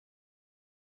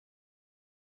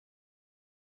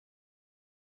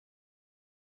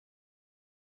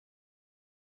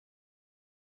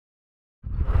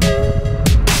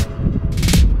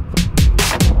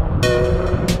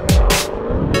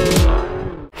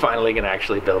finally gonna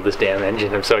actually build this damn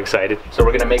engine. I'm so excited. So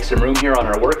we're gonna make some room here on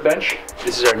our workbench.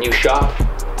 This is our new shop.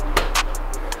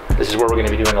 This is where we're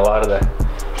gonna be doing a lot of the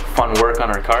fun work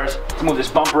on our cars. Let's move this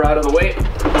bumper out of the way.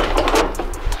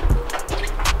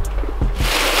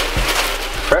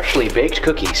 Freshly baked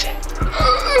cookies.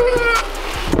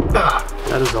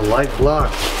 That is a light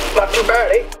block. Not too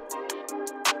bad, eh?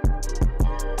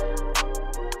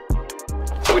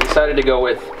 So we decided to go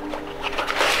with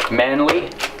Manly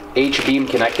H-beam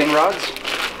connecting rods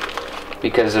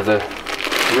because of the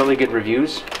really good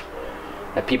reviews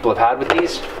that people have had with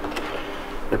these.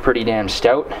 They're pretty damn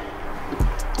stout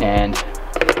and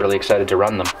really excited to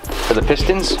run them. For the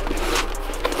pistons,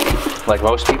 like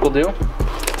most people do,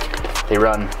 they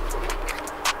run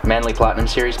Manly Platinum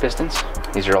Series pistons.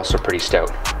 These are also pretty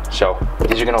stout. So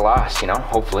these are gonna last, you know,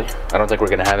 hopefully. I don't think we're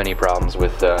gonna have any problems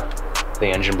with the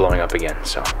engine blowing up again,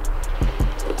 so.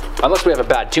 Unless we have a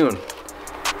bad tune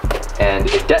and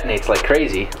it detonates like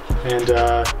crazy. And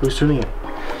who's tuning it?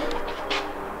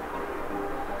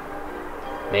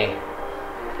 Me.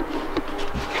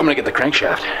 I'm gonna get the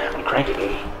crankshaft. I'm gonna crank it,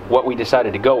 baby. What we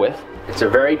decided to go with, it's a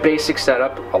very basic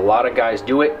setup. A lot of guys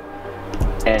do it,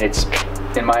 and it's,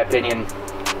 in my opinion,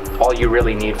 all you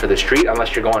really need for the street,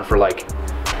 unless you're going for like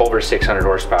over 600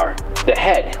 horsepower. The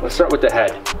head, let's start with the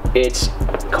head. It's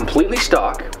completely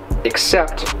stock,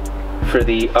 except for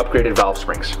the upgraded valve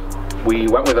springs. We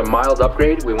went with a mild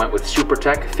upgrade. We went with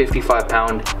SuperTech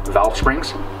 55-pound valve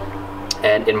springs.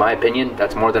 And in my opinion,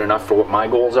 that's more than enough for what my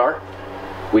goals are.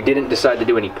 We didn't decide to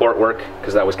do any port work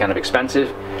because that was kind of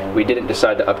expensive. We didn't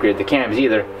decide to upgrade the cams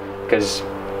either because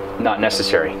not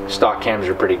necessary. Stock cams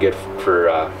are pretty good for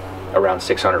around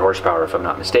 600 horsepower if I'm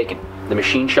not mistaken. The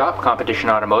machine shop, Competition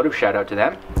Automotive, shout out to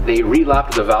them. They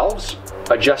relapped the valves,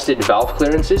 adjusted valve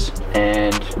clearances,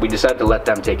 and we decided to let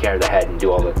them take care of the head and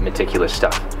do all the meticulous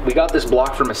stuff. We got this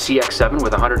block from a CX-7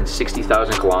 with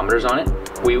 160,000 kilometers on it.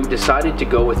 We decided to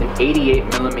go with an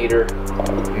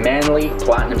 88mm Manly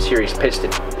Platinum Series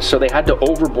piston. So they had to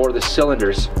overbore the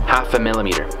cylinders half a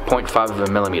millimeter, 0.5 of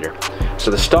a millimeter.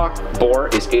 So the stock bore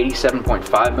is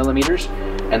 87.5 millimeters,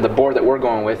 and the bore that we're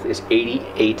going with is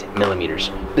 88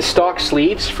 millimeters. The stock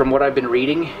sleeves, from what I've been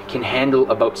reading, can handle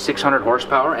about 600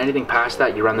 horsepower. Anything past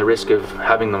that, you run the risk of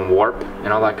having them warp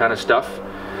and all that kind of stuff.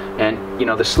 And you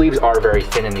know, the sleeves are very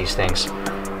thin in these things.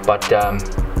 But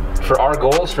for our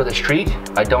goals for the street,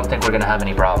 I don't think we're gonna have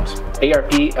any problems.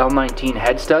 ARP L19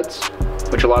 head studs,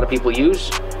 which a lot of people use,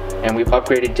 and we've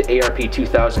upgraded to ARP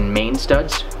 2000 main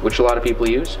studs, which a lot of people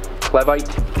use.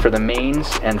 Clevite for the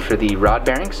mains and for the rod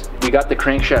bearings. We got the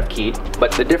crankshaft keyed,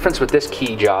 but the difference with this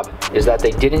key job is that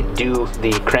they didn't do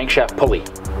the crankshaft pulley.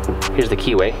 Here's the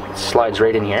keyway, it slides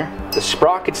right in here. The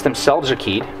sprockets themselves are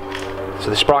keyed, so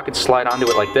the sprockets slide onto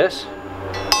it like this,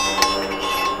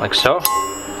 like so,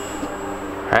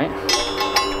 right?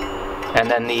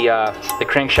 And then the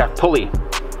crankshaft pulley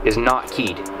is not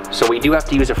keyed. So we do have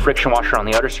to use a friction washer on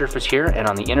the outer surface here and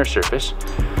on the inner surface.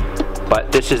 But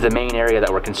this is the main area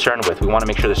that we're concerned with. We want to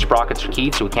make sure the sprockets are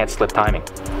keyed so we can't slip timing.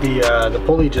 The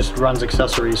pulley just runs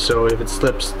accessories, so if it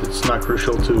slips, it's not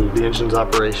crucial to the engine's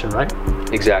operation, right?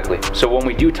 Exactly. So when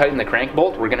we do tighten the crank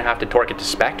bolt, we're going to have to torque it to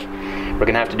spec. We're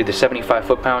going to have to do the 75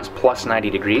 foot-pounds plus 90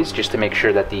 degrees just to make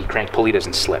sure that the crank pulley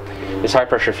doesn't slip. This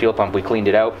high-pressure fuel pump, we cleaned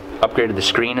it out, upgraded the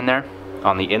screen in there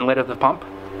on the inlet of the pump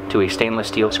to a stainless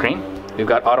steel screen. We've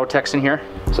got auto techs in here.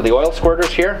 So the oil squirters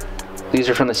here, these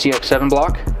are from the CX-7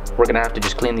 block. We're gonna have to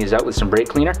just clean these out with some brake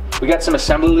cleaner. We got some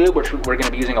assembly lube, which we're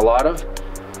gonna be using a lot of.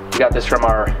 We got this from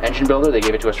our engine builder. They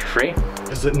gave it to us for free.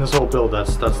 Is it in this whole build?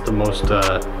 That's the most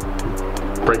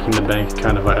breaking the bank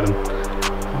kind of item.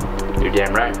 You're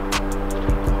damn right.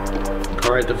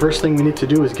 All right, the first thing we need to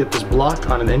do is get this block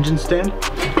on an engine stand.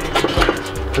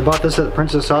 I bought this at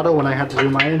Princess Auto when I had to do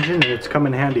my engine, and it's come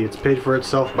in handy. It's paid for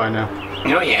itself by now.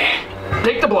 Oh yeah.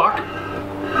 Take the block.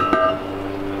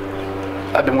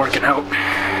 I've been working out,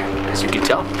 as you can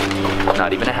tell.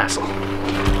 Not even a hassle.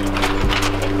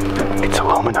 It's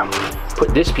aluminum.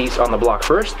 Put this piece on the block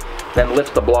first, then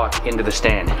lift the block into the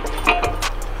stand.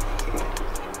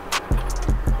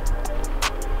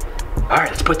 All right,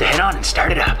 let's put the head on and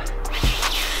start it up.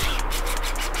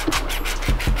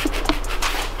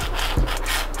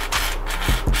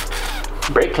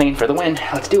 Brake clean for the win.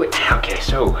 Let's do it. Okay,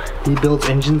 so. He builds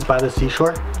engines by the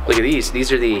seashore. Look at these.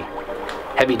 These are the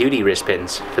heavy duty wrist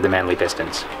pins for the Manly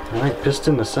pistons. All right,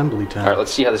 piston assembly time. All right,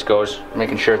 let's see how this goes.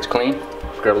 Making sure it's clean.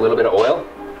 Grab a little bit of oil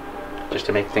just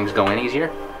to make things go in easier.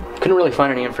 Couldn't really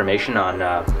find any information on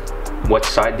what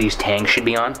side these tangs should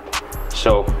be on.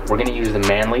 So we're gonna use the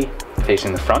Manly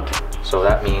facing the front. So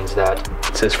that means that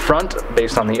it says front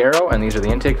based on the arrow, and these are the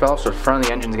intake valves. So front of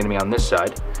the engine is gonna be on this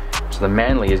side. So the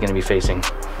manly is going to be facing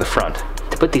the front.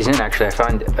 To put these in, actually, I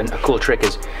find a cool trick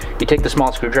is you take the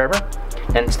small screwdriver,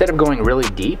 and instead of going really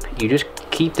deep, you just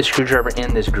keep the screwdriver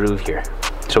in this groove here.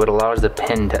 So it allows the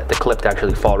pin, the clip to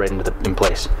actually fall right in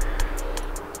place.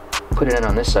 Put it in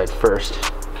on this side first.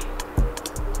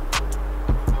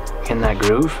 In that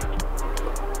groove.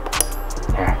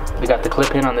 There. We got the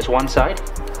clip in on this one side,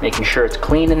 making sure it's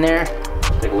clean in there.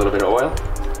 Take a little bit of oil.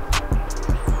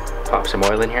 Pop some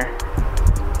oil in here.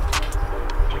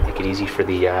 Make it easy for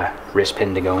the wrist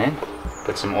pin to go in.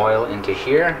 Put some oil into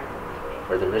here,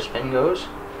 where the wrist pin goes.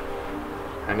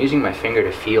 I'm using my finger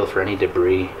to feel for any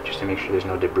debris, just to make sure there's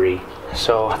no debris.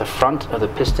 So the front of the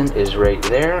piston is right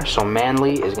there, so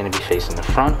manly is going to be facing the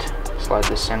front. Slide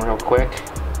this in real quick,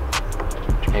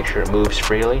 to make sure it moves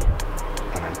freely.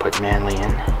 And then put manly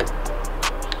in.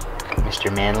 Mr.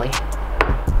 Manly.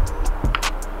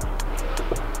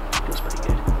 Feels pretty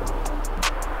good.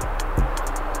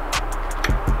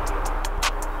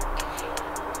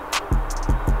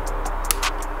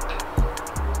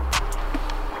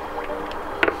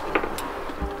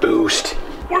 Boost.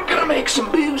 We're gonna make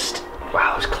some boost.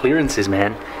 Wow, those clearances,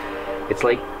 man. It's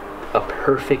like a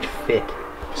perfect fit.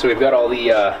 So we've got all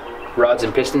the rods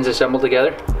and pistons assembled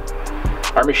together.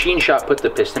 Our machine shop put the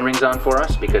piston rings on for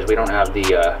us because we don't have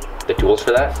the tools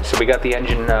for that. So we got the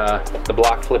engine, the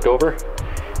block flipped over.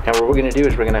 And what we're gonna do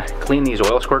is we're gonna clean these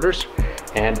oil squirters,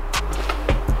 and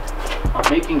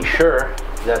I'm making sure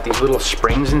that these little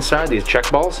springs inside, these check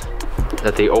balls,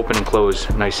 that they open and close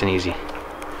nice and easy.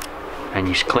 And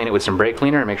you clean it with some brake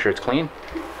cleaner and make sure it's clean.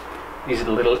 These are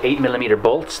the little 8mm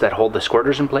bolts that hold the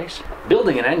squirters in place.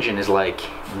 Building an engine is like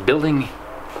building...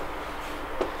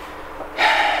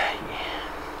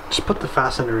 Just put the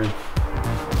fastener in.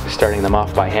 Starting them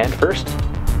off by hand first.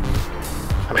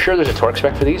 I'm sure there's a torque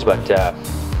spec for these, but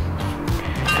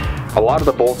a lot of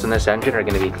the bolts in this engine are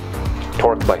going to be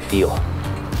torqued by feel,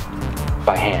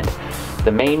 by hand.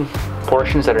 The main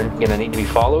portions that are going to need to be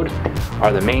followed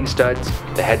are the main studs,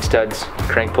 the head studs,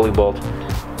 crank pulley bolt,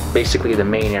 basically the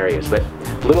main areas. But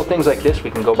little things like this we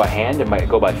can go by hand and might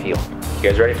go by feel. You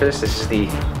guys ready for this? This is the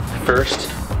first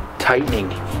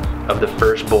tightening of the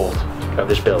first bolt of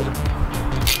this build.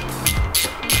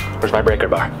 Where's my breaker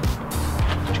bar?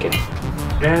 Just kidding.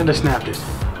 And I snapped it.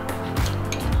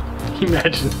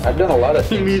 Imagine. I've done a lot of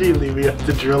things. Immediately we have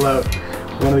to drill out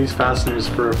one of these fasteners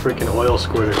for a freaking oil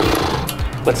squirter.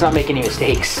 Let's not make any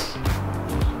mistakes.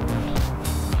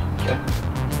 Okay.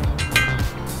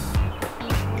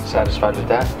 Satisfied with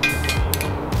that?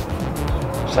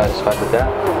 Satisfied with that?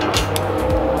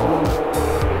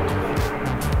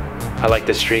 I like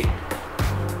this street.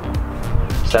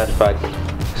 Satisfied.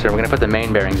 So we're gonna put the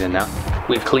main bearings in now.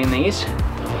 We've cleaned these.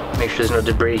 Make sure there's no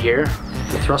debris here.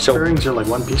 The thrust bearings are like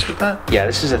one piece with that? Yeah,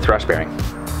 this is a thrust bearing.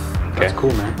 Okay. That's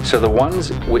cool, man. So the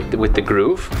ones with the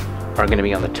groove are gonna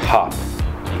be on the top.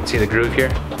 You can see the groove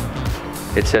here?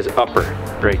 It says upper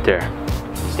right there.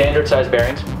 Standard size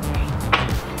bearings,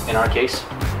 in our case.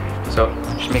 So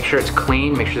just make sure it's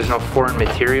clean, make sure there's no foreign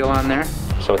material on there.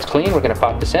 So it's clean, we're gonna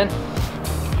pop this in.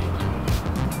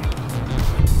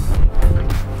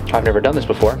 I've never done this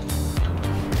before.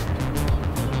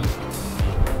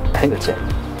 I think that's it.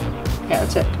 Yeah,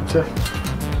 that's it. That's it.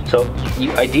 So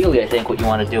ideally, I think what you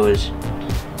want to do is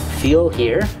feel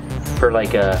here for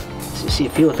like a,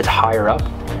 feel if it's higher up.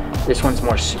 This one's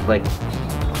more like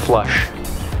flush.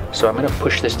 So I'm gonna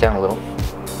push this down a little.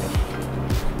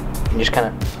 And just kind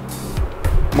of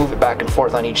move it back and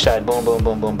forth on each side. Boom, boom,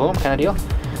 boom, boom, boom, kind of deal.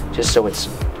 Just so it's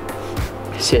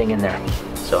sitting in there.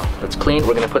 So it's clean.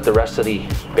 We're gonna put the rest of the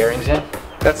bearings in.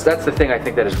 That's the thing I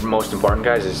think that is most important,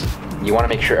 guys, is you wanna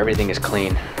make sure everything is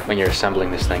clean when you're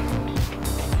assembling this thing.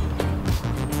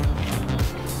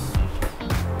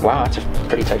 Wow, that's a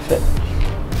pretty tight fit.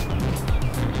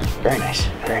 Very nice,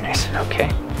 very nice. Okay,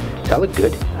 does that look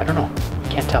good? I don't know,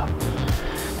 can't tell.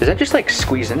 Does that just like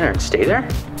squeeze in there and stay there?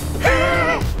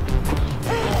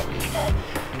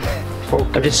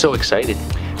 I'm just so excited.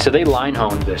 So they line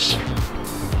honed this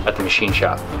at the machine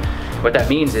shop. What that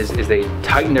means is they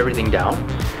tightened everything down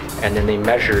and then they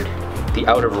measured the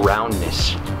out of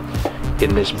roundness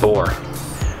in this bore.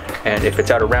 And if it's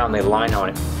out of round, they line hone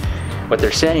it. What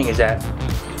they're saying is that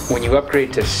when you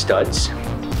upgrade to studs,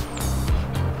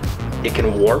 it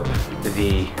can warp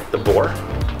the bore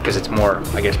because it's more,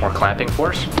 I guess, more clamping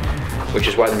force, which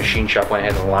is why the machine shop went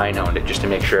ahead and line honed it just to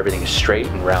make sure everything is straight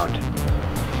and round.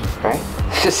 Right?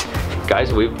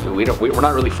 Guys, we're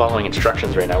not really following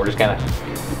instructions right now. We're just kind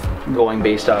of going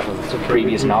based off of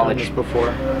previous knowledge.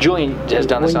 Before. Julian has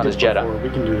done this on his Jetta. We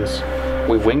can do this.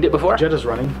 We've winged it before? Jetta's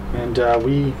running, and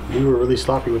we were really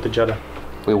sloppy with the Jetta.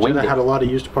 We winged Jetta it. had a lot of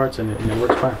used parts in it, and it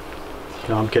works fine.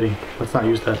 No, I'm kidding. Let's not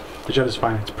use that. The jet is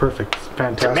fine. It's perfect. It's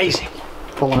fantastic. It's amazing.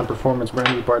 Full on performance,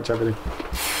 brand new parts, everything.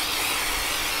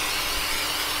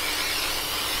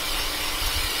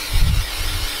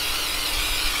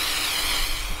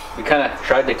 We kind of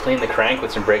tried to clean the crank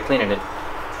with some brake clean, and it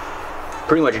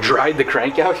pretty much dried the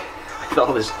crank out with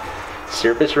all this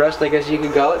surface rust, I guess you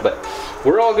could call it, but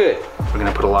we're all good. We're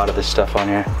gonna put a lot of this stuff on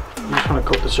here. You just want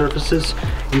to coat the surfaces.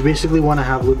 You basically want to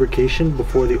have lubrication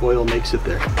before the oil makes it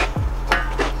there.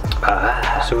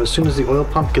 So as soon as the oil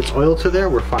pump gets oil to there,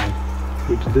 we're fine.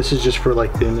 This is just for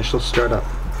like the initial startup.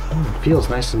 It feels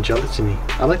nice and gelatiny.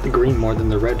 I like the green more than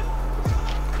the red.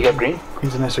 You got green?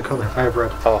 Green's a nicer color. I have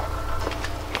red. Oh.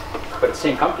 But it's the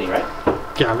same company, right?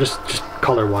 Yeah, I'm just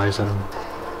color-wise. I don't know.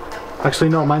 Actually,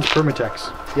 no, mine's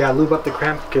Permatex. Yeah, lube up the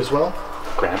cramp as well.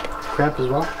 Cramp as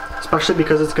well. Especially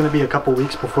because it's going to be a couple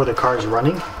weeks before the car is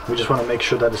running. We just want to make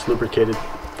sure that it's lubricated.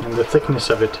 And the thickness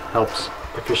of it helps.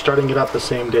 If you're starting it up the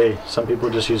same day, some people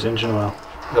just use engine oil.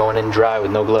 Going in dry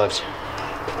with no gloves.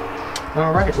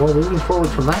 Alright, well, moving forward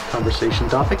from that conversation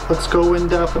topic, let's go and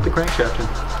put the crankshaft in.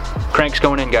 Crank's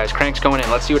going in, guys. Crank's going in.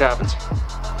 Let's see what happens.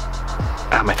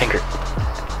 Ah, my finger.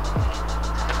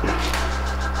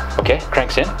 Okay,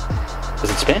 crank's in.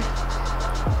 Does it spin?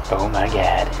 Oh my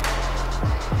god.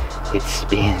 It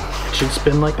spins. It should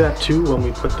spin like that too when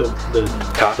we put the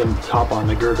top on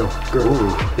the girdle.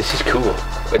 Ooh, this is cool.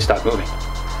 It stopped moving.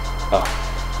 Oh.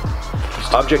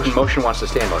 Object in motion wants to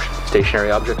stay in motion.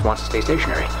 Stationary object wants to stay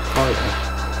stationary. Oh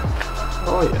yeah.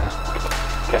 Oh yeah.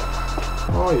 Okay.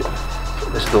 Oh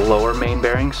yeah. This is the lower main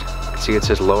bearings. See, it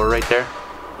says lower right there.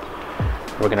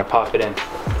 We're gonna pop it in.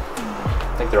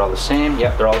 I think they're all the same.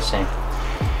 Yep, they're all the same.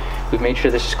 We've made sure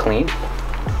this is clean.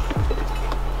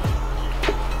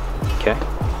 Okay.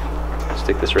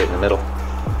 Stick this right in the middle.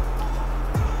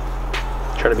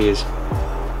 Try to be as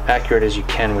accurate as you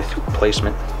can with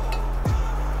placement.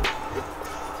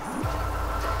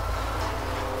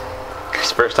 It's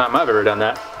the first time I've ever done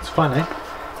that. It's fun, eh?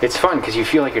 It's fun because you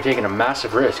feel like you're taking a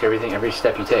massive risk every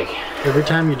step you take. Every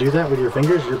time you do that with your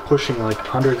fingers, you're pushing like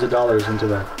hundreds of dollars into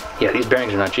that. Yeah, these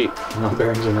bearings are not cheap. No,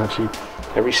 bearings are not cheap.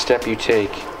 Every step you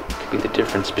take could be the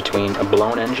difference between a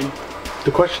blown engine.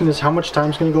 The question is, how much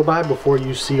time's going to go by before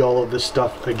you see all of this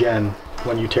stuff again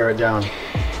when you tear it down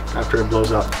after it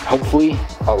blows up? Hopefully,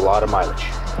 a lot of mileage.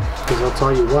 Because I'll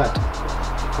tell you what,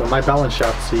 when my balance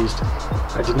shaft seized,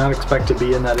 I did not expect to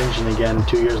be in that engine again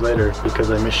 2 years later because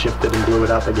I misshifted and blew it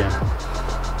up again.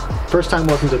 First time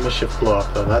wasn't a misshift blow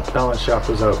up though, that balance shaft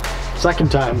was out. Second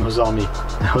time it was all me.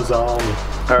 That was all me.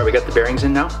 Alright, we got the bearings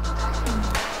in now.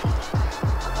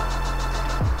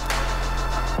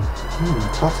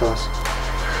 It's hot sauce.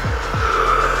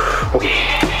 Okay.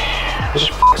 This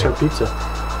is our pizza.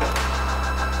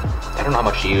 I don't know how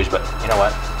much to use, but you know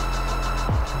what?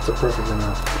 It's a perfect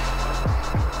amount.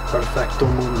 Perfecto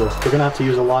mundo. We're gonna have to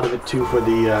use a lot of it too for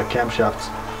the camshafts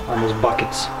on those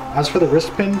buckets. As for the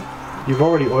wrist pin, you've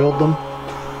already oiled them.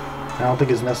 I don't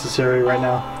think it's necessary right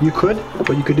now. You could.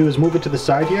 What you could do is move it to the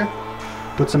side here,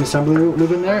 put some assembly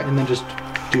lube in there, and then just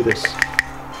do this.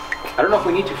 I don't know if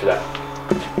we need to for that.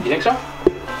 You think so?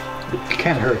 It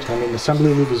can't hurt. I mean,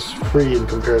 assembly lube is free in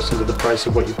comparison to the price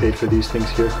of what you paid for these things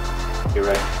here. You're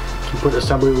right. You put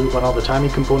assembly lube on all the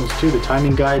timing components too, the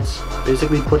timing guides.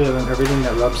 Basically put it on everything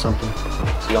that rubs something.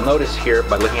 So you'll notice here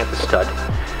by looking at the stud,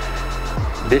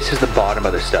 this is the bottom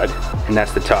of the stud, and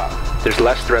that's the top. There's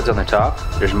less threads on the top,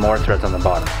 there's more threads on the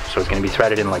bottom. So it's going to be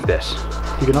threaded in like this.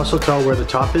 You can also tell where the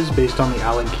top is based on the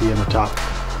Allen key in the top.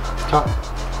 Top,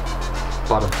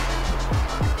 bottom.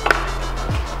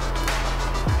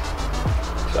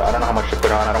 So I don't know how much to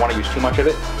put on. I don't want to use too much of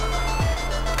it.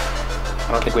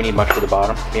 I don't think we need much for the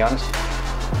bottom, to be honest.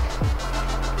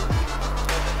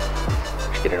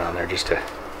 Just get it on there just to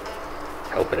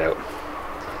help it out.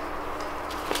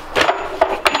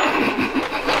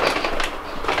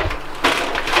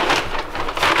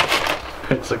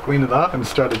 So clean it off and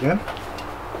start again.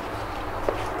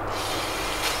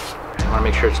 I want to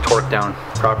make sure it's torqued down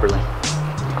properly.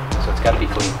 So it's got to be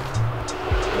clean.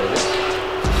 There it is.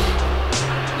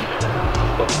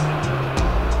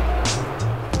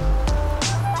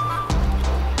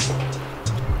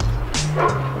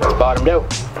 It's bottomed out.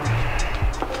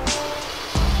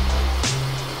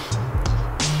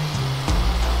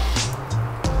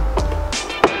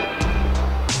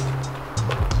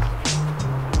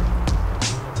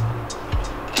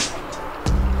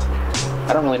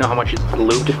 I don't really know how much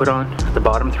lube to put on the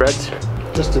bottom threads.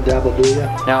 Just a dab will do,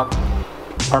 yeah. Now,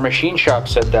 our machine shop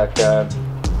said that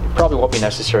it probably won't be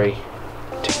necessary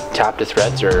to tap the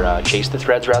threads or chase the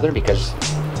threads rather, because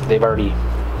they've already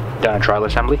done a trial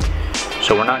assembly.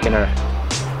 So we're not gonna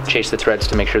chase the threads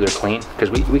to make sure they're clean, because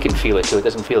we can feel it too. It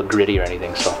doesn't feel gritty or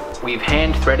anything. So we've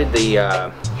hand threaded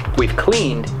the, we've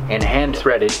cleaned and hand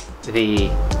threaded the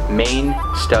main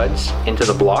studs into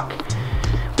the block.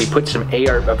 We put some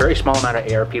a very small amount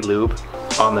of ARP lube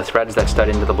on the threads that stud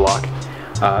into the block.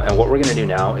 And what we're gonna do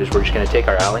now is we're just gonna take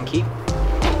our Allen key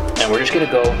and we're just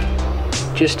gonna go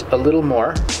just a little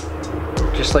more,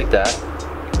 just like that,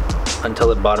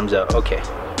 until it bottoms out. Okay,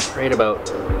 right about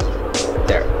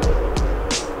there.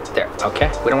 There,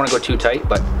 okay. We don't wanna go too tight,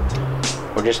 but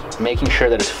we're just making sure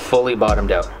that it's fully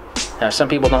bottomed out. Now, some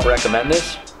people don't recommend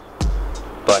this,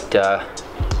 but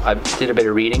I did a bit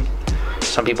of reading.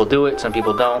 Some people do it, some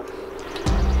people don't.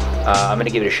 I'm gonna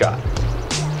give it a shot.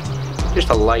 Just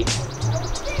a light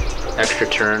extra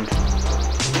turn,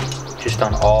 just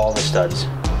on all the studs.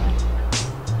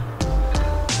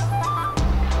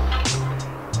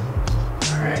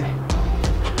 All right,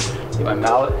 get my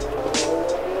mallet,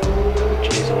 which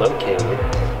is located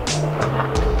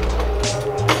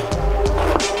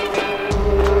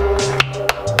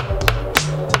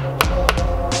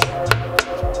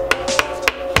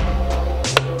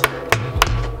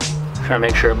try to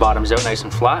make sure it bottoms out nice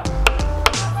and flat.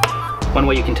 One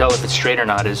way you can tell if it's straight or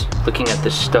not is looking at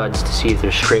the studs to see if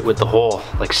they're straight with the hole,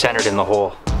 like centered in the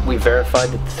hole. We verified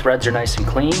that the threads are nice and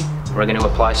clean. We're going to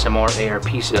apply some more ARP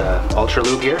Ultra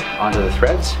Lube here onto the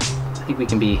threads. I think we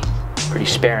can be pretty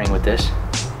sparing with this.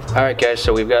 All right, guys.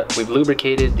 So we've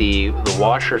lubricated the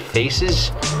washer faces,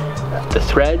 the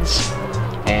threads,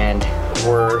 and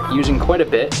we're using quite a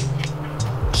bit.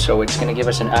 So it's going to give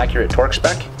us an accurate torque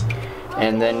spec.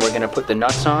 And then we're going to put the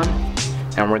nuts on,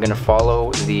 and we're going to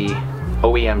follow the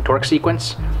OEM torque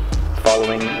sequence,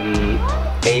 following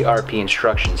the ARP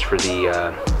instructions for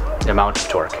the amount of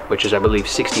torque, which is, I believe,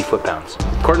 60 foot-pounds.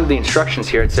 According to the instructions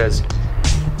here, it says,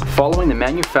 following the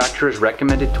manufacturer's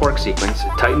recommended torque sequence,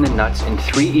 tighten the nuts in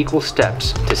 3 equal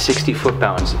steps to 60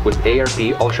 foot-pounds with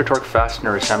ARP Ultra Torque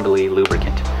Fastener Assembly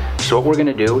lubricant. So what we're going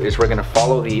to do is we're going to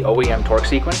follow the OEM torque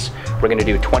sequence. We're going to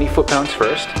do 20 foot-pounds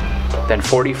first, then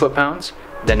 40 foot-pounds,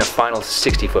 then the final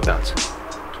 60 foot-pounds.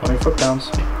 20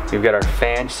 foot-pounds. We've got our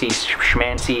fancy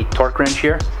schmancy torque wrench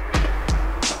here,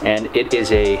 and it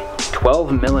is a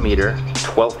 12 millimeter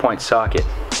 12-point socket.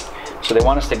 So they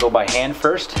want us to go by hand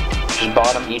first, just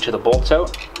bottom each of the bolts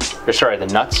out, or sorry, the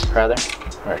nuts rather.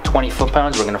 All right, 20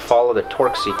 foot-pounds, we're gonna follow the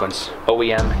torque sequence,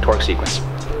 OEM torque sequence.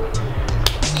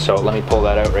 So let me pull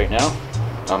that out right now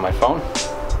on my phone.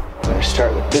 I'm gonna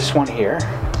start with this one here.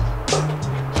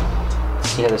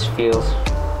 See how this feels.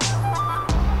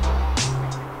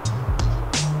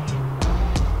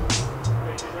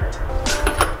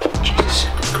 Jesus.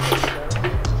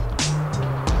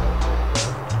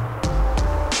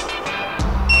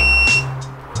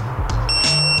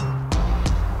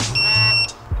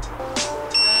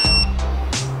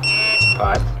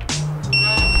 Five,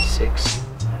 6, 7.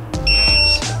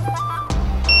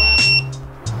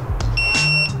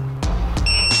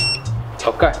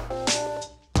 Okay.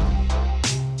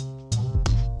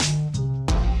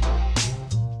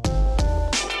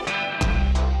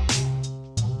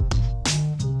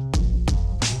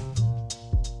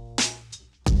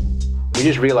 We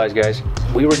just realized, guys,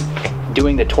 we were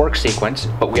doing the torque sequence,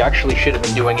 but we actually should have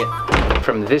been doing it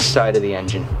from this side of the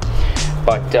engine.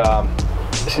 But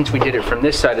since we did it from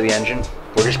this side of the engine,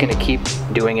 we're just going to keep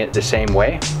doing it the same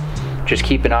way. Just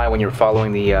keep an eye when you're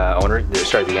following the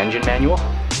the engine manual,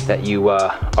 that you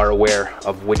are aware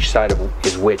of which side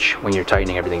is which when you're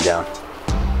tightening everything down.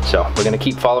 So we're going to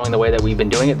keep following the way that we've been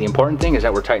doing it. The important thing is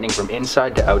that we're tightening from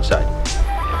inside to outside.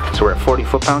 So we're at 40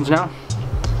 foot-pounds now.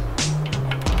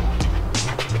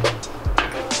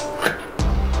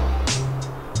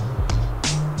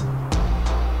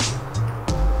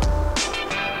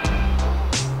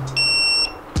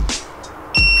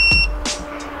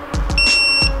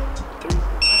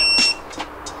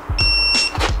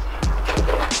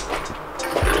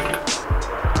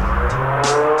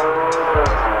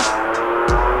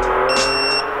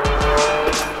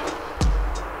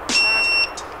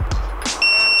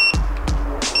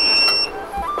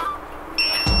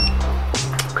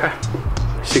 Okay,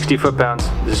 60 foot-pounds.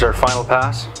 This is our final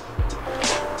pass,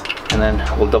 and then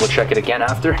we'll double check it again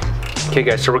after. Okay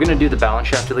guys, so we're gonna do the balance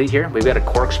shaft delete here. We've got a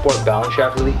Cork Sport balance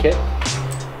shaft delete kit,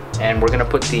 and we're gonna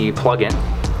put the plug in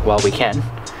while we can.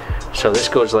 So this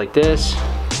goes like this,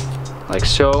 like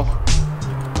so.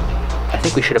 I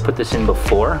think we should have put this in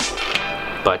before,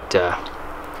 but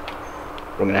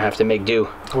we're gonna have to make do.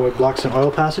 Oh, it blocks an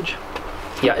oil passage?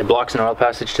 Yeah, it blocks an oil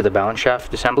passage to the balance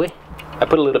shaft assembly. I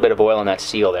put a little bit of oil in that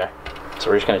seal there. So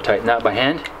we're just gonna tighten that by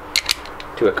hand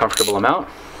to a comfortable amount.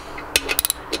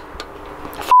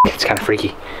 It's kind of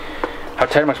freaky. How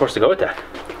tight am I supposed to go with that?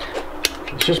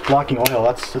 It's just blocking oil.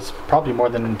 That's probably more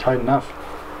than tight enough.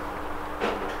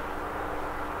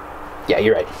 Yeah,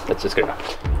 you're right. That's good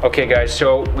enough. Okay, guys,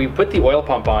 so we put the oil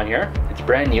pump on here. It's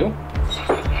brand new.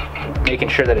 Making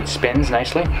sure that it spins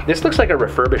nicely. This looks like a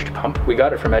refurbished pump. We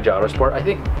got it from Edge Autosport. I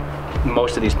think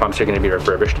most of these pumps are going to be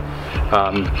refurbished.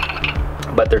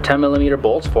 But they're 10mm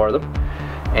bolts for them.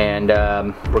 And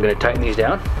we're going to tighten these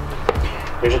down.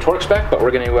 There's a torque spec, but we're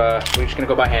just going to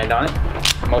go by hand on it.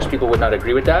 Most people would not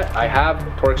agree with that. I have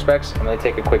torque specs. I'm going to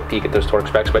take a quick peek at those torque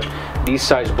specs, but these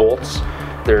size bolts,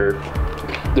 they're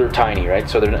tiny, right?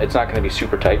 So it's not going to be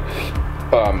super tight.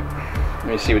 Let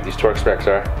me see what these torque specs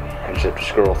are. I just have to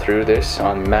scroll through this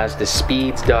on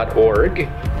Mazdaspeeds.org.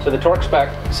 So the torque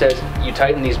spec says you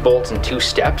tighten these bolts in 2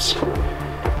 steps,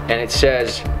 and it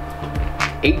says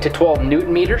 8 to 12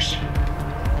 Newton meters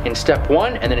in step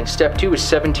 1, and then in step 2 is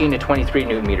 17 to 23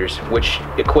 Newton meters, which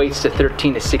equates to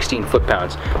 13 to 16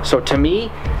 foot-pounds. So to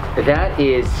me, that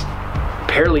is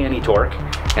barely any torque,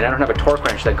 and I don't have a torque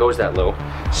wrench that goes that low.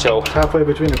 So it's halfway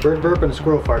between a bird burp and a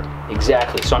squirrel fart.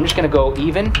 Exactly. So I'm just going to go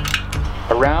even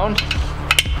around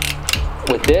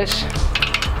with this,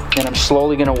 and I'm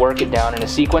slowly going to work it down in a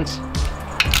sequence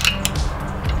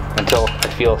until I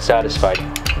feel satisfied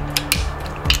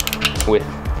with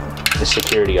the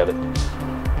security of it.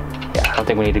 Yeah, I don't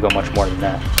think we need to go much more than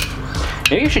that.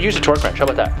 Maybe you should use a torque wrench. How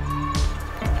about that?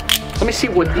 Let me see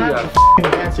what the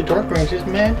fancy torque wrenches,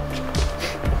 man.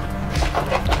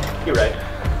 You're right.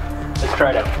 Let's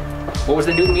try it out. What was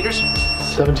the Newton meters?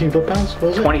 17 foot-pounds,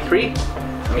 was it? 23?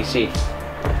 Let me see.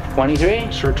 23?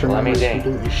 Short-term memory is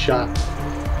completely shot.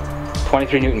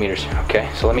 23 Newton meters. Okay,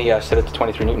 so let me set it to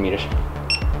 23 Newton meters.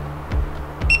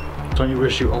 Don't you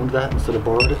wish you owned that instead of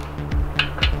borrowed it?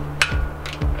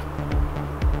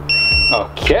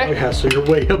 Okay. Oh yeah, so you're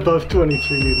way above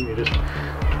 23 Newton meters.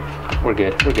 We're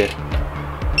good, we're good.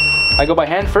 I go by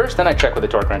hand first, then I check with the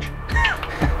torque wrench.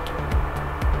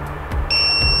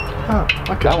 Oh,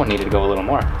 okay. That one needed to go a little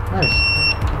more. Nice.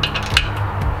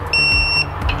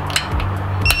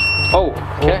 Oh,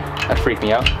 okay. That freaked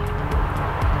me out.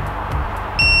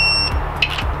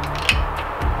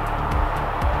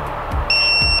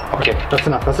 Okay. That's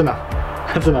enough, that's enough.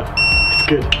 That's enough. It's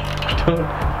good.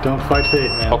 Don't fight fate,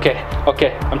 man. Okay,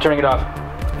 okay. I'm turning it off.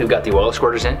 We've got the oil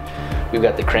squirters in. We've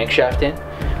got the crankshaft in.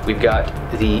 We've got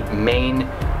the main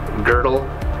girdle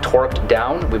torqued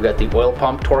down. We've got the oil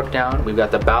pump torqued down. We've got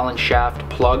the balance shaft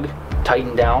plug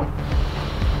tightened down.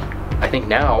 I think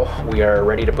now we are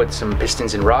ready to put some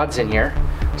pistons and rods in here.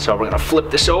 So we're gonna flip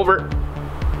this over.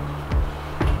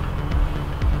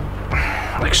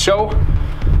 Like so.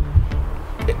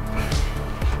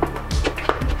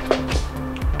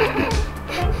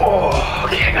 Oh,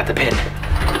 okay, I got the pin.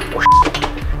 Oh,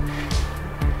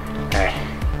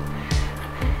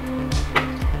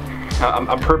 all right.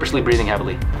 I'm purposely breathing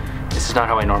heavily. This is not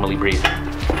how I normally breathe.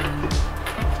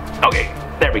 Okay,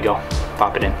 there we go.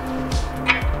 Pop it in.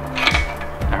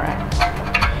 All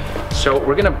right. So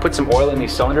we're gonna put some oil in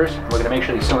these cylinders. We're gonna make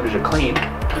sure these cylinders are clean.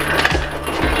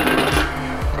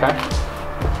 Okay.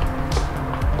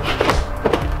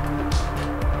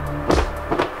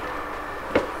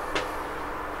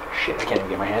 Shit, I can't even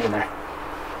get my hand in there.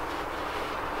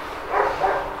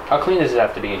 How clean does it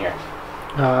have to be in here?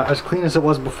 As clean as it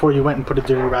was before you went and put a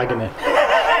dirty rag in it.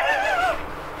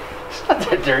 It's not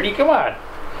that dirty, come on.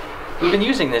 We've been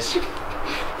using this.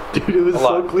 Dude, it was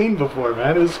so clean before,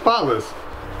 man. It was spotless.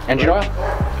 Engine oil?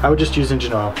 I would just use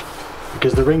engine oil.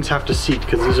 Because the rings have to seat,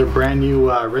 because these are brand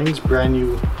new rings, brand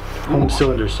new home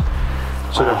cylinders.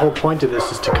 So the whole point of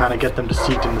this is to kind of get them to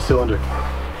seat in the cylinder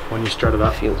when you start it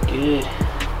up. Feels good.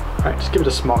 Alright, just give it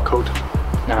a small coat.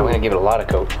 No, I'm gonna give it a lot of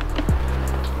coat.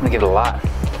 I'm gonna give it a lot.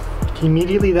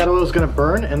 Immediately that oil is gonna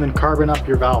burn and then carbon up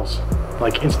your valves,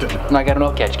 like instantly. No, I got an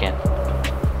oil catch can.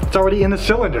 It's already in the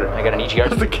cylinder. I got an EGR.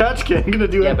 What's the catch can gonna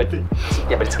do anything?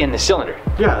 But it's in the cylinder.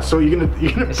 Yeah, so you're gonna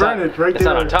burn it right there. It's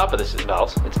not on top of the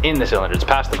valves. It's in the cylinder. It's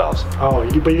past the valves. Oh,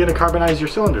 but you're gonna carbonize your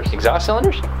cylinders. Exhaust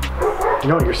cylinders?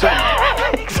 No, your set.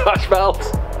 Exhaust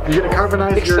valves. You're gonna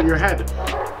carbonize your head.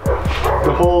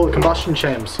 The whole combustion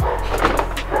chambers.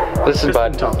 Listen,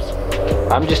 bud. Tops.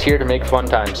 I'm just here to make fun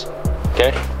times.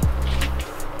 Okay?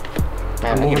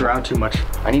 Man, I'm moving around too much.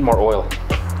 I need more oil.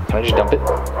 Can I just dump it?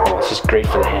 Oh, this is great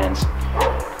for the hands.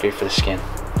 Great for the skin.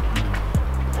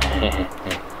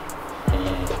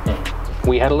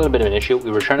 We had a little bit of an issue.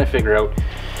 We were trying to figure out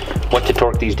what to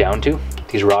torque these down to,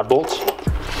 these rod bolts.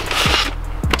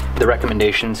 The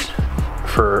recommendations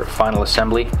for final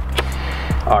assembly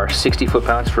are 60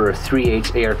 foot-pounds for a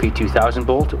 3/8 ARP 2000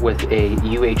 bolt with a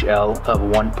UHL of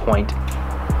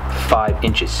 1.5 1.5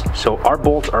 inches. So our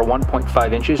bolts are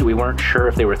 1.5 inches. We weren't sure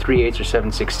if they were 3/8 or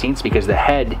 7/16 because the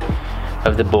head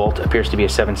of the bolt appears to be a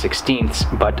 7/16,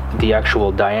 but the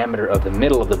actual diameter of the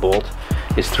middle of the bolt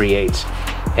is 3/8.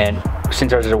 And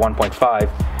since ours is a 1.5,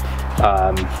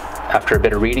 after a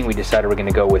bit of reading, we decided we're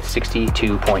gonna go with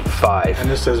 62.5. And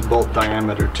this says bolt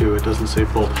diameter too. It doesn't say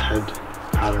bolt head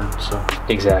pattern, so.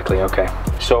 Exactly, okay.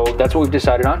 So that's what we've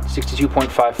decided on,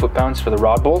 62.5 foot-pounds for the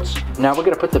rod bolts. Now we're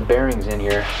gonna put the bearings in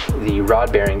here, the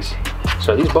rod bearings.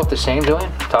 So are these both the same,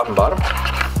 Julian? Top and bottom?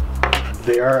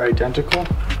 They are identical.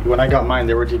 When I got mine,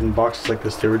 they weren't even boxes like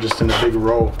this. They were just in a big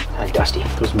row. Dusty.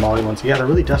 Those Molly ones. Yeah, they're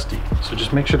really dusty. So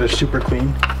just make sure they're super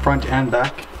clean, front and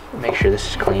back. Make sure this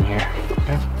is clean here.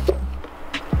 Okay.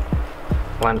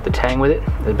 Line up the tang with it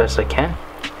the best I can,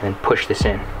 and then push this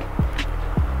in.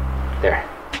 There.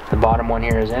 The bottom one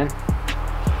here is in.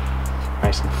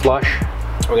 Nice and flush.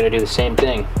 We're gonna do the same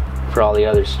thing for all the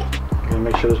others. Okay,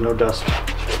 make sure there's no dust.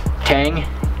 Tang.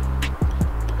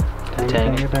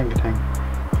 Tang.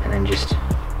 And then just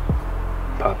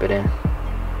pop it in.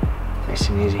 Nice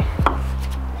and easy.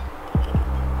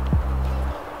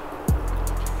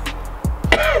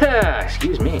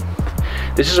 Excuse me.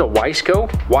 This is a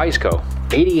Wiseco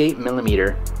 88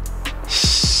 millimeter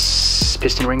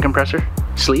piston ring compressor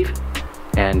sleeve.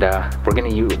 And we're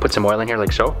gonna put some oil in here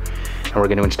like so. And we're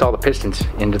gonna install the pistons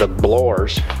into the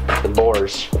bores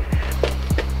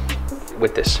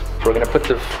with this. We're gonna put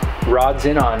the rods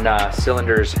in on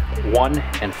cylinders 1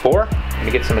 and 4. I'm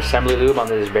gonna get some assembly lube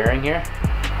onto this bearing here.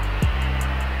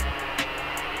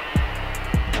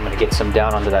 I'm gonna get some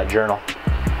down onto that journal.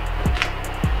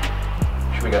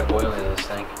 Make sure we got oil in this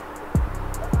thing.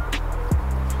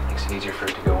 Makes it easier for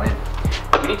it to go in.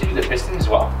 We need to do the piston as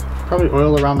well. Probably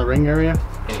oil around the ring area.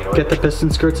 Get the piston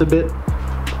skirts a bit.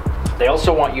 They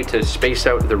also want you to space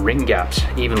out the ring gaps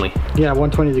evenly. Yeah,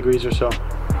 120 degrees or so.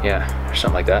 Yeah, or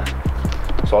something like that.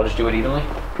 So I'll just do it evenly.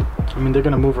 I mean, they're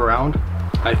gonna move around,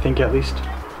 I think at least.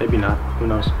 Maybe not, who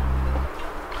knows.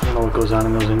 I don't know what goes on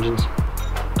in those engines.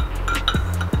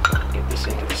 Get this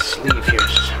into the sleeve here.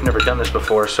 I've never done this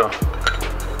before, so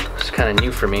it's kind of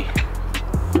new for me.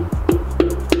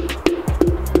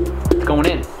 It's going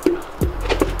in.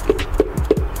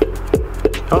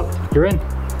 Oh, you're in.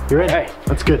 You're in. Hey.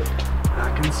 That's good.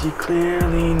 I can see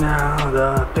clearly now,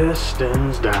 the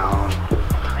piston's down.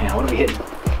 Man, what are we hitting?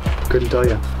 Couldn't tell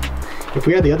you. If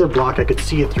we had the other block, I could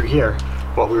see it through here,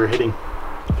 what we were hitting.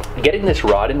 Getting this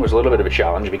rod in was a little bit of a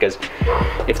challenge because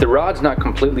if the rod's not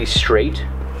completely straight,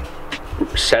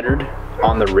 centered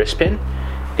on the wrist pin,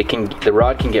 the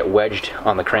rod can get wedged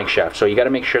on the crankshaft. So you got to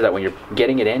make sure that when you're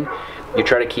getting it in, you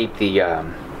try to keep the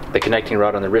connecting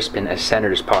rod on the wrist pin as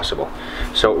centered as possible.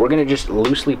 So we're going to just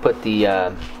loosely put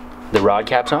the rod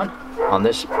caps on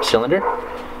this cylinder.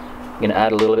 I'm going to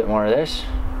add a little bit more of this.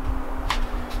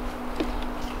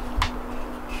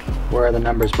 Where are the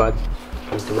numbers, bud?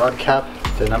 Because the rod cap,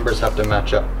 the numbers have to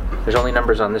match up. There's only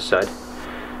numbers on this side.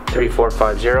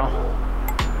 3450.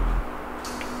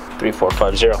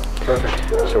 3450. Perfect.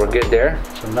 So we're good there.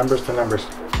 So numbers to numbers.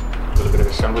 A little bit of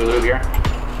assembly lube here.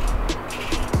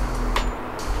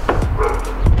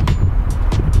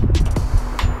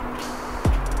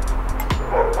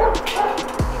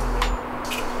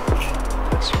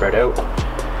 Spread out.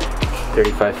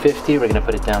 3550. We're gonna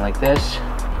put it down like this.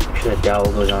 Make sure that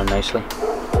dowel goes on nicely.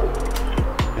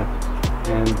 Yep.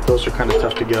 And those are kind of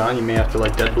tough to get on. You may have to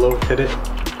like dead blow hit it.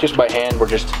 Just by hand, we're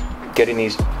just getting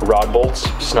these rod bolts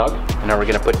snug. And now we're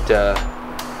gonna put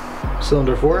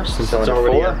cylinder 4, since cylinder it's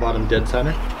already 4. at bottom dead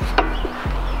center.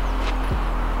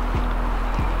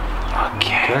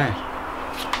 Okay.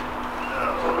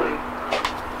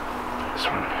 This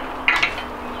one.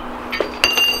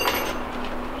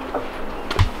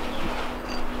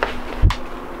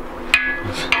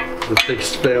 The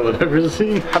biggest fail I've ever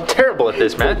seen. I'm terrible at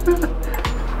this, man.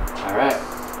 All right.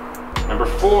 Number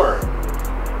 4.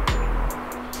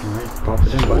 Alright, pop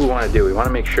it in, What we bud. want to do, we want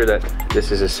to make sure that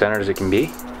this is as centered as it can be.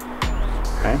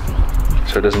 Okay.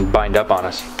 So it doesn't bind up on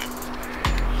us.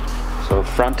 So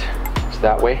front is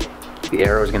that way. The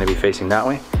arrow is going to be facing that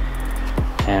way.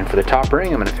 And for the top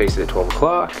ring, I'm going to face it at 12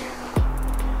 o'clock.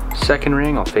 Second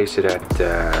ring, I'll face it at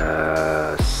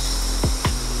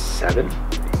 7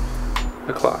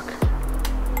 o'clock.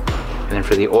 And then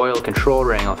for the oil control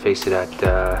ring, I'll face it at,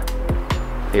 I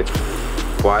think it's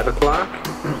 5 o'clock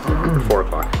or 4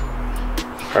 o'clock.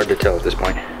 Hard to tell at this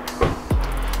point.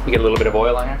 You get a little bit of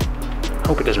oil on here.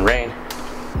 Hope it doesn't rain.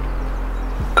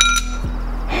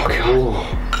 Oh God.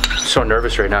 I'm so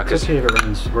nervous right now because Okay, if it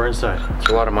rains, we're inside. it's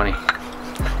a lot of money.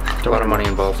 A lot of money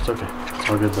involved. It's okay. It's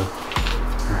all good though.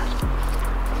 Alright.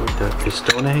 Put that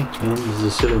pistone in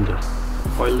the cylinder.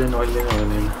 Oil in, oil in,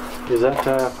 oil in. Is that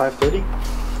 530?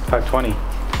 520.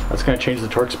 That's going to change the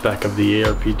torque spec of the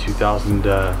ARP 2000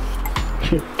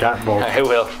 cat bolt. I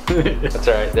will. That's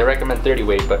alright. They recommend 30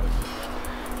 weight, but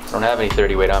I don't have any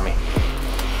 30 weight on me.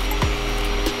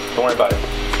 Don't worry about it.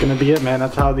 It's going to be it, man.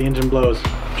 That's how the engine blows.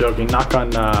 Joking. Knock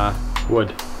on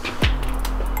wood.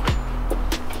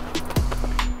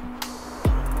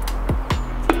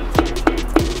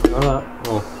 Oh,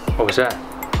 what was that?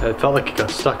 It felt like it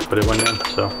got stuck, but it went in,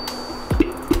 so.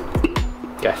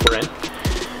 Yeah, we're in.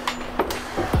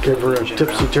 Give her a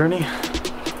tipsy-turny.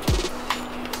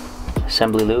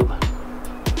 Assembly lube.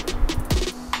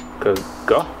 Go,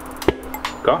 go,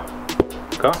 go,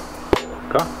 go,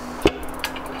 go,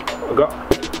 go.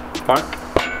 One,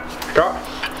 stop.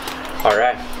 All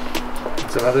right.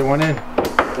 That's another one in.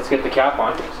 Let's get the cap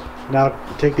on. Now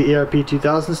take the ARP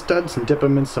 2000 studs and dip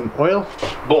them in some oil.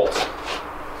 Bolts.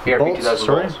 ARP Bolts, 2000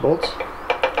 sorry, bolts.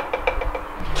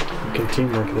 You can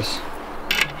teamwork this.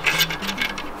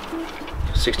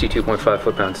 62.5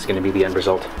 foot-pounds is going to be the end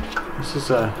result. This is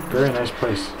a very nice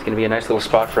place. It's going to be a nice little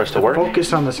spot for us to work.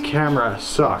 Focus on this camera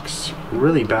sucks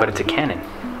really bad. But it's a Canon.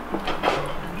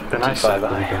 Then I suck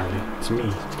really badly. It's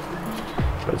me.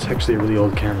 But it's actually a really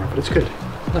old camera, but it's good.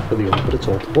 Not really old, but it's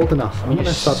old. Old enough. I'm going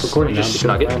to stop recording now because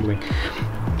I'm rambling.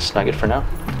 Snug it for now.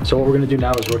 So what we're going to do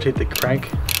now is rotate the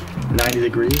crank 90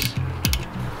 degrees.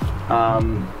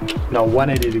 No,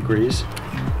 180 degrees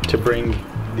to bring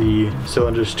the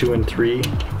cylinders 2 and 3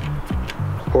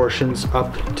 portions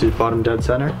up to bottom dead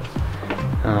center,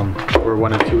 where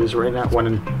 1 and 2 is right now, 1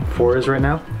 and 4 is right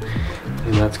now,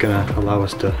 and that's gonna allow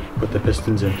us to put the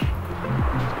pistons in.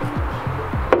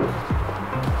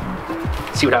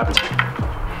 See what happens.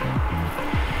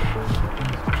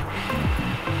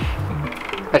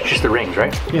 That's just the rings,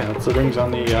 right? Yeah, that's the rings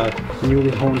on the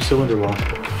newly honed cylinder wall.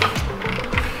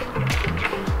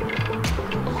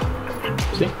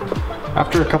 See?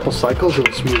 After a couple cycles,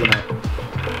 it'll smoothen out.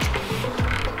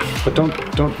 But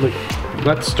don't like,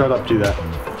 let startup do that.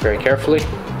 Very carefully.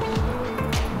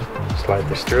 Slide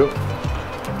this through.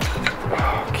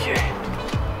 Okay.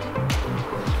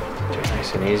 Do it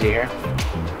nice and easy here.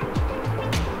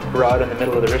 Rod in the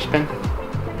middle of the wrist pin.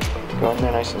 Go in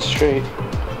there nice and straight.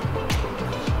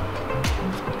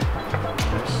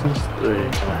 Nice and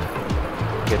straight.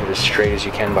 Get it as straight as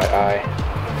you can by eye.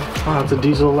 Oh, it's a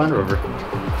diesel Land Rover.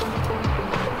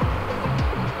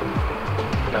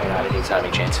 No, you're not. It needs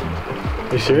timing chains.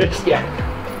 Are you serious? Yeah.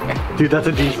 Dude, that's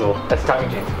a diesel. That's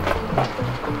timing chains.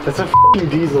 That's a f***ing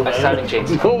diesel, That's man. timing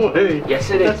chains. No way. Yes,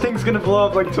 it is. That thing's gonna blow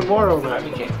up like tomorrow, man.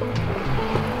 Timing chains.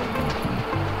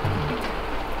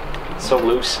 It's so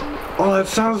loose. Oh, that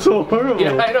sounds so horrible.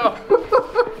 Yeah, I know.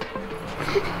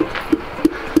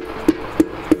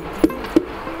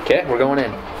 Okay, we're going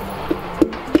in.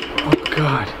 Oh,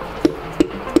 God.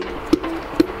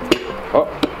 Oh.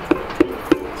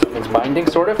 Something's binding,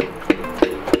 sort of.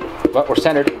 But we're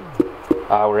centered.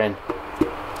 Ah, we're in.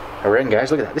 We're in,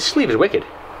 guys. Look at that. This sleeve is wicked.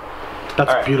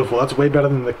 That's right. beautiful. That's way better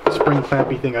than the spring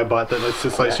clampy thing I bought that lets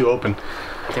just slice you open.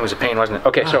 That thing was a pain, wasn't it?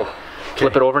 Okay, so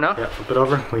flip it over now. Yeah, flip it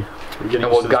over. We're getting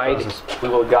And we'll guide. We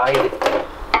will guide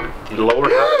the lower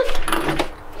half.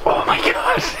 Oh my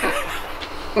god!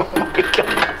 Oh my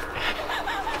god!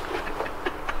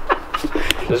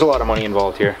 There's a lot of money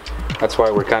involved here. That's why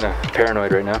we're kind of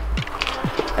paranoid right now.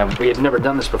 And we had never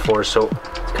done this before, so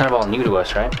it's kind of all new to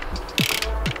us, right?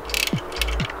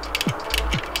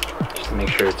 Just to make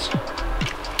sure it's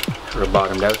sort of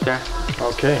bottomed out there.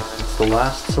 Okay, it's the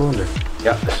last cylinder.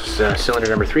 Yeah, this is cylinder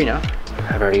number 3 now.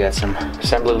 I've already got some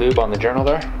assembly lube on the journal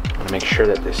there. I'm gonna make sure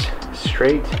that this is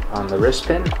straight on the wrist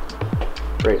pin,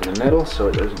 right in the middle, so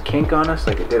it doesn't kink on us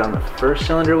like it did on the first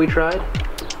cylinder we tried.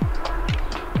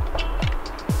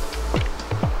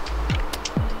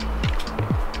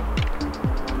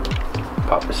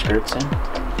 Pop the skirts in.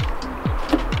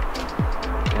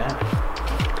 Yeah,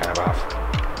 kind of off.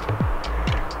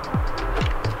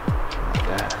 Like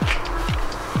that.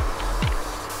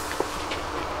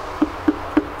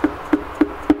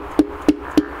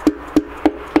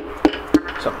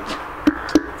 So.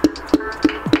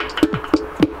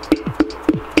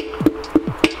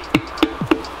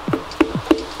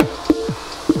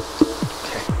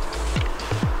 Okay.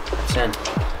 That's in.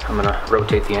 I'm gonna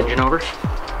rotate the engine over.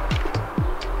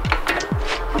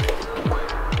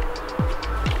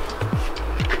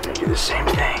 Do the same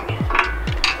thing.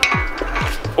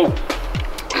 Oh!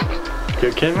 You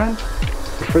okay, man?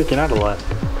 You're freaking out a lot.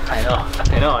 I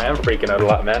know, I am freaking out a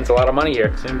lot, man. It's a lot of money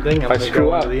here. Same thing. I'm If I gonna screw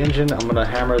go up, into the engine. I'm gonna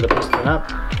hammer the piston up.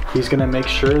 He's gonna make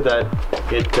sure that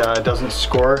it doesn't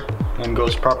score and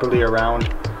goes properly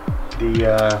around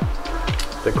the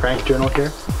crank journal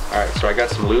here. All right, so I got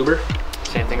some luber.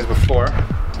 Same thing as before.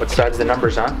 What side's the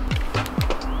numbers on?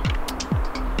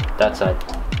 That side.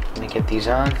 I'm gonna get these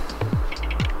on.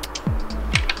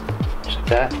 Just like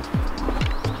that.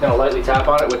 Gonna lightly tap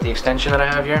on it with the extension that I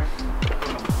have here.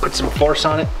 Put some force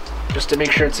on it, just to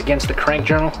make sure it's against the crank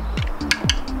journal.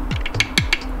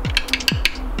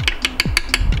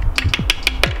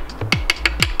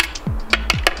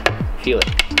 Feel it.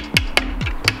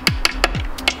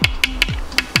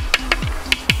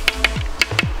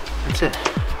 That's it.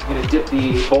 I'm gonna dip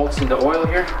the bolts into oil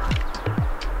here.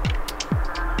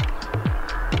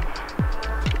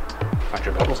 Bunch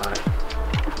of bubbles on it.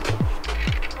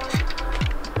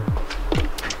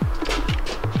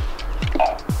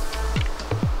 Oh.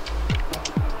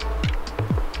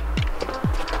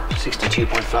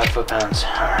 62.5 foot-pounds.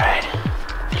 All right.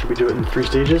 Should we do it in 3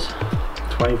 stages?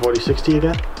 20, 40, 60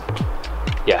 again?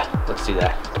 Yeah, let's do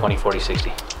that. 20, 40, 60.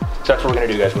 So that's what we're gonna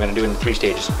do, guys. We're gonna do it in 3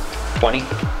 stages. 20,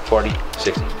 40,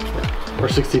 60. Or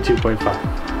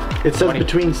 62.5. It says 20.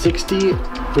 between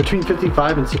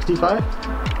 55 and 65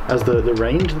 as the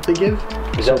range that they give.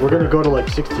 So we're gonna go to like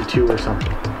 62 or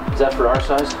something. Is that for our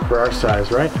size? For our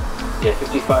size, right? Yeah,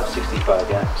 55, 65,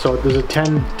 yeah. So there's a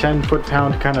 10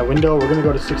 foot-pound kind of window. We're gonna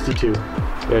go to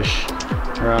 62-ish,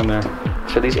 around there.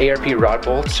 So these ARP rod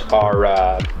bolts are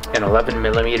an 11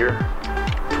 millimeter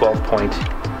 12-point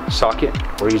socket.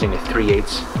 We're using a 3/8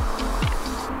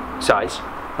 size.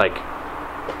 Like,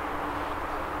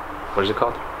 what is it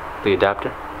called? The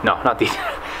adapter? No, not the.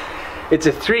 It's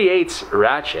a 3/8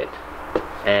 ratchet,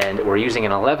 and we're using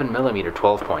an 11 millimeter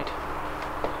 12-point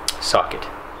socket.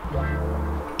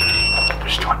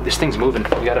 This thing's moving.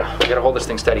 We gotta hold this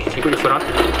thing steady. Can you put your foot on?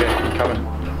 Okay, I'm coming.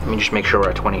 Let me just make sure we're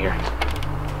at 20 here.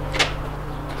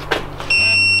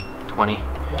 20.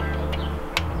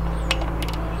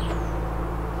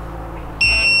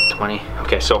 20.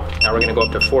 Okay, so now we're gonna go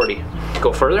up to 40.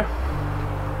 Go further.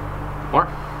 More.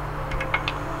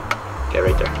 Okay,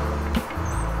 right there.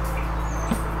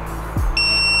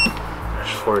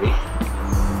 There's 40.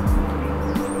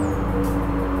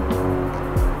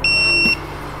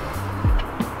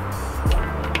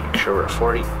 Make sure we're at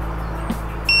 40.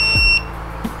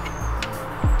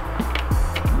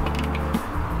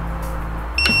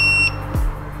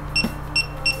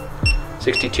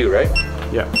 $62, right?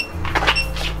 Yeah.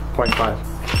 0.5.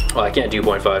 Well, I can't do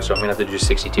 0.5, so I'm gonna have to do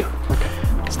 62. Okay.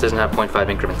 This doesn't have 0.5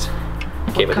 increments.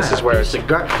 Okay, but this is where it's...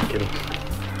 I'm kidding.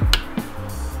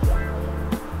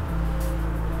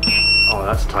 Oh,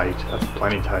 that's tight. That's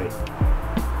plenty tight.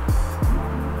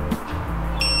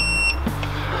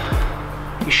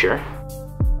 You sure?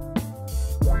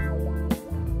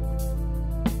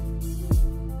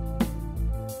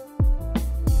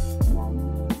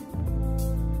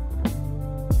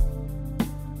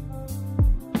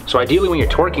 So ideally when you're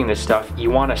torquing this stuff,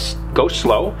 you want to go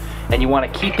slow and you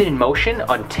want to keep it in motion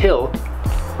until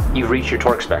you reach your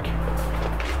torque spec.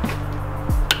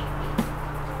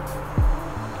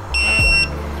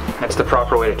 That's the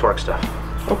proper way to torque stuff.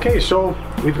 Okay, so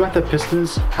we've got the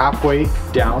pistons halfway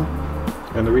down,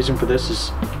 and the reason for this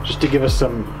is just to give us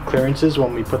some clearances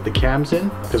when we put the cams in,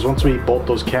 because once we bolt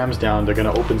those cams down, they're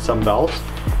going to open some valves,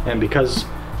 and because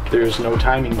there's no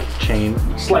timing chain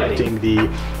connecting the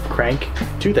crank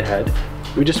to the head,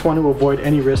 we just want to avoid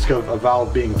any risk of a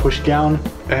valve being pushed down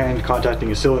and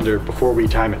contacting a cylinder before we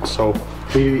time it. So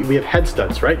we have head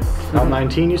studs, right?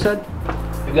 L19 you said?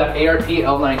 We've got ARP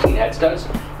L19 head studs.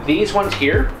 These ones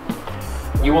here,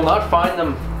 you will not find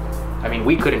them, I mean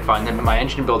we couldn't find them, my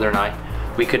engine builder and I,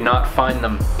 we could not find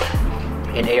them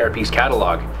in ARP's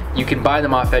catalog. You can buy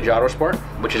them off Edge Autosport,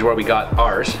 which is where we got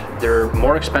ours. They're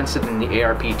more expensive than the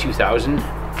ARP 2000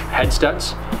 head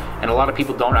studs, and a lot of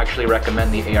people don't actually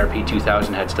recommend the ARP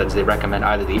 2000 head studs. They recommend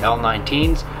either the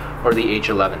L19s or the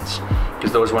H11s,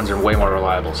 because those ones are way more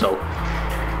reliable. So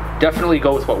definitely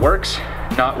go with what works,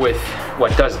 not with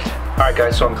what doesn't. All right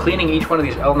guys, so I'm cleaning each one of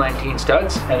these L19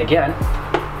 studs, and again,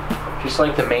 just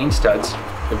like the main studs,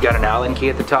 we've got an Allen key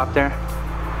at the top there,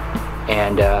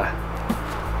 and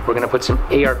we're gonna put some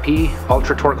ARP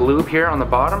Ultra Torque Lube here on the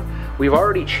bottom. We've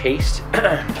already chased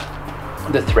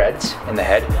the threads in the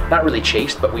head. Not really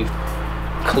chased, but we've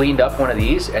cleaned up one of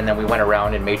these, and then we went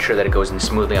around and made sure that it goes in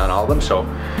smoothly on all of them. So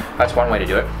that's one way to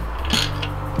do it.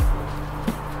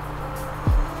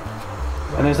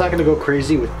 And he's not gonna go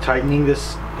crazy with tightening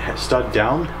this stud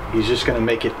down. He's just gonna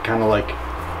make it kind of like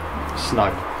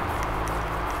snug.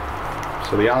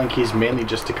 So the Allen key is mainly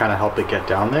just to kind of help it get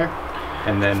down there.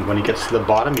 And then when he gets to the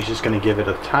bottom, he's just going to give it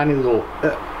a tiny little,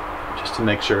 just to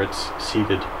make sure it's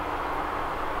seated.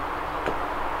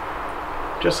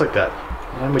 Just like that.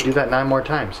 And then we do that 9 more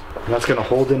times. And that's going to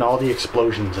hold in all the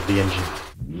explosions of the engine.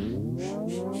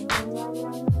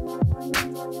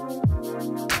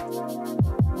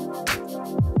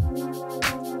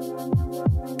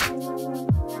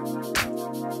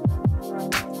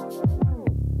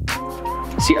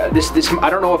 See, this I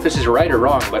don't know if this is right or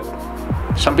wrong, but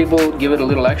some people give it a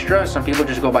little extra, some people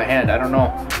just go by hand. I don't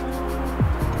know.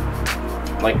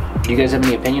 Like, do you guys have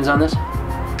any opinions on this?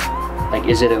 Like,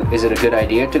 is it a good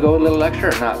idea to go a little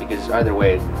extra or not? Because either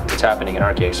way, it's happening in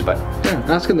our case. But yeah,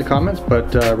 ask in the comments.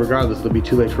 But regardless, it'll be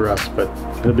too late for us. But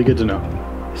it'll be good to know.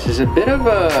 This is a bit of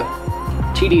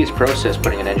a tedious process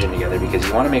putting an engine together, because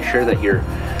you want to make sure that your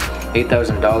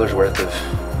 $8,000 worth of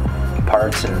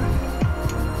parts and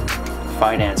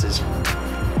finances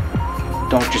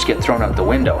don't just get thrown out the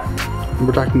window.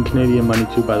 We're talking Canadian money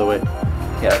too, by the way.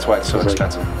 Yeah, that's why it's so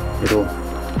expensive. It'll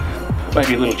might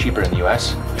be a little cheaper in the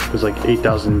US. It was like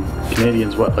 8,000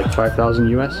 Canadians, what, like 5,000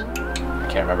 US? I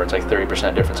can't remember, it's like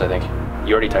 30% difference, I think.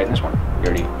 You already tightened this one?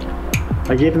 You already...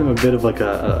 I gave them a bit of like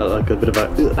a bit of a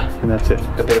and that's it.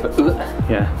 A bit of a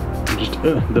Yeah, just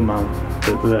the mouth.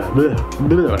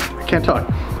 I can't talk.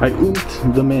 I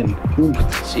oomphed them in.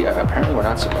 Oomphed. See, apparently we're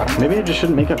not supposed. Maybe I just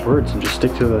shouldn't make up words and just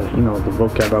stick to the, you know, the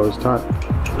vocab I was taught.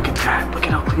 Look at that. Look at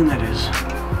how clean that is.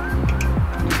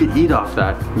 You could eat off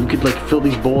that. You could like fill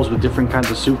these bowls with different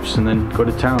kinds of soups and then go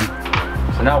to town.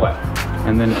 So now what?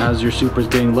 And then as your soup is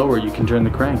getting lower, you can turn the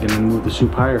crank and then move the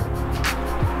soup higher.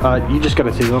 You just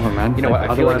gotta take over, man. You know what?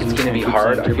 I feel like it's gonna be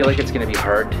hard. I feel like it's gonna be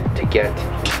hard to get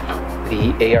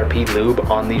the ARP lube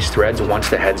on these threads once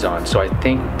the head's on. So I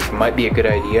think it might be a good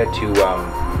idea to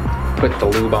put the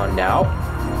lube on now.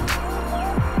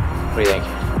 What do you think?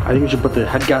 I think you should put the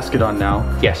head gasket on now.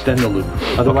 Yes. Then the lube.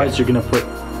 Otherwise, you're gonna put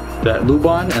that lube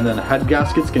on, and then the head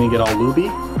gasket's gonna get all lubey,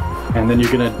 and then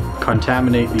you're gonna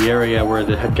contaminate the area where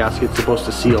the head gasket's supposed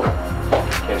to seal.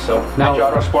 Okay, so now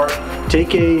Auto Sport.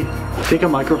 Take a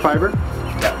microfiber.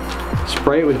 Yeah.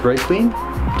 Spray it with brake clean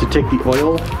to take the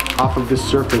oil off of this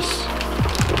surface.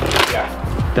 Yeah.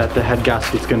 That the head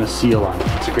gasket's gonna seal on.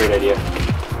 It's a great idea.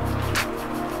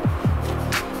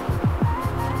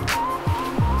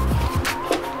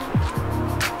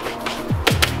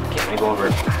 Okay, let me go over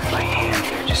my hand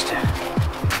here just to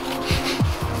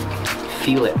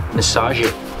feel it, massage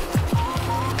it.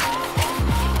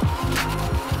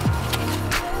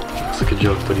 Looks like a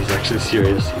joke, but he's actually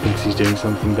serious. He thinks he's doing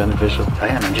something beneficial. I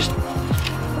am.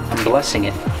 I'm blessing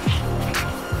it.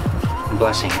 I'm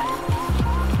blessing it.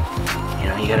 You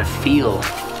know, you gotta feel.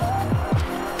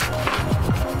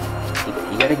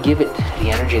 You gotta give it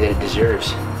the energy that it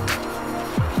deserves.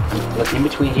 Look, in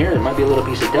between here, there might be a little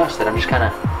piece of dust that I'm just kind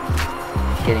of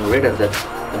getting rid of. That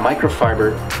the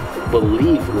microfiber will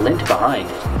leave lint behind.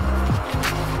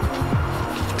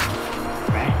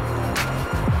 Right?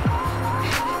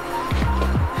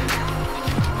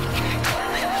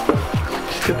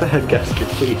 Just get the head gasket,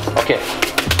 please. Okay.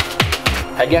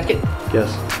 Head gasket. Yes.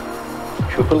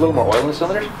 Should we put a little more oil in the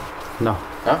cylinders? No.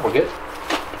 No, we're good.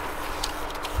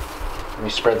 Let me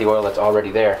spread the oil that's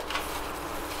already there.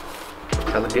 Does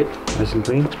that look good? Nice and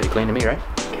clean. It's pretty clean to me, right?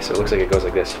 Okay, so it looks like it goes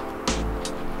like this.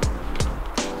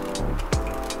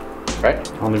 Right?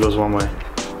 Only goes one way.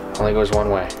 Only goes one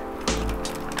way.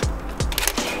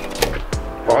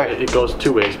 Alright. It goes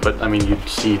two ways, but I mean, you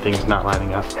see things not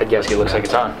lining up. Head gasket looks like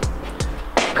it's on.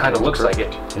 Kind of looks like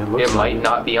it. It might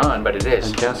not be on, but it is.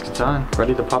 Head gasket's on,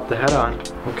 ready to pop the head on.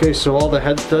 Okay, so all the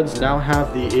head studs now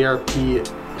have the ARP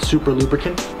super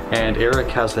lubricant, and Eric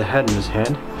has the head in his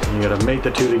hand. And you gotta make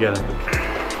the two together.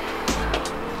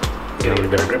 Gotta get a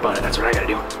better grip on it. That's what I gotta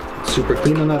do. Super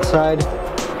clean on that side.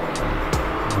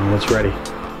 And it's ready.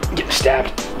 Getting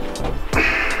stabbed.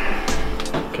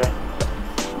 Okay.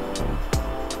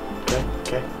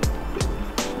 Okay.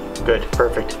 Good.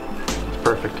 Perfect.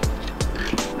 Perfect.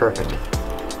 Perfect.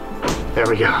 There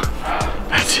we go.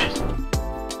 That's it.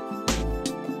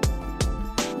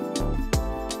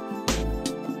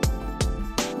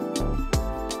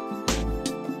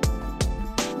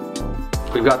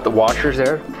 We've got the washers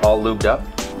there, all lubed up.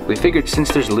 We figured since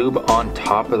there's lube on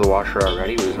top of the washer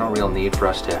already, there's no real need for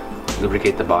us to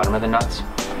lubricate the bottom of the nuts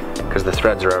because the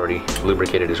threads are already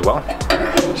lubricated as well.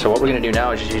 So what we're gonna do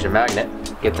now is just use a magnet,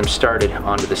 get them started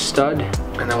onto the stud,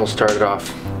 and then we'll start it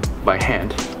off by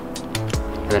hand.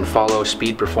 And then follow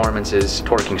Speed Performance's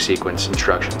torquing sequence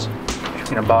instructions.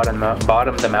 Just gonna bottom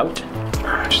them out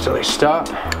just till they stop.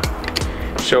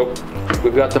 So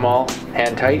we've got them all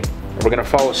hand tight. We're gonna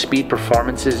follow Speed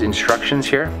Performance's instructions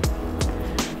here.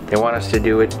 They want us to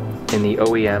do it in the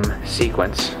OEM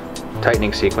sequence,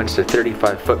 tightening sequence to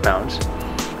 35 foot-pounds,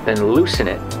 then loosen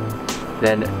it,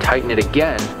 then tighten it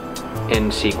again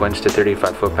in sequence to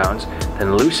 35 foot-pounds,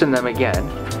 then loosen them again,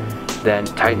 then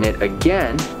tighten it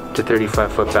again to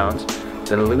 35 foot-pounds,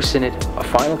 then loosen it a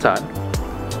final time,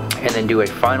 and then do a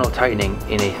final tightening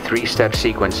in a 3-step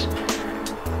sequence,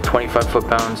 25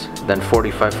 foot-pounds, then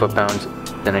 45 foot-pounds,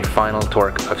 then a final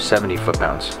torque of 70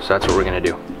 foot-pounds. So that's what we're gonna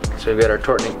do. So we've got our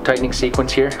tightening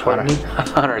sequence here on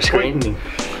our screen.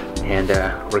 And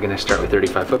we're gonna start with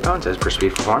 35 foot-pounds as per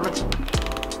Speed Performance.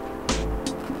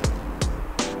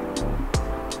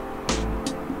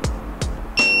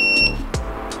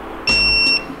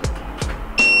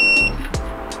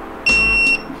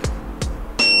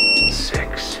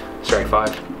 Sorry,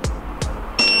 5.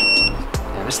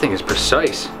 Man, this thing is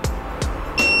precise.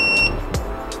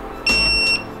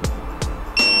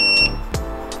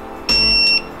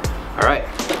 All right,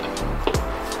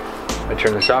 I'm gonna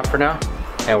turn this off for now,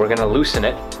 and we're gonna loosen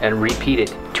it and repeat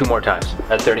it 2 more times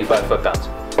at 35 foot-pounds.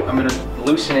 I'm gonna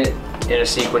loosen it in a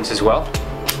sequence as well,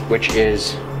 which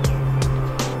is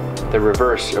the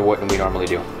reverse of what we normally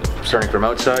do. Starting from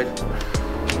outside.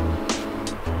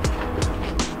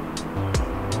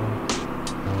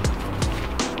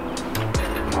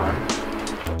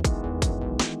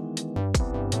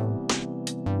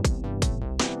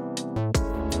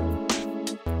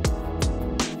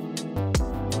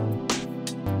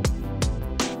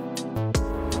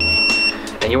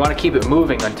 And you want to keep it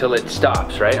moving until it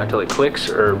stops, right? Until it clicks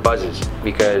or buzzes,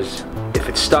 because if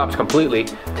it stops completely,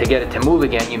 to get it to move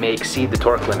again, you may exceed the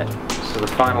torque limit. So the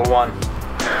final one,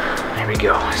 here we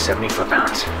go, 70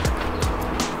 foot-pounds.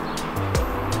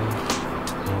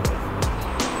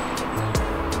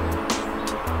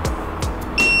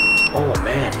 Oh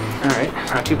man, all right,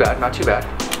 not too bad, not too bad.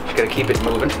 Just gotta keep it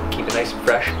moving, keep it nice and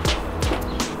fresh.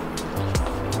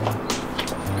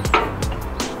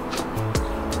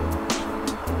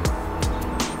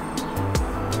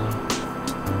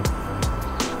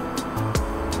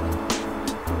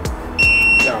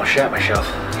 I shot myself.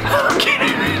 I'm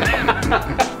kidding.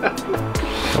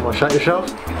 Almost shot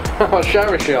yourself? Almost shot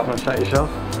myself. Almost shot yourself?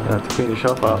 You have to clean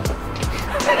yourself off.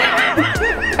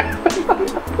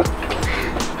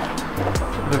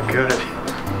 Look good.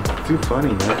 Too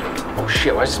funny, man. Oh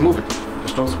shit, why is this moving?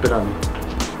 Just don't spit on me.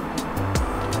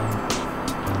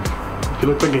 You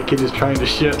look like a kid is trying to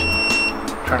shit.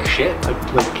 Trying to shit?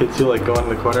 Like kids who like go in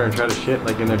the corner and try to shit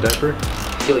like in their diaper.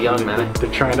 I feel young, man.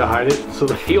 They're trying to hide it, so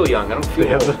I feel young. I don't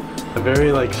feel old. old. They have a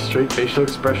very like straight facial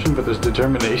expression, but there's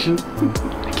determination.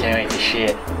 I can't wait to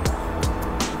shit.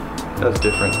 That's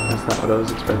different. That's not what I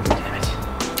was expecting. Damn it.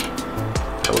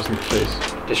 That wasn't the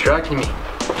face. Distracting me.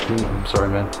 I'm sorry,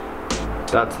 man.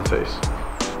 That's the face.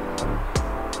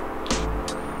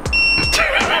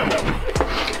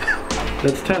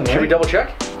 That's 10, right? Should we double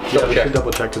check? Yeah, we should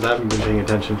double check because I haven't been paying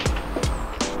attention.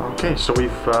 Okay, so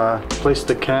we've placed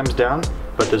the cams down,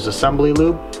 but there's assembly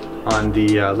lube on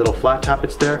the little flat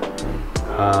tappets there,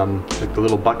 like the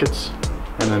little buckets,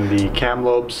 and then the cam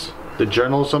lobes, the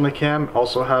journals on the cam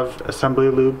also have assembly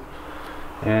lube,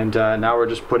 and now we're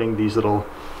just putting these little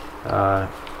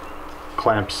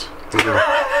clamps, these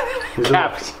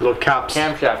caps. little caps,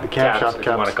 Camshaft the caps, if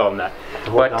you want to call them that.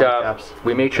 But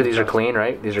we made sure these are clean,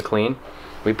 right? These are clean.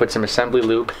 We put some assembly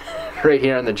lube right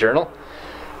here on the journal.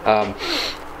 Did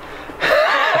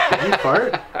you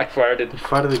fart? I farted. You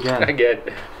farted again. Again.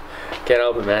 Can't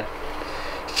help it, man.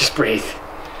 Just breathe.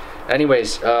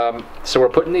 Anyways, so we're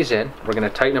putting these in. We're going to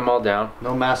tighten them all down.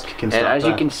 No mask can stop that. And as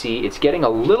you can see, it's getting a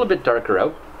little bit darker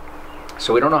out.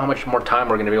 So we don't know how much more time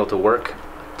we're going to be able to work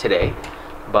today.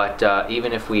 But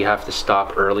even if we have to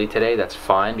stop early today, that's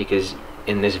fine, because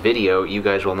in this video, you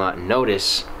guys will not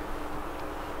notice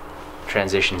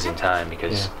transitions in time,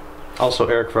 because... Yeah. Also,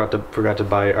 Eric forgot to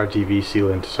buy RTV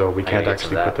sealant, so we can't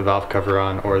actually put the valve cover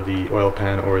on, or the oil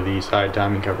pan, or the side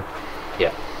timing cover.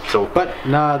 Yeah. So, but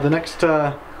the next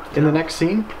in the next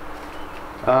scene,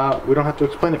 we don't have to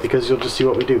explain it because you'll just see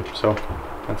what we do. So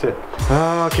that's it.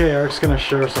 Okay, Eric's gonna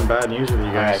share some bad news with you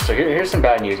guys. All right. So here's some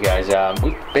bad news, guys.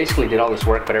 We basically did all this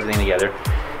work, put everything together,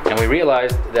 and we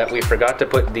realized that we forgot to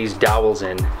put these dowels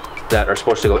in that are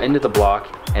supposed to go into the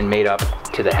block and made up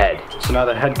to the head. So now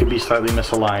the head could be slightly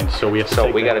misaligned, so we have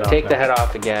to take the head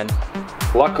off again.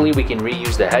 Luckily, we can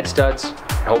reuse the head studs.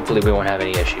 Hopefully we won't have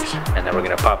any issues. And then we're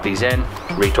gonna pop these in,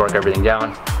 re-torque everything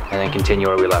down, and then continue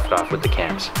where we left off with the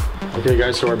cams. Okay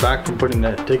guys, so we're back from taking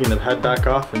the head back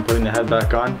off and putting the head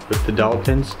back on with the dowel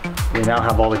pins. We now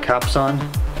have all the caps on.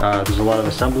 There's a lot of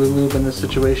assembly lube in this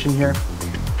situation here,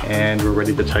 and we're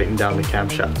ready to tighten down the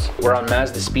camshafts. We're on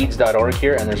Mazdaspeeds.org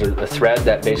here, and there's a thread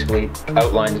that basically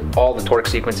outlines all the torque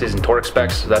sequences and torque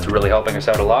specs, so that's really helping us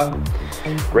out a lot.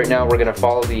 Right now we're gonna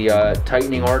follow the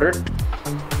tightening order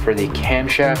for the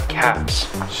camshaft caps.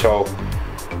 So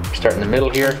start in the middle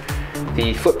here.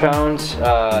 The foot-pounds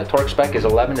torque spec is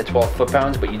 11 to 12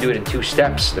 foot-pounds, but you do it in 2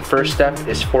 steps. The first step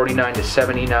is 49 to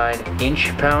 79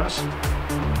 inch-pounds.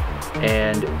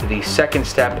 and the second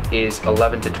step is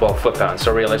 11 to 12 foot-pounds.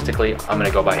 So realistically, I'm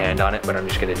gonna go by hand on it, but I'm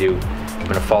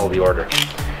gonna follow the order.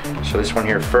 So this one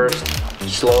here first,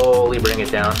 slowly bring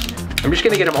it down. I'm just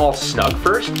gonna get them all snug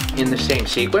first in the same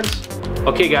sequence.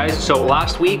 Okay guys, so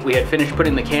last week we had finished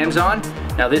putting the cams on.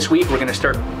 Now this week we're gonna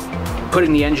start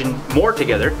putting the engine more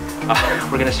together.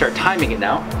 We're gonna start timing it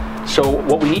now. So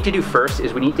what we need to do first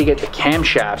is we need to get the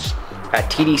camshafts at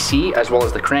TDC as well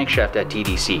as the crankshaft at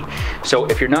TDC. So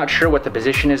if you're not sure what the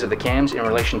position is of the cams in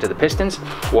relation to the pistons,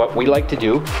 what we like to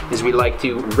do is we like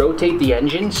to rotate the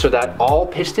engine so that all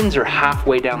pistons are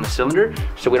halfway down the cylinder,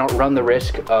 so we don't run the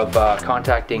risk of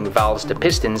contacting valves to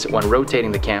pistons when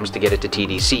rotating the cams to get it to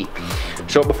TDC.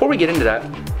 So before we get into that,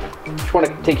 I just want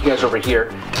to take you guys over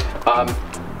here.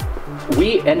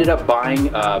 We ended up buying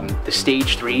the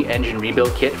Stage 3 engine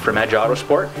rebuild kit from Edge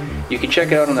Autosport. You can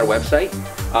check it out on their website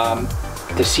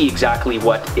to see exactly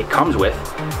what it comes with.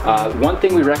 One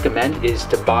thing we recommend is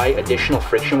to buy additional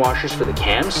friction washers for the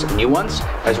cams, new ones,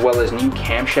 as well as new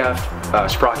camshaft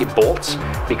sprocket bolts,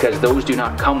 because those do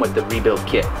not come with the rebuild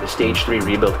kit, the Stage 3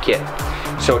 rebuild kit.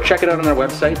 So check it out on their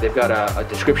website. They've got a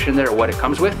description there of what it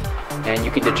comes with, and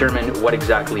you can determine what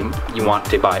exactly you want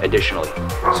to buy additionally.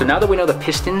 So now that we know the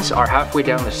pistons are halfway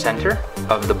down the center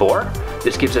of the bore,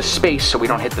 this gives us space so we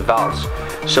don't hit the valves.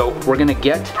 So we're gonna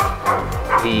get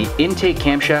the intake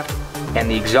camshaft and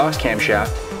the exhaust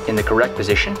camshaft in the correct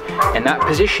position, and that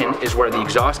position is where the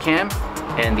exhaust cam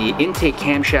and the intake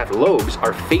camshaft lobes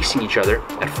are facing each other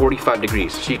at 45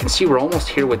 degrees. So you can see we're almost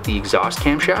here with the exhaust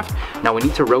camshaft. Now we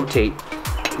need to rotate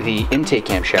the intake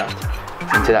camshaft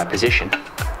into that position.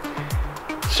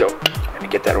 So let me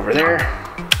get that over there.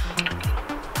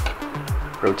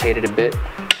 Rotate it a bit.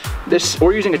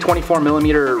 We're using a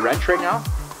 24mm wrench right now.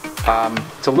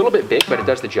 It's a little bit big, but it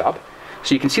does the job.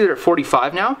 So you can see they're at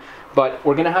 45 now, but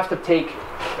we're gonna have to take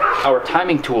our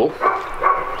timing tool,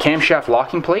 camshaft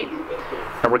locking plate,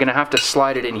 and we're gonna have to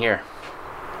slide it in here.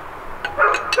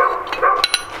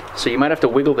 So you might have to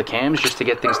wiggle the cams just to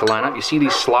get things to line up. You see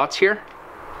these slots here?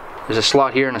 There's a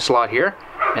slot here and a slot here,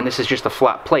 and this is just a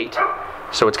flat plate.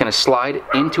 So it's gonna slide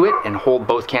into it and hold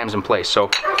both cams in place. So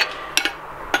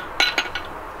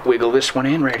wiggle this one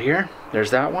in right here. There's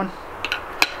that one.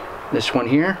 This one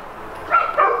here.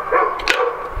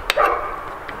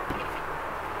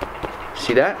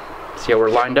 See that? See how we're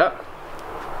lined up?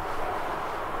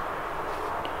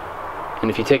 And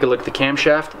if you take a look at the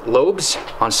camshaft lobes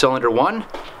on cylinder 1,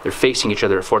 they're facing each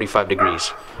other at 45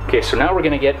 degrees. Okay, so now we're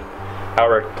gonna get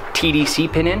our TDC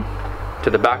pin in to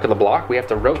the back of the block. We have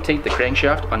to rotate the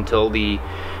crankshaft until the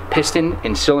piston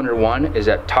in cylinder 1 is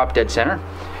at top dead center.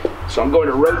 So I'm going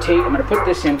to rotate, I'm going to put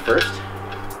this in first.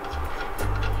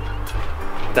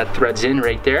 That threads in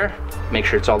right there. Make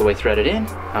sure it's all the way threaded in.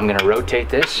 I'm going to rotate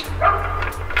this.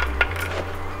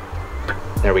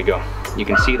 There we go. You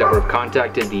can see that we've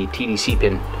contacted the TDC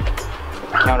pin.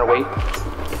 Counterweight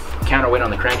on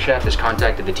the crankshaft has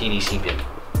contacted the TDC pin.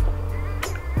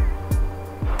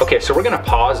 Okay, so we're gonna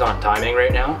pause on timing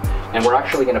right now, and we're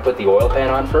actually gonna put the oil pan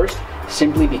on first,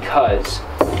 simply because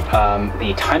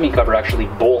the timing cover actually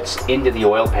bolts into the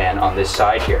oil pan on this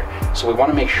side here. So we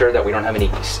wanna make sure that we don't have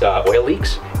any oil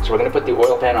leaks. So we're gonna put the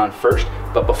oil pan on first,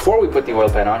 but before we put the oil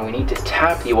pan on, we need to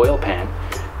tap the oil pan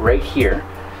right here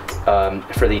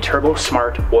for the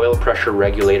Turbosmart Oil Pressure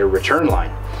Regulator return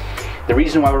line. The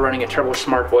reason why we're running a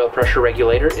Turbosmart Oil Pressure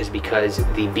Regulator is because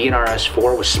the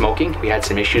B&RS4 was smoking. We had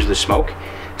some issues with smoke.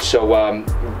 So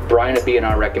Brian at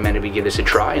B&R recommended we give this a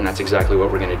try, and that's exactly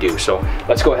what we're gonna do. So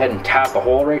let's go ahead and tap a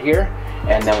hole right here,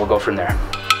 and then we'll go from there.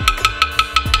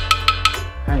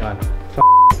 Hang on.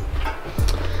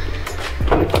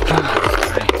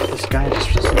 This guy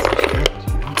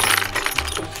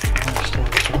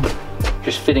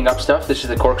just fitting up stuff. This is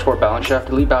the cork balance shaft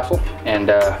delete baffle, and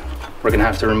we're gonna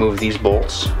have to remove these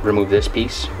bolts, remove this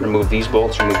piece, remove these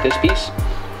bolts, remove this piece,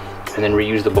 and then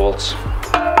reuse the bolts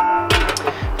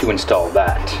to install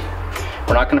that.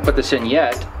 We're not gonna put this in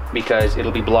yet because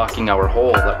it'll be blocking our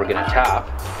hole that we're gonna tap.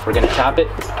 We're gonna tap it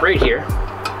right here,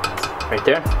 right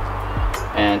there,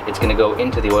 and it's gonna go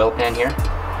into the oil pan here.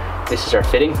 This is our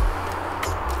fitting.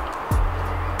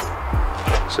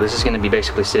 So this is gonna be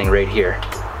basically sitting right here,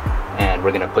 and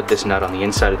we're gonna put this nut on the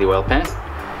inside of the oil pan,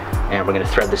 and we're gonna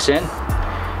thread this in,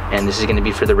 and this is gonna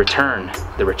be for the return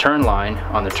line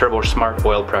on the Turbosmart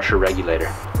Oil Pressure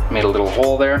Regulator. Made a little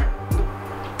hole there.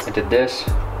 I did this,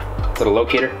 little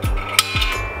locator.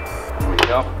 There we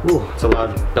go. Ooh, it's a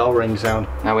loud bell ring sound.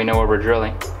 Now we know where we're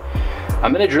drilling.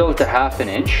 I'm gonna drill it to 1/2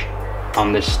 inch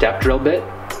on this step drill bit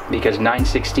because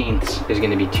 9/16 is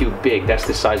gonna be too big. That's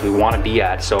the size we wanna be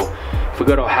at. So if we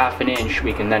go to 1/2 inch,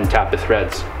 we can then tap the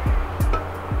threads.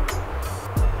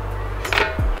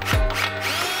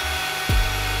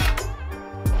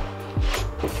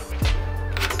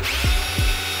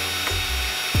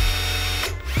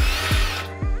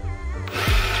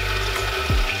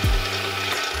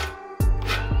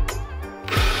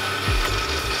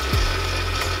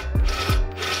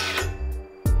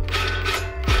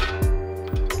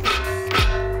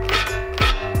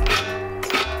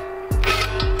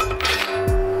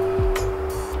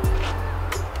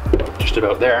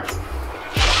 about there.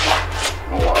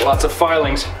 Oh, lots of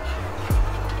filings.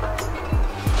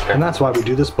 Okay. And that's why we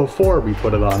do this before we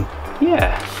put it on.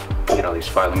 Yeah. Get all these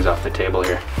filings off the table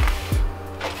here.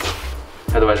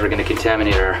 Otherwise we're going to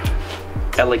contaminate our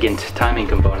elegant timing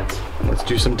components. Let's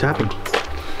do some tapping.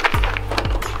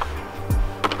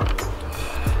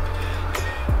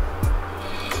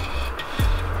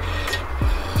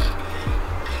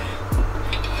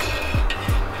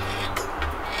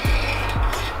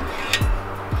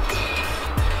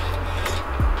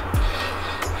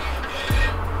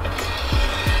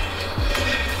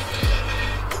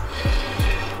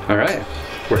 All right,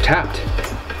 we're tapped.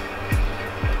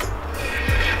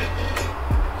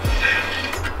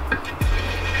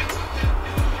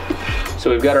 So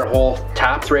we've got our hole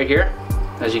tapped right here,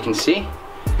 as you can see.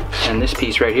 And this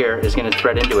piece right here is gonna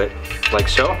thread into it like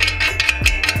so.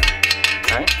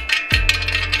 Okay.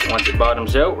 Once it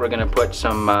bottoms out, we're gonna put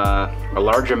some, a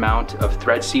large amount of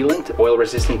thread sealant, oil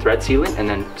resistant thread sealant, and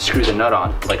then screw the nut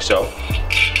on like so.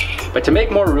 But to make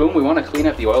more room, we wanna clean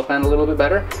up the oil pan a little bit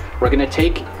better. We're gonna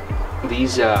take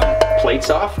these plates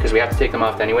off, because we have to take them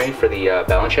off anyway for the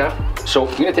balance shaft. So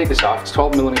I'm gonna take this off. It's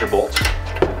 12mm bolts.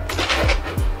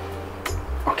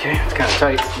 Okay, it's kind of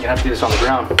tight. You're gonna have to do this on the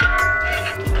ground.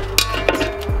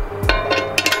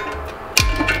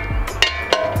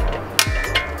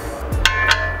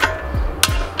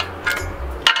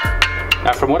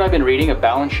 Now, from what I've been reading, a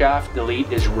balance shaft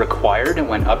delete is required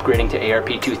when upgrading to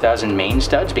ARP 2000 main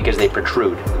studs because they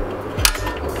protrude.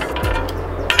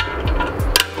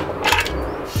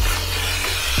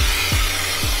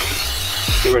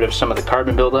 Get rid of some of the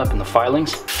carbon buildup and the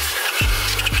filings.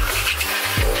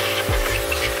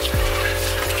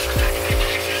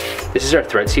 This is our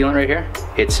thread sealant right here.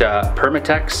 It's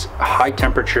Permatex high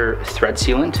temperature thread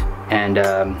sealant, and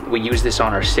we use this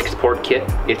on our 6th port kit.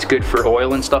 It's good for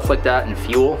oil and stuff like that and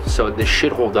fuel, so this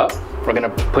should hold up. We're gonna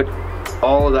put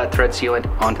all of that thread sealant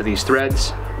onto these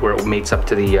threads where it mates up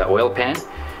to the oil pan,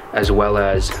 as well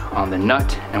as on the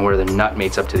nut and where the nut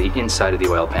mates up to the inside of the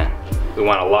oil pan. We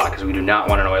want a lot because we do not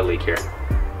want an oil leak here.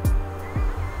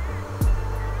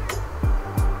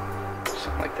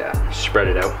 Something like that. Spread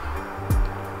it out.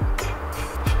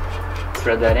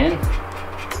 Thread that in.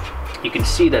 You can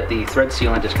see that the thread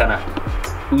sealant is kind of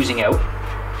oozing out.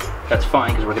 That's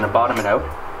fine because we're going to bottom it out.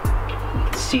 You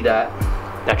can see that.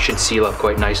 That should seal up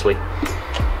quite nicely.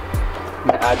 I'm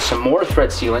going to add some more thread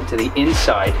sealant to the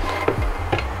inside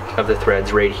of the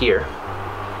threads right here.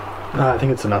 I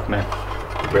think it's enough, man.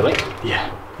 Really?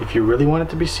 Yeah. If you really want it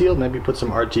to be sealed, maybe put some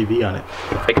RTV on it.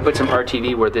 I could put some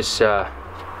RTV where this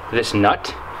this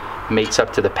nut mates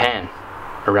up to the pan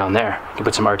around there. I can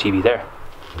put some RTV there.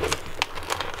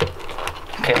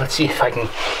 Okay, let's see if I can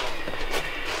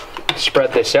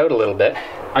spread this out a little bit.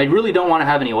 I really don't want to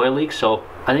have any oil leaks, so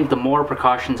I think the more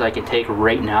precautions I can take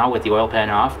right now with the oil pan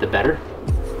off, the better.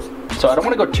 So I don't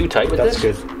want to go too tight with this.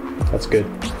 That's good. That's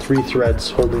good. 3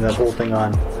 threads holding that whole thing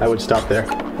on. I would stop there.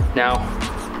 Now,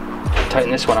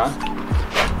 tighten this one on.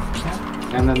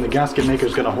 And then the gasket maker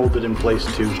is going to hold it in place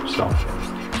too, so.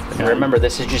 And remember,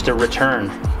 this is just a return.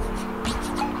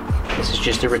 This is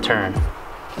just a return.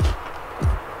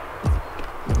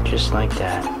 Just like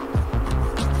that.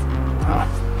 Oh.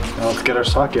 Now let's get our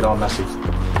socket all messy.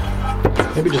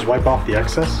 Maybe just wipe off the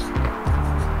excess.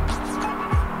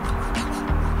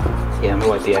 Yeah, I'm gonna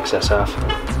wipe the excess off.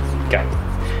 Okay.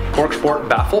 Cork sport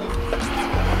baffle.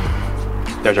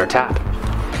 There's our tap.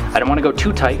 I don't want to go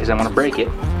too tight because I want to break it.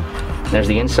 There's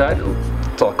the inside.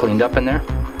 It's all cleaned up in there.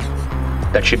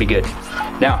 That should be good.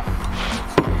 Now,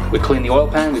 we clean the oil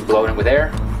pan, we blow it in with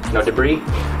air, no debris.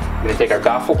 We're going to take our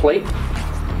baffle plate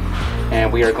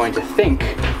and we are going to think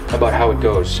about how it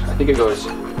goes. I think it goes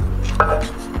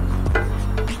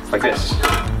like this,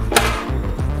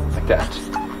 like that.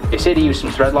 They say to use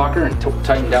some thread locker and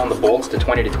tighten down the bolts to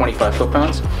 20 to 25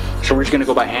 foot-pounds. So we're just gonna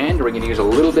go by hand, or we're gonna use a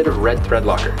little bit of red thread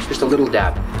locker, just a little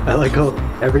dab. I like how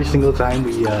every single time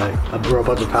we're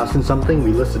about to fasten something,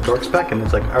 we list the torque spec, and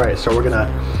it's like, all right, so we're gonna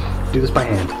do this by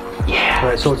hand. Yeah. All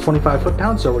right, so it's 25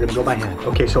 foot-pounds, so we're gonna go by hand.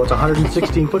 Okay, so it's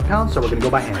 116 foot-pounds, so we're gonna go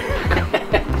by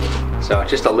hand. So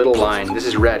just a little line. This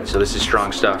is red, so this is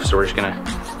strong stuff. So we're just gonna,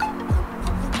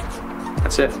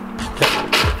 that's it.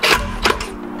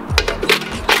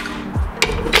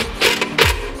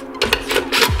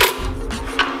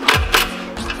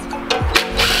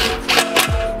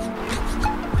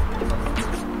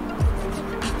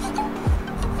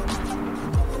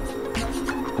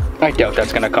 I doubt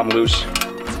that's gonna come loose.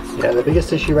 Yeah, the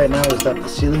biggest issue right now is that the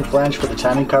sealing flange for the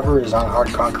timing cover is on hard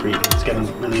concrete. It's getting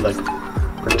really like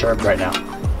perturbed right now.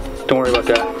 Don't worry about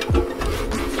that.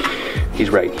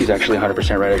 He's right. He's actually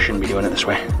 100% right. I shouldn't be doing it this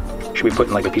way. Should be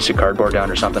putting like a piece of cardboard down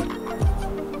or something.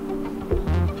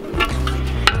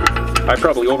 I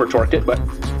probably over torqued it, but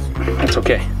that's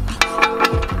okay.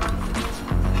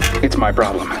 It's my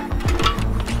problem.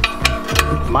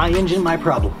 My engine, my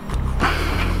problem.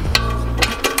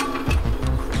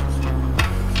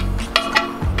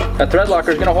 That thread locker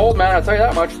is gonna hold, man, I'll tell you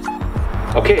that much.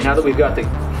 Okay, now that we've got the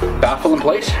baffle in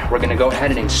place, we're gonna go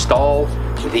ahead and install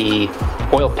the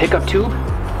oil pickup tube.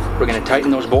 We're gonna tighten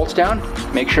those bolts down,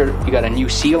 make sure you got a new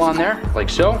seal on there, like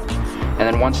so. And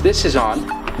then once this is on,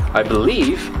 I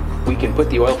believe we can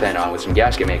put the oil pan on with some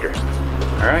gasket maker.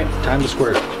 All right, Time to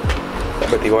squirt.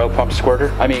 put the oil pump squirter,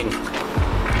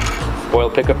 oil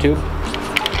pickup tube.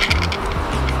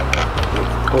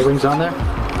 O-rings on there?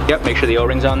 Yep, make sure the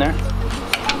O-ring's on there.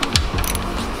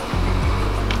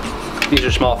 These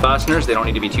are small fasteners, they don't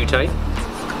need to be too tight.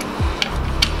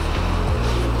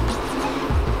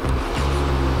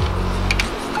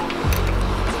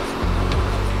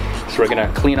 So we're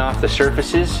gonna clean off the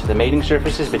surfaces, the mating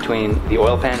surfaces between the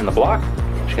oil pan and the block.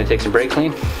 Just gonna take some brake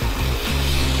clean.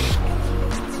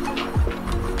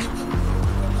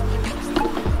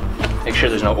 Make sure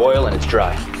there's no oil and it's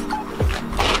dry.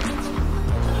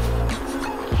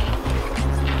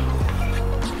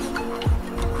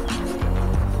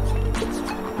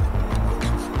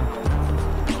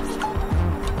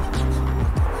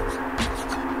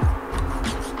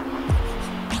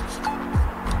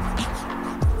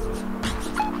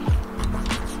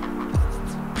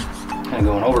 Kind of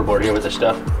going overboard here with this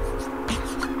stuff.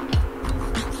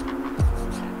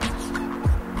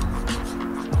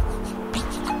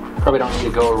 Probably don't need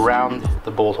to go around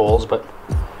the bolt holes, but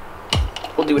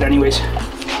we'll do it anyways.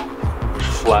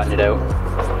 Just flatten it out,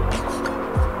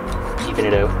 even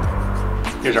it out.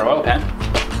 Here's our oil pan.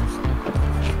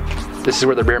 This is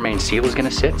where the rear main seal is going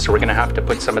to sit, so we're going to have to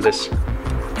put some of this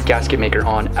gasket maker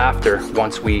on after,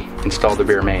 once we install the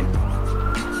rear main.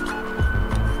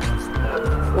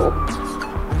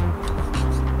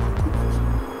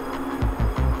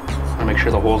 Make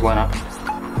sure the holes line up.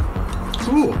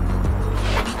 Ooh.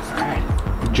 Alright.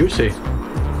 Juicy.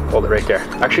 Hold it right there.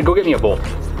 Actually, go get me a bolt.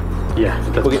 Yeah.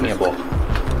 Go get me a bolt.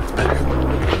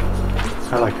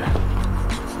 I like that.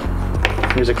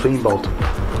 Here's a clean bolt.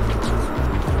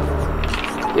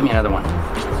 Give me another one.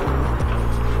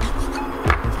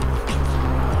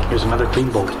 Here's another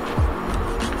clean bolt.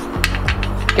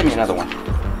 Give me another one.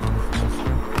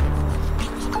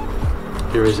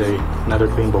 Here is another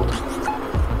clean bolt.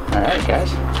 Alright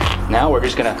guys, now we're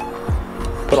just gonna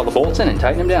put all the bolts in and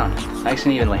tighten them down, nice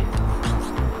and evenly.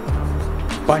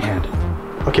 By hand.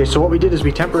 Okay, so what we did is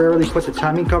we temporarily put the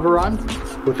timing cover on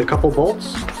with a couple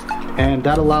bolts, and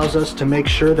that allows us to make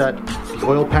sure that the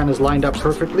oil pan is lined up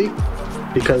perfectly,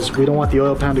 because we don't want the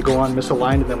oil pan to go on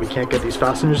misaligned and then we can't get these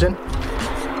fasteners in.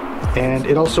 And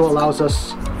it also allows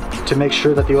us to make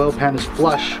sure that the oil pan is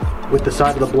flush with the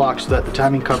side of the block so that the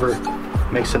timing cover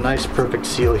makes a nice perfect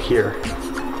seal here.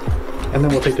 And then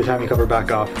we'll take the timing cover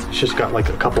back off. It's just got like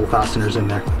a couple fasteners in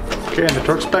there. Okay, and the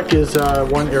torque spec is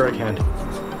 1 Eric hand.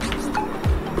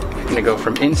 I'm gonna go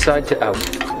from inside to out.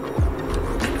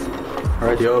 All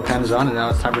right, the oil pan is on, and now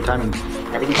it's time for timing.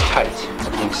 Everything's tight.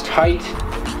 Everything's tight.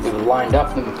 We've lined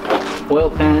up the oil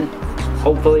pan.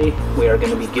 Hopefully, we are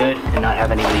gonna be good and not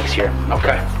have any leaks here.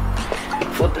 Okay.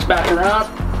 Flip this back around.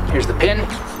 Here's the pin.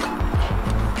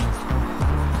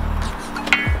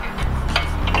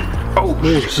 Oh,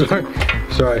 ooh, sorry.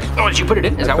 Sorry. Oh, did you put it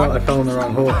in? Is that I fell in the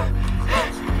wrong hole.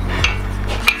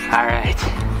 All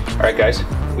right, guys.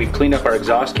 We've cleaned up our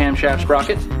exhaust camshaft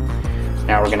sprocket.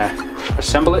 Now we're gonna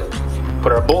assemble it,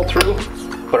 put our bolt through,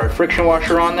 put our friction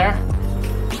washer on there,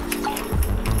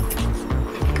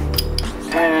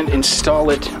 and install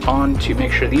it on to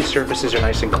make sure these surfaces are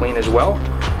nice and clean as well.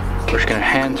 We're just gonna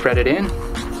hand thread it in.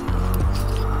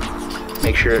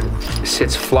 Make sure it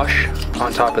sits flush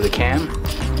on top of the cam.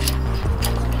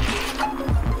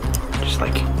 Just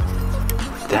like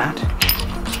that.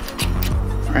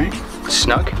 All right,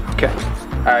 snug, okay.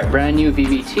 All right, brand new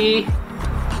VVT.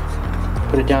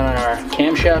 Put it down on our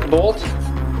camshaft bolt.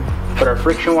 Put our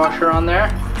friction washer on there.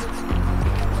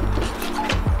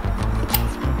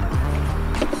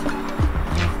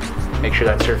 Make sure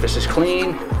that surface is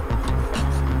clean.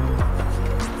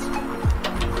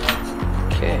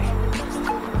 Okay.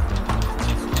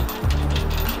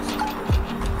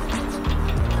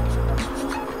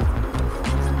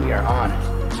 We are on.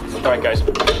 All right, guys,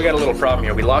 we got a little problem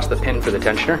here. We lost the pin for the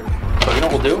tensioner. So you know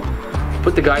what we'll do?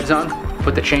 Put the guides on,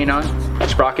 put the chain on, the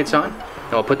sprockets on,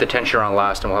 and we'll put the tensioner on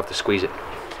last and we'll have to squeeze it.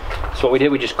 So what we did,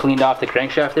 we just cleaned off the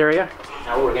crankshaft area.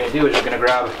 Now what we're gonna do is we're gonna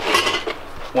grab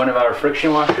one of our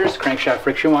friction washers, crankshaft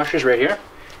friction washers right here,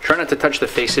 Try not to touch the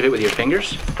face of it with your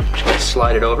fingers. Just gonna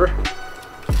slide it over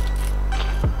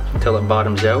until it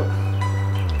bottoms out.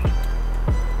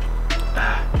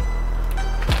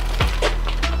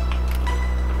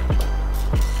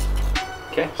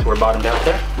 Okay, so we're bottomed out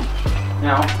there.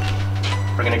 Now,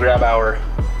 we're gonna grab our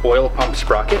oil pump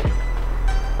sprocket.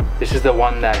 This is the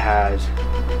one that has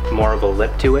more of a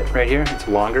lip to it right here. It's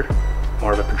longer,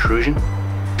 more of a protrusion.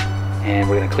 And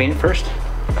we're gonna clean it first.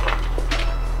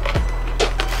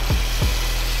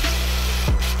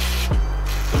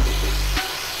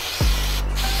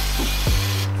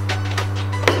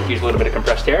 Use a little bit of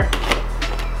compressed air,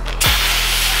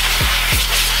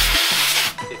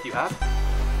 if you have.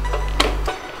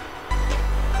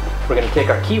 We're going to take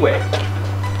our keyway,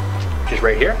 which is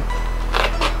right here.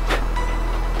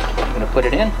 I'm going to put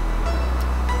it in,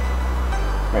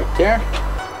 right there.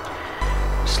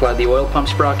 Slide the oil pump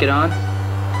sprocket on.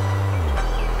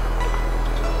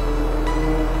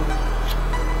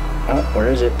 Oh, where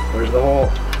is it? Where's the hole?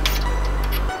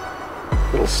 A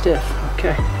little stiff,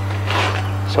 okay.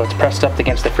 So it's pressed up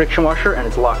against the friction washer and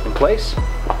it's locked in place.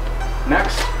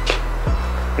 Next,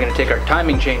 we're going to take our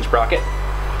timing chain sprocket,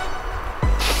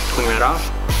 clean it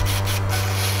off.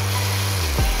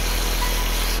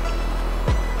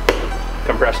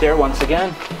 Compressed air once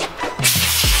again.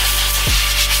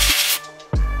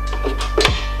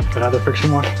 Another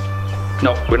friction washer?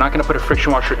 No, we're not going to put a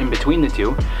friction washer in between the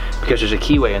two because there's a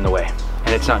keyway in the way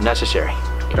and it's not necessary.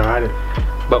 Got it.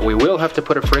 But we will have to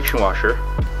put a friction washer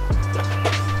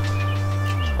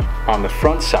on the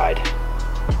front side,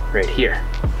 right here,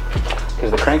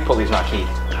 because the crank pulley is not keyed.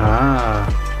 Ah.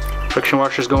 Friction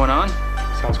washer's going on.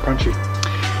 Sounds crunchy.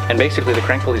 And basically the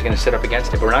crank pulley is going to sit up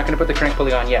against it, but we're not going to put the crank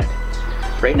pulley on yet.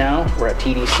 Right now, we're at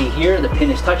TDC here, the pin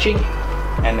is touching,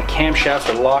 and the camshafts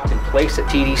are locked in place at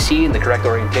TDC in the correct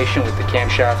orientation with the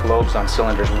camshaft lobes on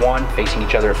cylinders 1 facing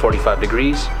each other at 45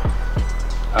 degrees.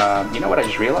 You know what I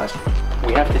just realized?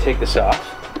 We have to take this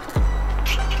off.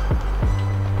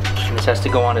 This has to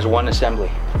go on as one assembly.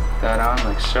 Put that on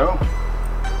like so.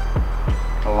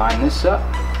 Align this up.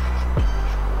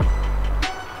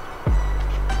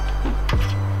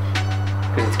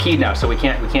 Because it's keyed now, so we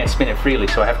can't spin it freely,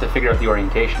 so I have to figure out the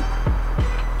orientation.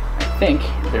 I think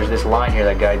there's this line here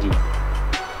that guides you.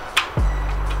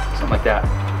 Something like that.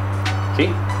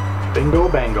 See? Bingo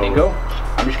bango. Bingo.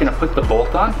 I'm just gonna put the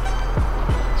bolt on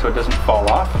so it doesn't fall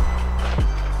off.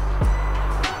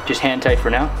 Just hand tight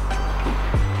for now.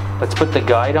 Let's put the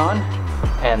guide on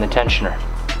and the tensioner.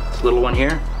 This little one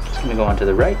here, it's gonna go on to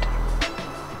the right.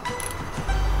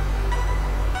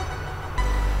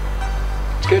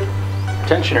 It's good.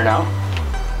 Tensioner now.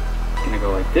 It's gonna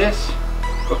go like this.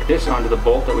 Hook this onto the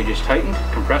bolt that we just tightened,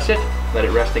 compress it, let it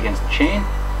rest against the chain.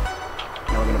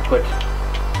 Now we're gonna put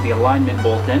the alignment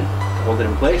bolt in to hold it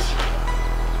in place,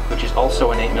 which is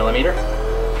also an 8mm.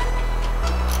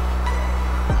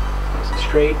 Nice and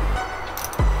straight.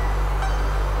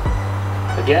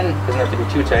 Again, doesn't have to be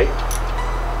too tight.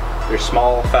 They're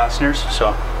small fasteners,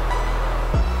 so.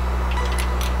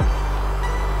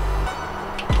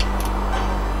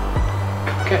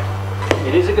 Okay,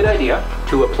 it is a good idea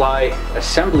to apply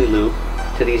assembly lube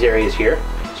to these areas here.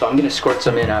 So I'm gonna squirt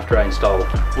some in after I install them.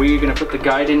 We're gonna put the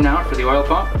guide in now for the oil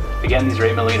pump. Again, these are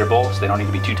 8mm bolts, they don't need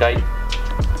to be too tight.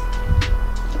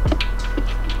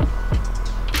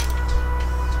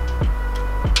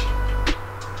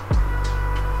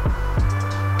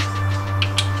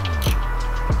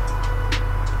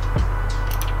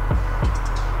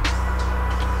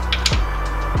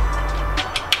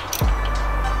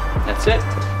 That's it.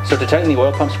 So to tighten the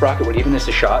oil pump sprocket, we're giving this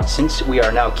a shot. Since we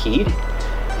are now keyed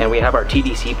and we have our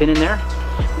TDC pin in there,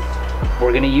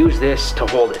 we're gonna use this to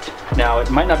hold it. Now, it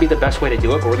might not be the best way to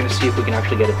do it, but we're gonna see if we can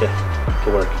actually get it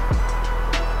to work.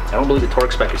 I don't believe the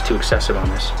torque spec is too excessive on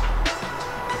this. So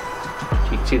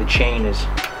you can see the chain is.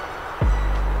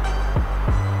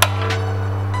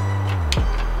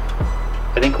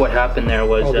 I think what happened there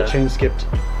was the chain skipped.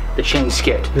 The chain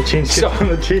skipped. The chain skipped on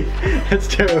the teeth. That's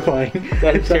terrifying.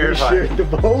 That is terrifying. Sheared the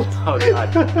bolt. Oh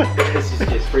god. This is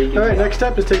just freaking. Alright, next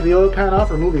step is take the oil pan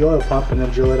off, remove the oil pump, and then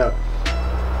drill it out.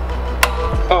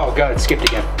 Oh god, it skipped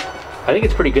again. I think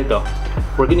it's pretty good though.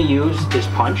 We're gonna use this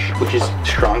punch, which is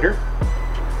stronger.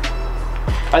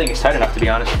 I think it's tight enough, to be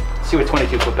honest. Let's see what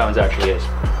 22 foot-pounds actually is.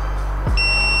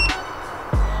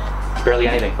 It's barely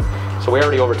anything. So we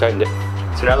already over-tightened it.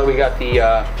 So now that we got the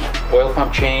oil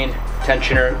pump chain,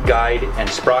 tensioner, guide, and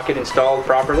sprocket installed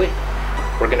properly,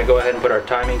 we're gonna go ahead and put our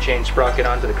timing chain sprocket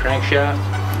onto the crankshaft.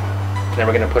 And then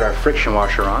we're gonna put our friction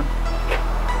washer on.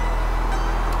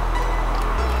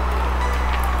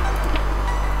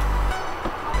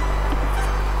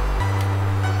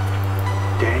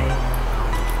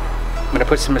 gonna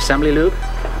put some assembly lube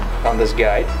on this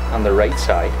guide, on the right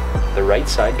side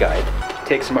guide.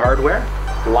 Take some hardware,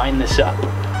 line this up,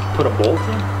 put a bolt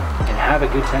in, and have a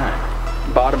good time.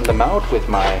 Bottom them out with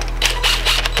my,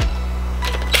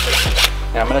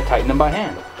 and I'm gonna tighten them by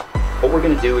hand. What we're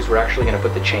gonna do is we're actually gonna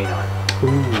put the chain on.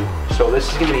 Ooh. So this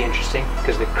is gonna be interesting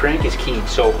because the crank is keyed,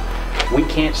 so we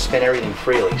can't spin everything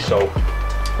freely. So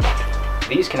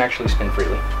these can actually spin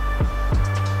freely.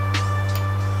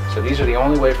 So these are the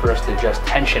only way for us to adjust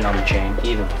tension on the chain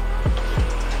evenly.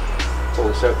 Pull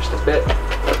this out just a bit,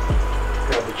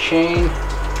 grab the chain,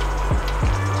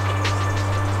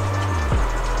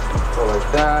 pull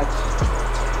like that,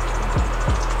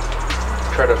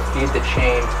 try to feed the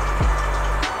chain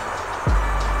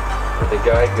where the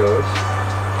guide goes,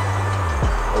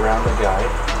 around the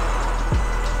guide.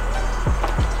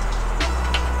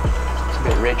 It's a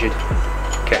bit rigid.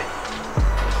 Okay,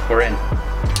 we're in.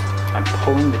 I'm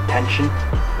pulling the tension,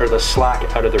 or the slack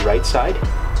out of the right side,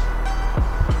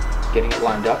 getting it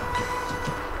lined up,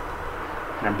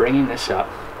 and I'm bringing this up,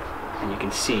 and you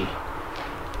can see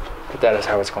that is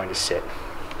how it's going to sit.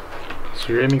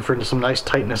 So you're aiming for some nice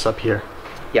tightness up here.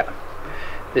 Yeah.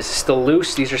 This is still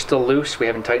loose, these are still loose. We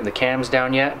haven't tightened the cams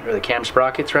down yet, or the cam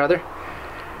sprockets rather.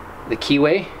 The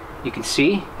keyway, you can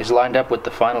see, is lined up with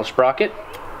the final sprocket.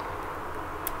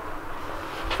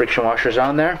 Friction washer's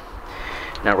on there.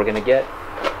 Now we're gonna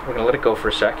let it go for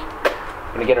a sec.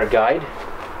 We're gonna get our guide.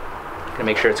 Gonna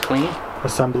make sure it's clean.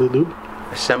 Assembly lube.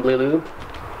 Assembly lube.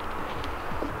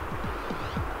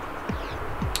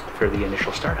 For the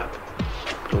initial startup.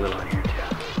 Put a little on here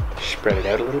too. Spread it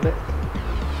out a little bit.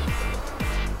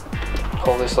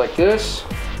 Pull this like this.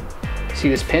 See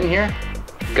this pin here?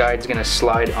 Guide's gonna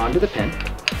slide onto the pin,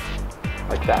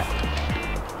 like that.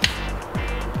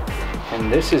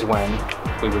 And this is when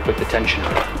we would put the tensioner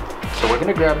on. So we're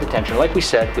gonna grab the tensioner. Like we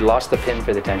said, we lost the pin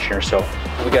for the tensioner, so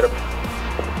we gotta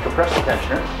compress the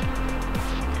tensioner.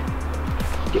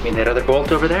 Get me that other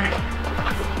bolt over there.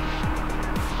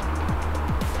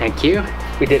 Thank you.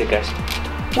 We did it, guys.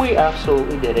 We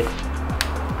absolutely did it.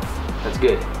 That's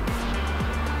good.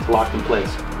 It's locked in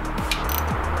place.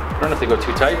 I don't know if they go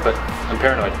too tight, but I'm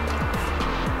paranoid.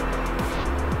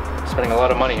 Spending a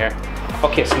lot of money here.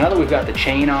 Okay, so now that we've got the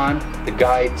chain on, the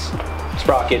guides,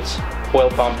 sprockets, oil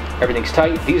pump, everything's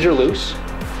tight. These are loose,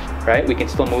 right? We can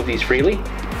still move these freely.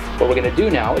 What we're gonna do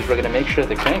now is we're gonna make sure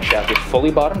the crankshaft is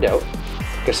fully bottomed out,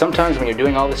 because sometimes when you're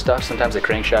doing all this stuff, sometimes the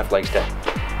crankshaft likes to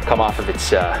come off of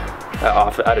its,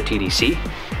 out of TDC.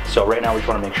 So right now we just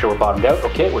wanna make sure we're bottomed out.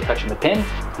 Okay, we're touching the pin.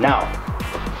 Now,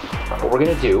 what we're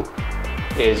gonna do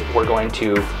is we're going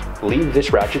to leave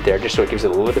this ratchet there just so it gives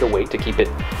it a little bit of weight to keep it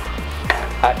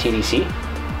at TDC.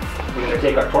 We're gonna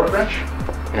take our torque wrench,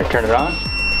 we're gonna turn it on.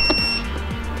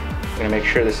 We're gonna make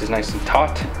sure this is nice and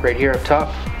taut right here up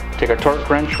top. Take our torque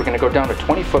wrench, we're gonna go down to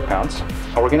 20 foot-pounds,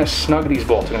 and we're gonna snug these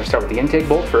bolts. We're gonna start with the intake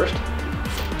bolt first.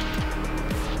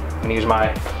 I'm gonna use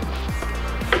my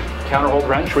counterhold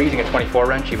wrench. We're using a 24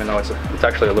 wrench, even though it's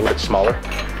actually a little bit smaller.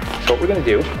 So what we're gonna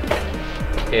do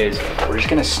is we're just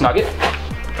gonna snug it,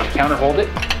 counterhold it.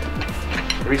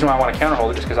 The reason why I wanna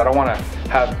counterhold it is because I don't wanna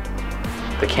have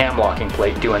the cam locking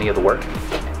plate do any of the work.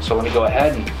 So let me go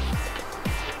ahead and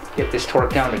get this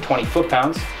torque down to 20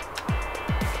 foot-pounds.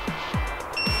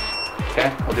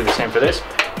 Okay, we'll do the same for this.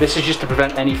 This is just to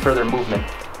prevent any further movement.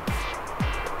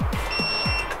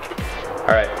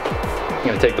 All right, I'm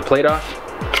gonna take the plate off.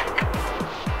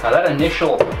 Now that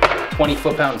initial 20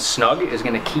 foot-pound snug is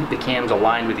gonna keep the cams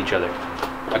aligned with each other.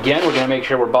 Again, we're gonna make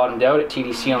sure we're bottomed out at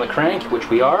TDC on the crank, which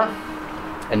we are.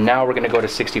 And now we're gonna go to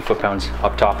 60 foot-pounds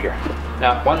up top here.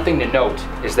 Now, one thing to note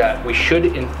is that we should,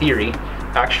 in theory,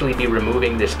 actually be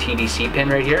removing this TDC pin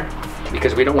right here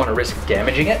because we don't wanna risk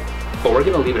damaging it, but we're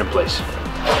gonna leave it in place.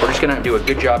 We're just gonna do a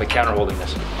good job at counter holding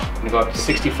this. I'm gonna go up to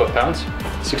 60 foot-pounds.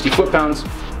 60 foot-pounds.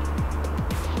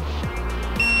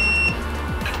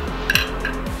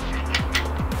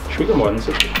 Should we go more than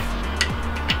 60?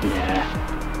 Nah.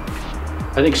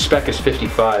 I think spec is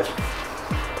 55.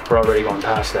 We're already going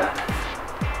past that.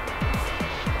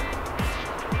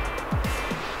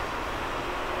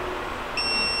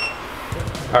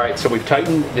 All right, so we've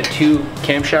tightened the two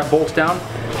camshaft bolts down.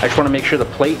 I just want to make sure the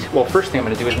plate, well, first thing I'm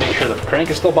going to do is make sure the crank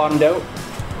is still bottomed out,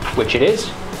 which it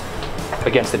is,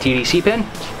 against the TDC pin.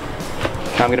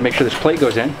 Now I'm going to make sure this plate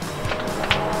goes in.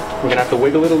 We're going to have to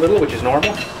wiggle it a little, which is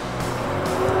normal.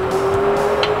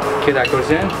 Okay, that goes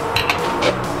in.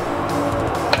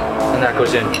 And that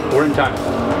goes in. We're in time.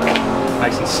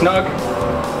 Nice and snug.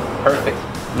 Perfect.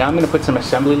 Now I'm going to put some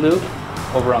assembly lube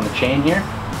over on the chain here.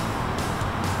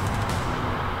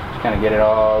 Kind of get it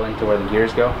all into where the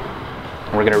gears go.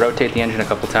 And we're going to rotate the engine a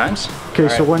couple times. Okay,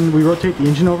 Okay, so when we rotate the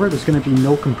engine over, there's going to be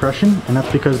no compression, and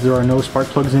that's because there are no spark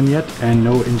plugs in yet and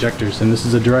no injectors. And this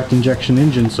is a direct injection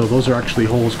engine, so those are actually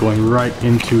holes going right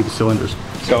into the cylinders.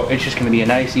 So it's just going to be a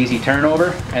nice, easy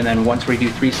turnover, and then once we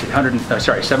do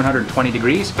 720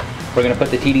 degrees, we're going to put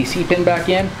the TDC pin back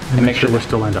in and make sure we're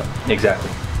still lined up.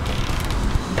 Exactly.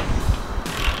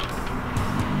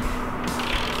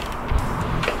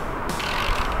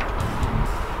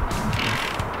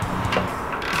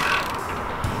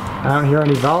 I don't hear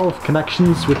any valve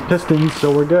connections with pistons,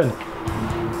 so we're good.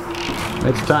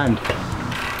 It's timed.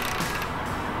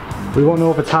 We won't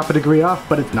know if it's half a degree off,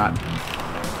 but it's not.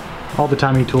 All the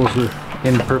timing tools are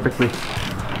in perfectly.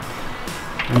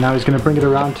 And now he's going to bring it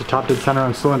around to top dead center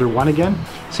on cylinder 1 again.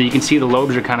 So you can see the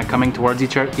lobes are kind of coming towards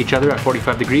each other at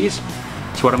 45 degrees.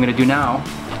 So what I'm going to do now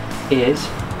is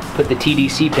put the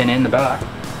TDC pin in the back.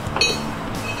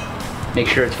 Make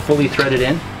sure it's fully threaded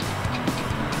in.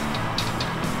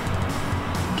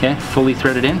 Okay, fully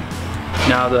threaded in.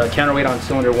 Now the counterweight on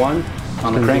cylinder 1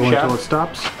 on the crankshaft. Go until it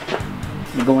stops.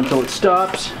 Go until it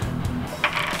stops.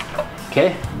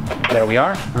 Okay, there we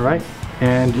are. All right,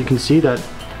 and you can see that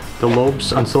the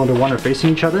lobes on cylinder 1 are facing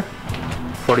each other.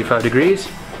 45 degrees.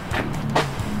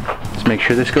 Let's make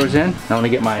sure this goes in. Now let me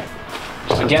get my,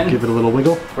 just again, give it a little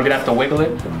wiggle. We're gonna have to wiggle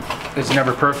it. It's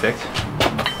never perfect.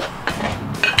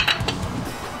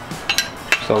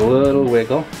 Just a little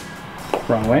wiggle.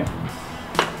 Wrong way.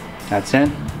 That's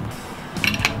in.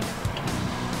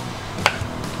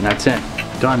 And that's in.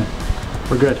 Done.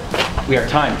 We're good. We are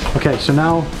timed. Okay, so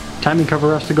now timing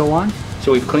cover has to go on.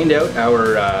 So we've cleaned out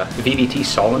our VVT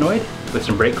solenoid with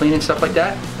some brake clean and stuff like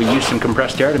that. We used some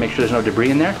compressed air to make sure there's no debris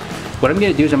in there. What I'm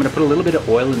going to do is I'm going to put a little bit of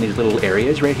oil in these little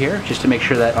areas right here, just to make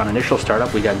sure that on initial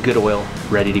startup we got good oil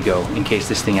ready to go in case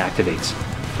this thing activates.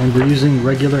 And we're using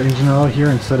regular engine oil here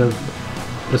instead of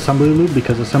assembly lube,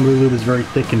 because assembly lube is very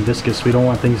thick and viscous. We don't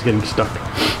want things getting stuck.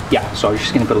 Yeah, so I'm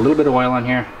just going to put a little bit of oil on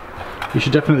here. You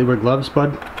should definitely wear gloves,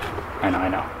 bud. I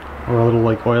know. Or a little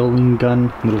like oiling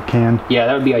gun, little can. Yeah,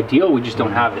 that would be ideal. We just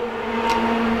don't have it.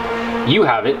 You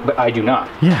have it, but I do not.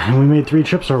 Yeah, and we made 3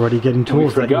 trips already getting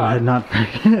tools that you had not.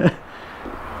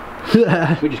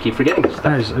 We just keep forgetting stuff.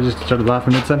 I just started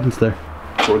laughing mid-sentence there.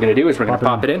 What we're going to do is we're going to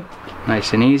pop it in.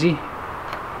 Nice and easy.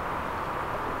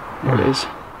 There it is.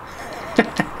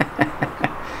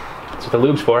 That's what the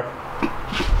lube's for.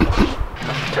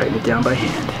 Tighten it down by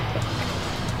hand.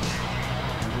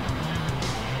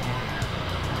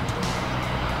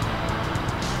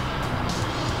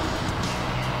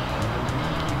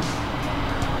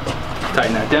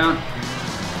 Tighten that down.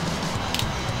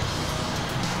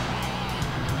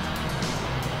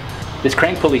 This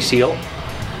crank pulley seal,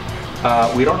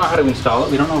 we don't know how to install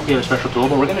it. We don't know if we have a special tool,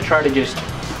 but we're going to try to just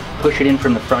push it in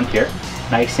from the front here.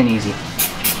 Nice and easy.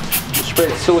 Just spray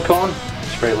the silicone,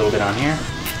 spray a little bit on here.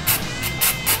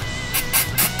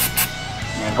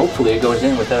 And hopefully it goes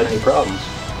in without any problems.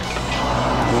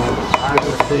 I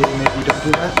would say maybe don't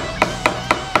do that.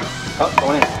 Oh,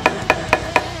 going in.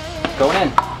 Going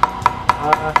in.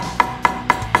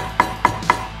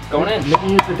 Going in. Maybe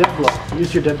use the dead blow.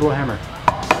 Use your dead blow hammer.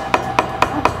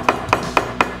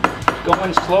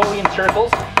 Going slowly in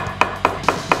circles.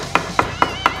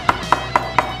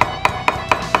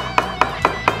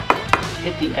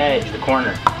 Hit the edge, the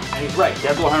corner. And he's right,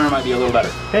 dead blow hammer might be a little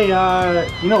better. Hey,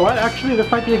 you know what? Actually, this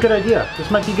might be a good idea. This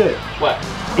might be good. What?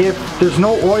 If there's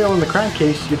no oil in the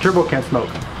crankcase, your turbo can't smoke.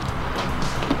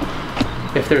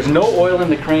 If there's no oil in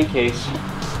the crankcase,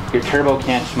 your turbo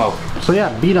can't smoke. So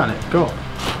yeah, beat on it. Go.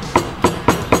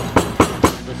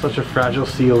 It's such a fragile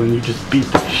seal, and you just beat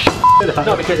the shit out of it.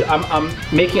 No, because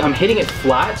I'm hitting it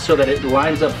flat so that it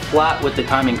lines up flat with the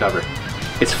timing cover.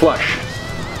 It's flush.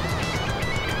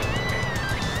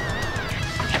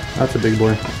 That's a big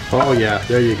boy. Oh yeah,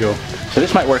 there you go. So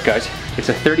this might work, guys. It's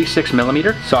a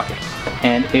 36mm socket,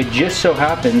 and it just so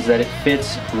happens that it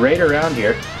fits right around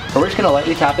here. So we're just gonna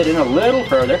lightly tap it in a little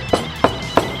further.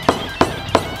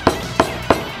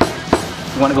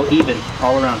 You want to go even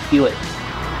all around, feel it.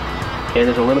 Okay,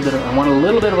 there's a little bit of, I want a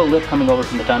little bit of a lift coming over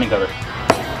from the timing cover.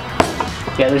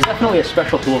 Yeah, there's definitely a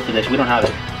special tool for this. We don't have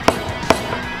it.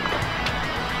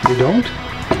 You don't?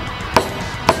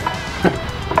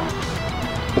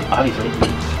 Obviously.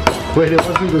 Wait, it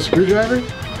wasn't the screwdriver? You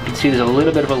can see there's a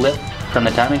little bit of a lift from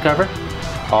the timing cover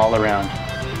all around.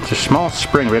 It's a small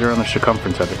spring right around the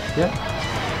circumference of it. Yeah.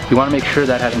 You want to make sure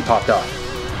that hasn't popped off.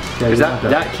 Because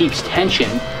that keeps tension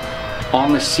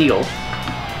on the seal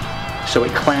so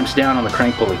it clamps down on the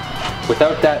crank pulley.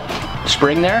 Without that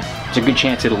spring there, there's a good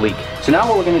chance it'll leak. So now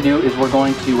what we're going to do is we're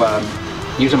going to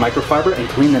use a microfiber and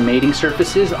clean the mating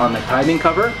surfaces on the timing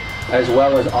cover as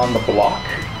well as on the block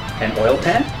and oil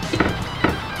pan.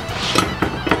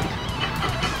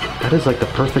 That is like the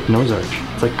perfect nose arch.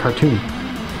 It's like cartoon.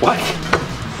 What?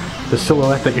 The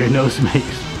silhouette that your nose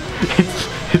makes.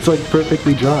 It's like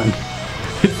perfectly drawn.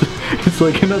 It's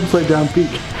like an upside down peak.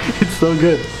 It's so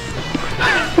good.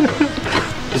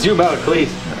 Zoom out,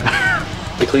 please.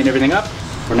 We cleaned everything up.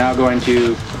 We're now going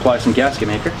to apply some gasket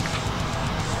maker.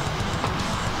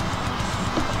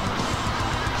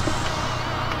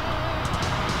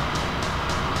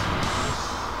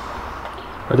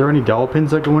 Are there any dowel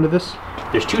pins that go into this?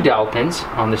 There's 2 dowel pins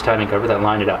on this timing cover that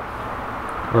line it up.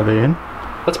 Are they in?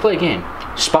 Let's play a game.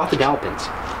 Spot the dowel pins.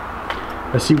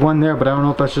 I see one there, but I don't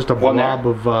know if that's just a blob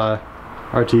of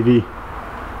RTV.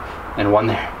 And one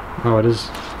there. Oh, it is.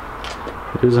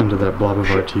 It is under that blob of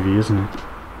RTV, isn't it?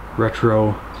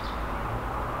 Retro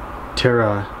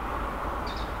Terra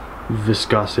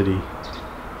viscosity.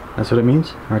 That's what it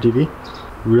means? RTV?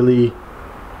 Really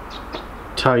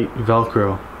tight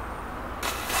Velcro.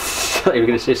 I thought you were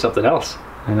going to say something else.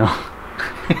 I know.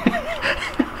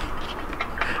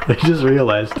 I just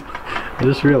realized.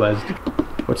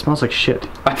 What smells like shit?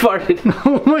 I farted.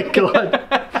 Oh my god.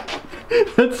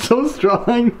 That's so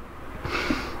strong.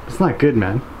 It's not good,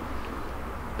 man.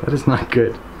 That is not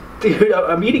good. Dude,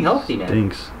 I'm eating healthy, man.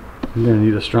 Thanks. I'm gonna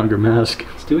need a stronger mask.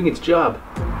 It's doing its job.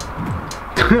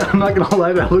 I'm not gonna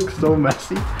lie, that looks so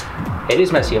messy. It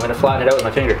is messy. I'm gonna flatten it out with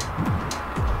my finger.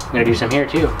 I'm gonna do some here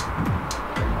too.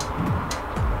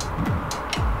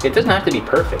 It doesn't have to be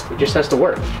perfect. It just has to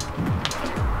work.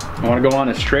 I want to go on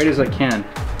as straight as I can.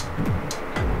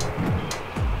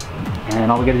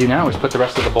 And all we gotta do now is put the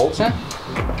rest of the bolts in.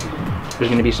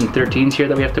 There's gonna be some 13s here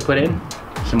that we have to put in.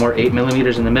 Some more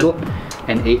 8mm in the middle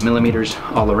and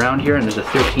 8mm all around here, and there's a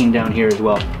 13 down here as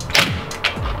well.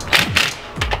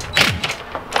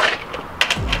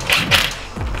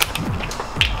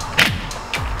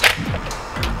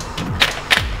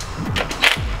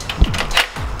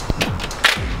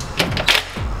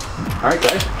 Alright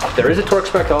guys, there is a torque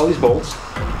spec to all these bolts,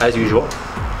 as usual.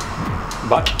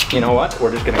 But, you know what,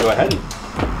 we're just going to go ahead and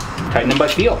tighten them by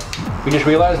feel. We just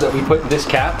realized that we put this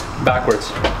cap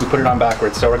backwards. We put it on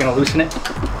backwards, so we're going to loosen it.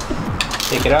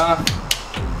 Take it off.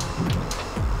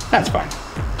 That's fine.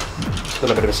 A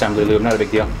little bit of assembly lube, not a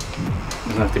big deal.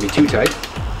 Doesn't have to be too tight.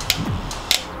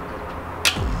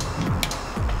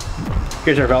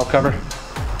 Here's our valve cover.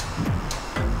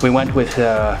 We went with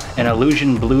an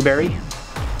Illusion Blueberry.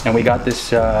 And we got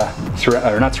this,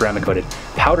 not ceramic coated,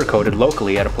 powder coated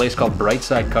locally at a place called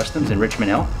Brightside Customs in Richmond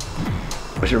Hill.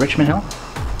 Was it Richmond Hill?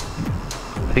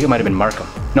 I think it might have been Markham.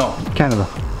 No. Canada.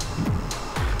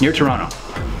 Near Toronto.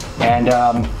 And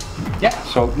yeah,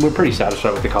 so we're pretty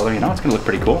satisfied with the color, you know, it's gonna look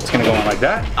pretty cool. It's gonna go on like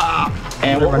that.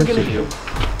 And what we're gonna do,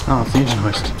 oh, it's the engine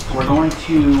hoist. We're going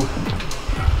to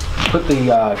put the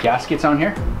gaskets on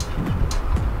here,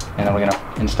 and then we're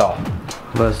gonna install.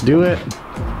 Let's do it.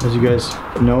 As you guys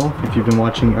know, if you've been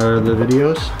watching the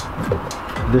videos,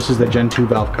 this is the Gen 2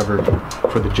 valve cover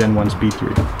for the Gen 1 Speed 3.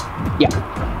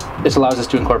 Yeah. This allows us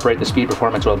to incorporate the Speed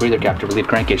Performance Oil Breather Cap to relieve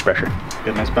crankcase pressure. Get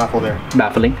a nice baffle there.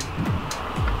 Baffling.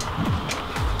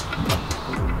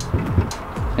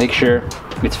 Make sure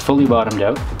it's fully bottomed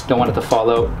out. Don't want it to fall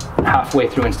out halfway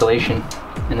through installation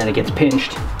and then it gets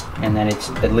pinched and then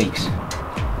it leaks.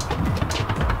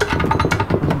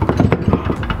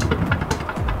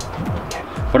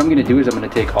 What I'm going to do is I'm going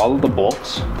to take all of the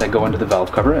bolts that go into the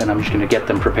valve cover and I'm just going to get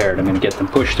them prepared. I'm going to get them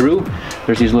pushed through.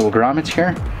 There's these little grommets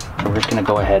here. So we're just going to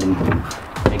go ahead and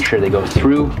make sure they go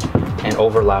through and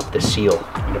overlap the seal.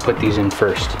 I'm going to put these in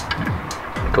first.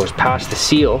 It goes past the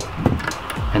seal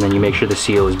and then you make sure the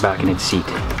seal is back in its seat.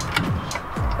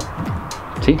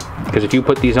 See? Because if you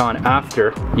put these on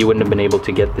after, you wouldn't have been able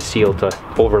to get the seal to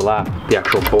overlap the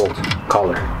actual bolt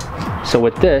collar. So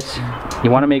with this, you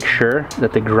want to make sure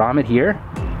that the grommet here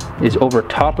is over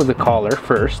top of the collar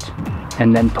first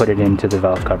and then put it into the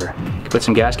valve cover. Put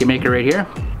some gasket maker right here,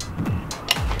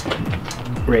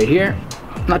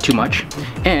 not too much,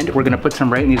 and we're going to put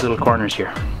some right in these little corners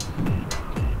here.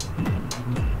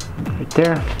 Right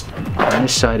there, on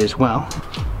this side as well,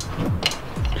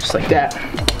 just like that.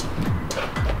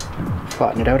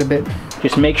 Flatten it out a bit.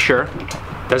 Just make sure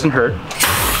it doesn't hurt.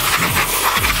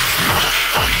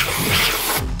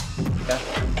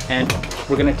 And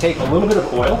we're going to take a little bit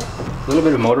of oil, a little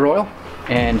bit of motor oil,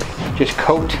 and just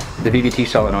coat the VVT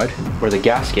solenoid where the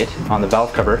gasket on the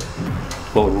valve cover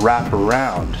will wrap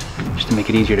around just to make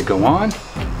it easier to go on.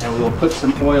 And we will put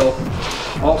some oil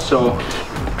also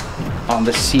on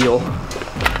the seal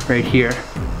right here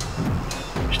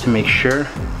just to make sure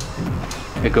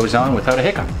it goes on without a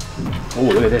hiccup.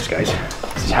 Oh, look at this, guys.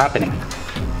 This is happening.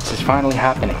 This is finally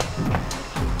happening.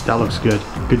 That looks good.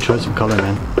 Good choice of color,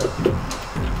 man.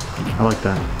 I like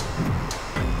that.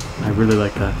 I really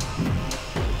like that.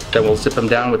 Then we'll zip them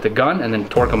down with the gun and then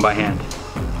torque them by hand.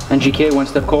 NGK one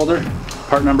step colder,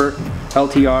 part number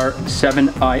LTR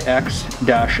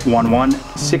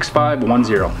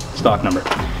 7IX-116510, stock number.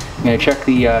 I'm gonna check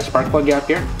the spark plug gap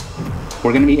here.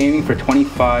 We're gonna be aiming for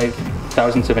 25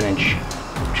 thousandths of an inch.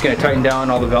 Just gonna tighten down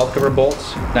all the valve cover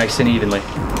bolts nice and evenly.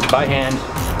 By hand,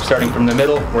 starting from the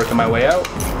middle, working my way out.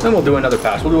 Then we'll do another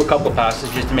pass. We'll do a couple of passes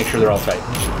just to make sure they're all tight.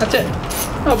 That's it.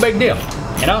 No big deal.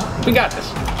 You know, we got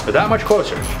this. We're that much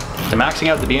closer to maxing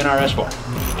out the B&R S4.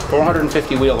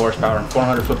 450 wheel horsepower and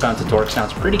 400 foot-pounds of torque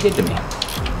sounds pretty good to me.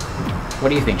 What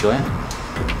do you think, Julian?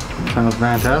 Sounds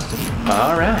fantastic.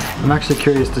 All right. I'm actually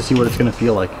curious to see what it's gonna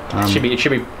feel like. It should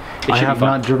be I have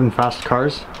not driven fast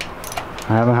cars.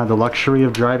 I haven't had the luxury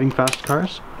of driving fast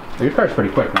cars. Your car's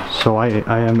pretty quick now. So I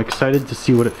am excited to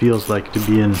see what it feels like to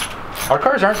be in. Our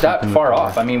cars aren't that far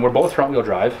off. I mean, we're both front wheel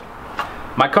drive.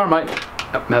 My car might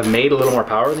have made a little more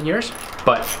power than yours,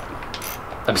 but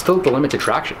I'm still at the limited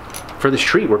traction. For the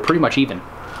street, we're pretty much even.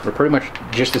 We're pretty much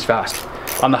just as fast.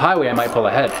 On the highway, I might pull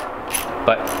ahead,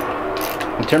 but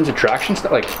in terms of traction,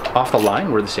 like off the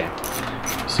line, we're the same.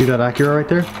 See that Acura right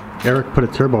there? Eric put a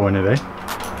turbo in it, eh?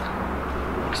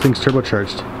 This thing's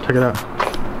turbocharged. Check it out.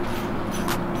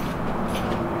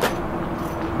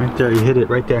 Right there, you hit it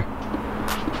right there.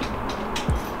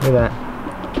 Look at that.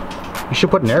 You should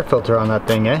put an air filter on that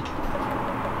thing, eh? It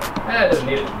doesn't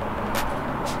need it.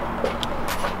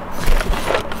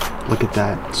 Look at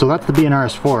that. So that's the B&R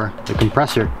S4, the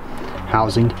compressor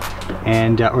housing,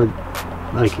 and or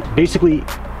like basically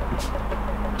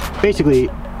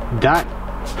that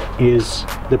is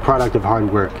the product of hard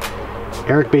work.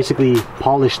 Eric basically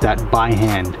polished that by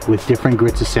hand with different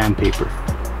grits of sandpaper.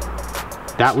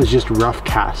 That was just rough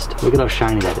cast. Look at how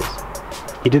shiny that is.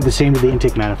 He did the same to the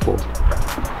intake manifold.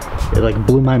 It like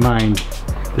blew my mind.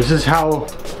 This is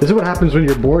what happens when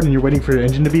you're bored and you're waiting for your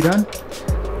engine to be done.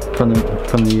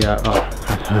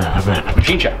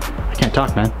 Machine shop. I can't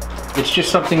talk, man. It's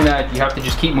just something that you have to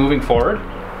just keep moving forward.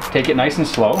 Take it nice and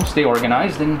slow, stay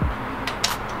organized, and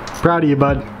proud of you,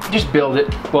 bud. Just build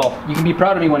it. Well, you can be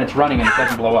proud of me when it's running and it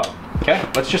doesn't blow up. Okay?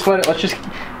 Let's just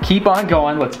keep on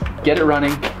going. Let's get it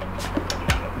running.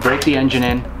 Break the engine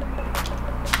in.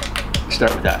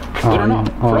 Start with that. We don't know.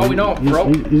 For all we know,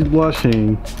 he's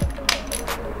blushing.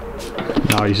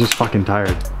 No, he's just fucking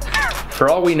tired. For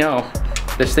all we know,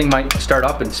 this thing might start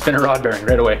up and spin a rod bearing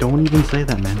right away. Don't even say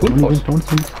that, man. Don't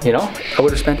say that. You know, I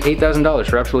would have spent $8,000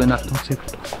 for absolutely nothing. Don't say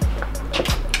that.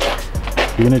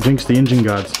 You're gonna jinx the engine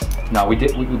gods. No,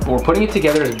 we're putting it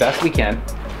together as best we can,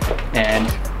 and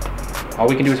all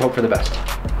we can do is hope for the best.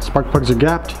 Spark plugs are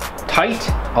gapped. Tight,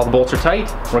 all the bolts are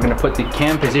tight. We're gonna put the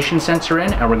cam position sensor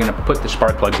in, and we're gonna put the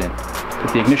spark plugs in.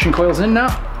 Put the ignition coils in now.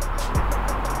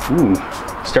 Ooh,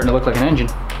 starting to look like an engine.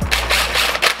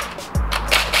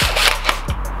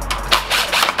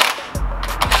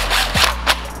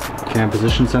 Cam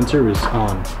position sensor is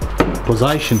on.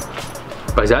 Position.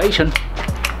 Position.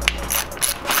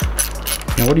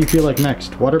 Now what do you feel like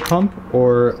next? Water pump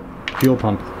or fuel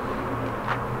pump?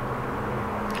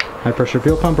 High pressure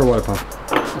fuel pump or water pump?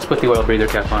 Let's put the oil breather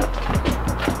cap on.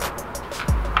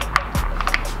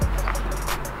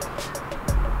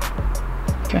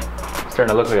 Okay, starting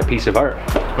to look like a piece of art.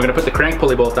 We're gonna put the crank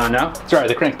pulley bolt on now. Sorry,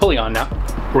 the crank pulley on now.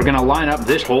 We're gonna line up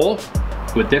this hole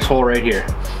with this hole right here.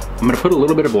 I'm gonna put a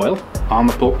little bit of oil on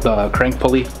the crank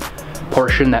pulley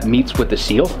portion that mates with the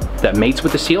seal,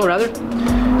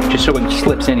 just so it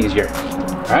slips in easier.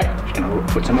 All right, just gonna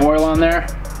put some oil on there.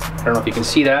 I don't know if you can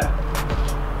see that.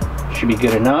 Should be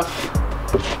good enough.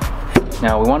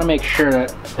 Now we want to make sure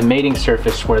that the mating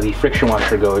surface where the friction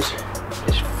washer goes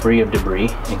is free of debris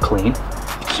and clean.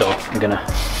 So I'm gonna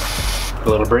put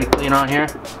a little brake clean on here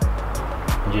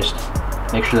and just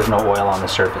make sure there's no oil on the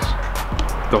surface.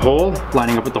 The hole,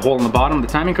 lining up with the hole in the bottom of the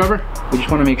timing cover, we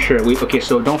just want to make sure, okay,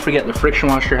 so don't forget the friction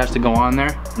washer has to go on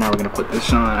there. Now we're gonna put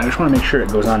this on. I just want to make sure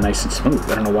it goes on nice and smooth.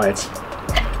 I don't know why it's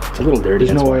a little dirty.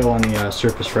 There's no oil on the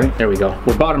surface, right? There we go.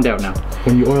 We're bottomed out now.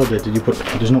 When you oiled it,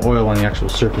 there's no oil on the actual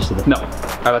surface of the... No,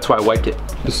 that's why I wiped it.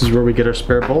 This is where we get our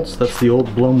spare bolts. That's the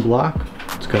old blown block.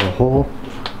 It's got a hole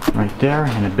right there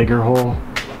and a bigger hole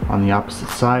on the opposite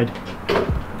side.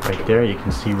 Right there, you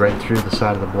can see right through the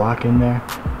side of the block in there.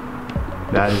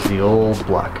 That is the old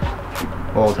block.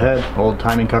 Old head, old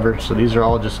timing cover. So these are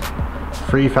all just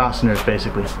free fasteners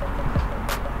basically.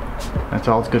 That's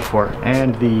all it's good for.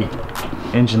 And the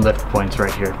engine lift points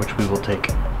right here, which we will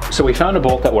take. So we found a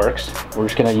bolt that works. We're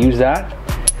just gonna use that.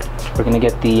 We're gonna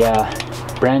get the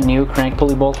brand new crank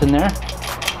pulley bolt in there.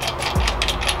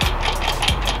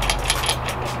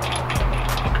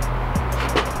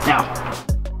 Now,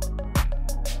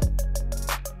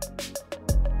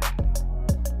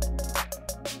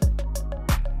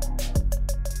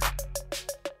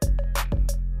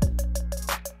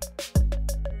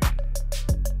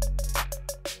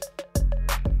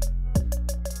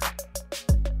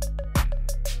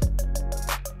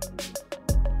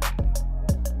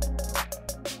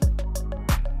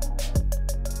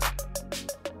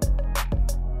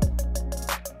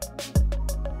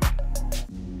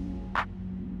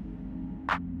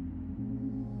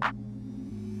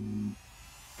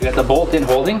 You got the bolt in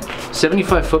holding.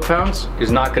 75 foot-pounds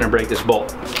is not gonna break this bolt.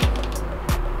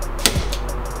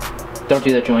 Don't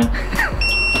do that, Joanne.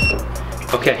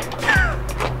 Okay,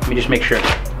 let me just make sure.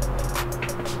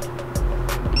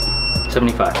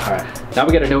 75, all right. Now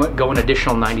we gotta go an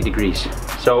additional 90 degrees.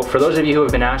 So for those of you who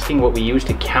have been asking what we use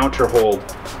to counter hold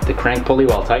the crank pulley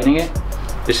while tightening it,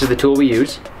 this is the tool we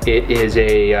use. It is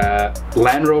a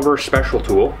Land Rover special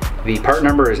tool. The part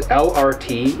number is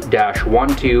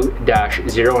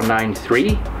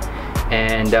LRT-12-093,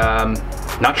 and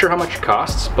not sure how much it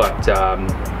costs, but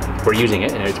we're using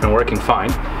it and it's been working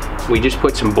fine. We just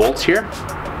put some bolts here,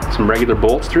 some regular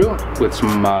bolts through with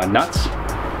some nuts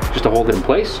just to hold it in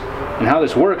place. And how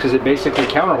this works is it basically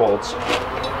counter holds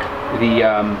the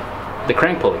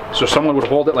crank pulley. So someone would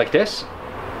hold it like this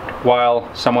while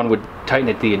someone would tighten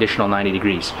it the additional 90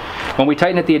 degrees. When we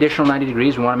tighten it the additional 90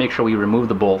 degrees, we want to make sure we remove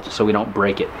the bolt so we don't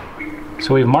break it.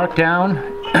 So we've marked down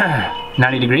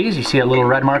 90 degrees. You see a little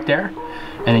red mark there,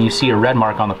 and then you see a red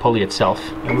mark on the pulley itself.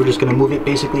 And we're just gonna move it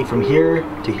basically from here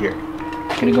to here.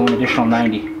 Gonna go an additional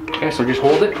 90. Okay, so just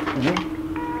hold it.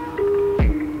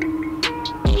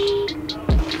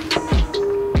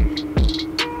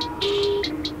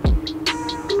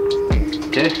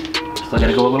 Okay, still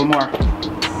gotta go a little more.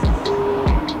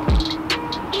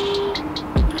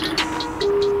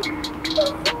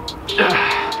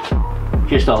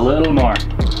 Just a little more.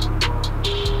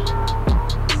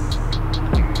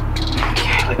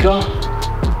 Okay, let go.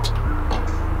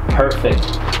 Perfect.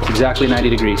 It's exactly 90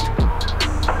 degrees.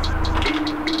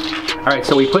 All right,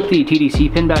 so we put the TDC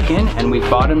pin back in and we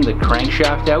bottomed the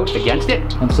crankshaft out against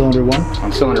it. On cylinder 1?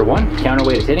 On cylinder 1,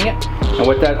 counterweight is hitting it. And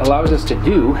what that allows us to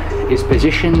do is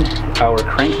position our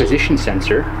crank position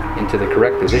sensor into the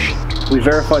correct position. We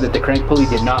verified that the crank pulley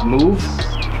did not move.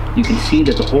 You can see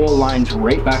that the hole lines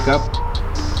right back up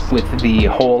with the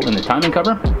hole in the timing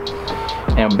cover.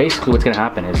 And basically what's gonna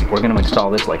happen is we're gonna install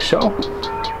this like so,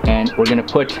 and we're gonna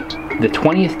put the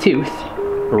 20th tooth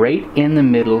right in the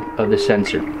middle of the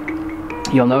sensor.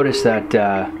 You'll notice that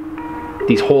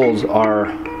these holes are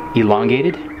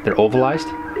elongated, they're ovalized,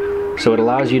 so it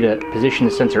allows you to position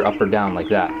the sensor up or down like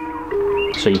that,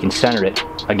 so you can center it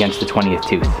against the 20th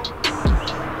tooth.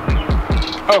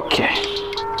 Okay.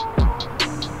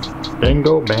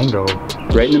 Bango, bango.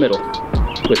 Right in the middle,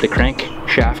 with the crank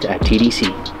shaft at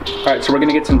TDC. All right, so we're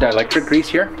gonna get some dielectric grease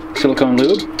here, silicone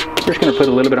lube. We're just gonna put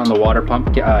a little bit on the water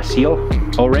pump seal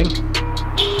O-ring,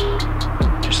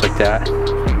 just like that.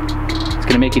 It's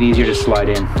gonna make it easier to slide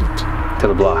in to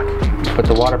the block. Put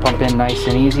the water pump in nice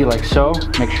and easy like so.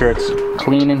 Make sure it's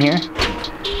clean in here.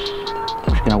 I'm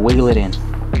just gonna wiggle it in.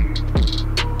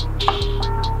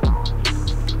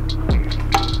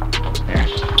 There.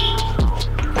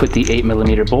 Put the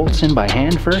 8mm bolts in by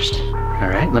hand first. All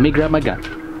right, let me grab my gun.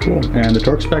 Cool, and the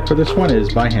torque spec for this one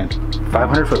is by hand.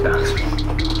 500 foot-pounds.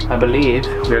 I believe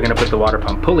we're gonna put the water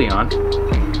pump pulley on.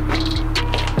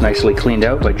 Nicely cleaned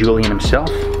out by Julian himself.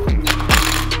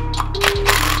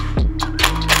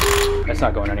 That's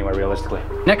not going anywhere realistically.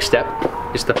 Next step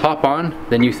is to pop on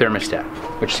the new thermostat,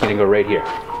 which is gonna go right here.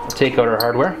 We'll take out our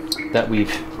hardware that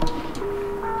we've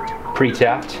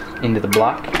pre-tapped into the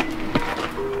block.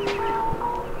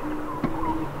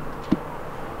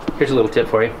 Here's a little tip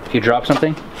for you. If you drop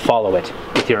something, follow it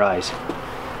with your eyes.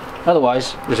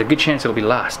 Otherwise, there's a good chance it'll be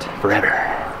lost forever.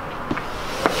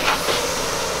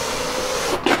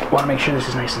 Want to make sure this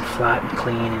is nice and flat and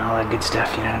clean and all that good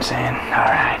stuff, you know what I'm saying? All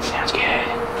right, sounds good.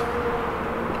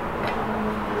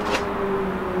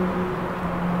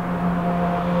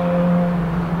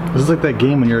 This is like that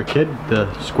game when you're a kid,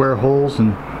 the square holes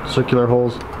and circular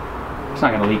holes. It's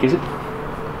not gonna leak, is it?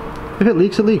 If it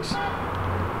leaks, it leaks.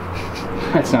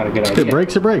 That's not a good idea. If it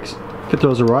breaks, it breaks. If it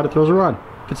throws a rod, it throws a rod.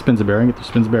 If it spins a bearing, it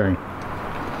spins a bearing.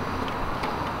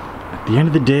 At the end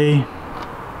of the day,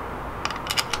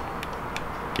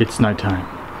 it's nighttime.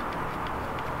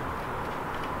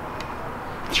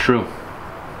 It's true.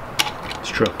 It's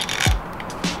true.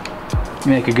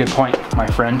 You make a good point, my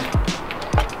friend.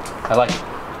 I like it.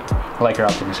 I like your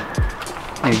optimism.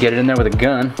 You get it in there with a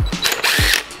gun.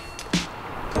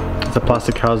 It's a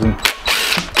plastic housing.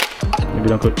 Maybe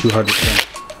don't go too hard with it.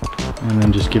 And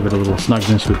then just give it a little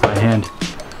snugness with my hand.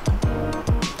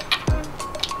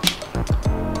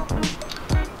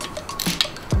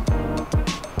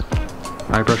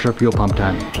 High pressure fuel pump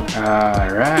time.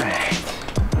 Alright.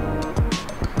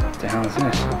 What the hell is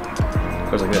this?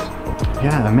 It goes like this.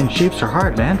 Yeah, I mean, shapes are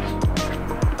hard, man.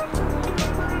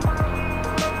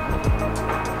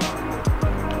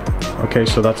 Okay,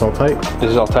 so that's all tight.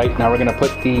 This is all tight. Now we're gonna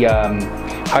put the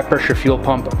high pressure fuel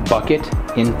pump bucket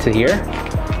into here,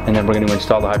 and then we're gonna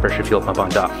install the high pressure fuel pump on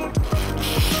top.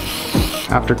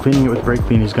 After cleaning it with brake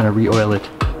clean, he's gonna re-oil it.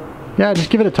 Yeah, just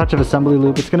give it a touch of assembly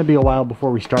lube. It's gonna be a while before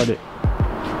we start it.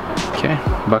 Okay,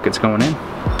 bucket's going in.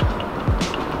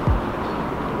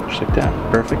 Just like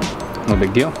that, perfect. No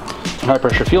big deal. High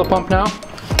pressure fuel pump now.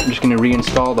 I'm just gonna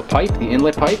reinstall the pipe, the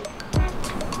inlet pipe.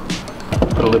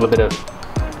 Put a little bit of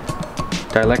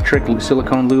dielectric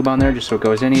silicone lube on there just so it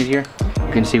goes in easier.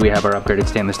 You can see we have our upgraded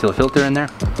stainless steel filter in there.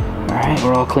 All right,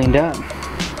 we're all cleaned up.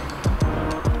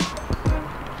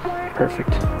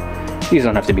 Perfect. These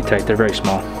don't have to be tight, they're very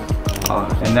small.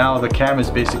 And now the cam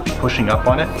is basically pushing up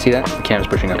on it. See that? The cam's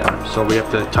pushing up on it. So we have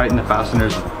to tighten the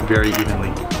fasteners very evenly.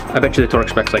 I bet you the torque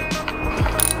spec's like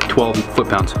 12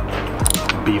 foot-pounds.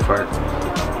 B fart.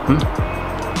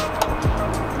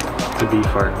 It's a B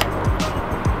fart.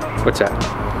 What's that?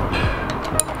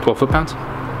 12 foot-pounds?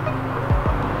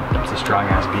 It's a strong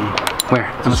ass B.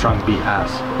 Where? It's a strong B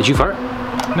ass. Did you fart?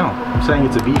 No, I'm saying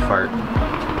it's a B fart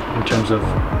in terms of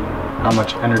how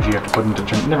much energy you have to put into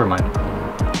turn. Never mind.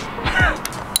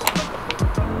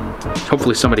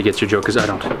 Hopefully somebody gets your joke, because I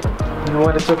don't. You know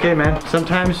what? It's okay, man.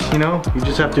 Sometimes, you know, you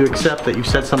just have to accept that you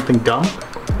said something dumb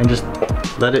and just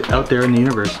let it out there in the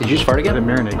universe. Did you just fart again? Let it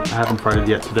marinate. I haven't farted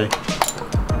yet today.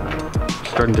 I'm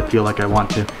starting to feel like I want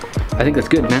to. I think that's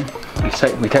good, man.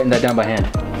 We tightened that down by hand.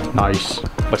 Nice.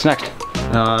 What's next?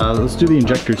 Let's do the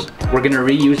injectors. We're gonna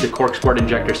reuse the cork sport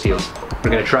injector seals.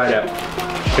 We're gonna try to,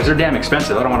 because they're damn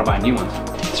expensive. I don't want to buy new ones.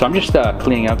 So I'm just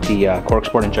cleaning out the cork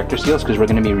sport injector seals because we're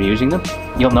gonna be reusing them.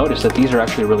 You'll notice that these are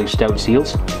actually really stout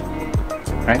seals.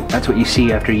 Right? That's what you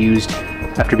see after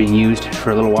being used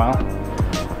for a little while.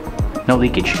 No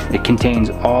leakage. It contains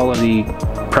all of the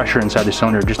pressure inside the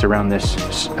cylinder just around this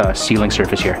sealing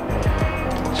surface here.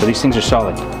 So these things are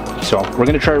solid. So we're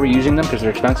gonna try reusing them because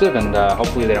they're expensive and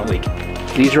hopefully they don't leak.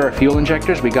 These are our fuel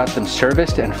injectors. We got them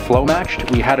serviced and flow matched.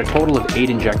 We had a total of 8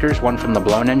 injectors, one from the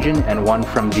blown engine and one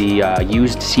from the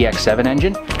used CX-7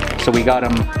 engine. So we got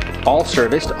them all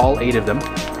serviced, all 8 of them,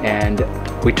 and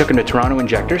we took them to Toronto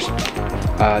Injectors.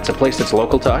 It's a place that's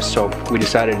local to us, so we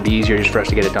decided it'd be easier just for us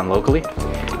to get it done locally.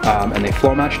 And they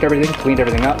flow matched everything, cleaned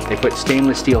everything up. They put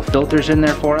stainless steel filters in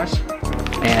there for us.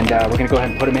 And we're gonna go ahead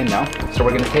and put them in now. So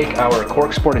we're gonna take our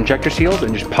cork sport injector seals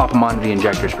and just pop them onto the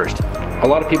injectors first. A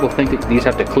lot of people think that these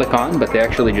have to click on, but they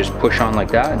actually just push on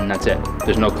like that and that's it.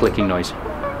 There's no clicking noise.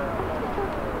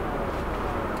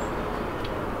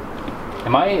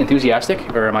 Am I enthusiastic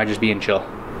or am I just being chill?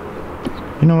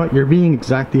 You know what? You're being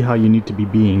exactly how you need to be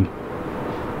being.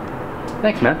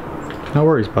 Thanks, man. No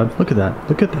worries, bud. Look at that.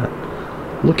 Look at that.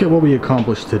 Look at what we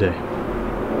accomplished today.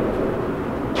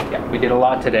 Yeah, we did a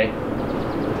lot today.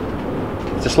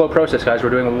 It's a slow process, guys. We're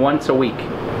doing once a week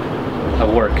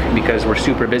of work because we're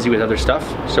super busy with other stuff.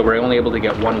 So we're only able to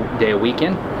get 1 day a week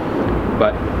in,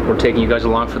 but we're taking you guys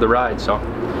along for the ride. So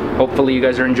hopefully you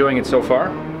guys are enjoying it so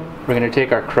far. We're gonna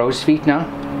take our crow's feet now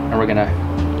and we're gonna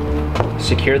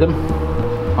secure them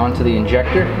onto the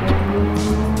injector.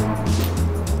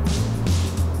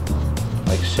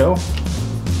 Like so.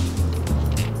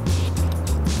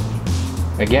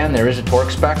 Again, there is a torque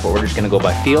spec, but we're just gonna go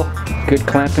by feel. Good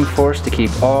clamping force to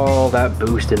keep all that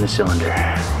boost in the cylinder.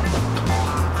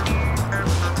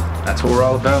 That's what we're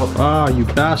all about. Ah, you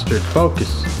bastard,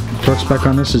 focus. Torque spec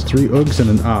on this is 3 oogs and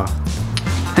an ah.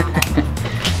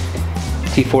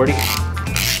 T40.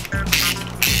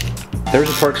 There's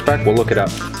a torque spec, we'll look it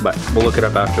up, but we'll look it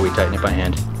up after we tighten it by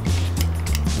hand.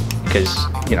 Because,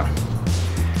 you know,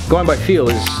 going by feel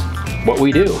is what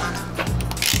we do.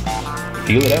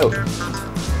 Feel it out.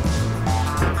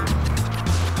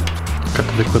 Cut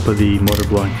to the clip of the motor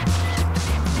blowing.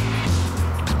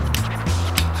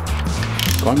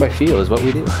 Going by feel is what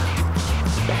we do.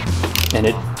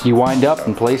 And you wind up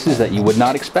in places that you would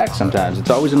not expect sometimes. It's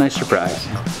always a nice surprise.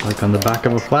 Like on the back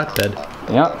of a flatbed.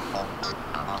 Yep.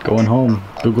 Going home,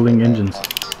 Googling engines.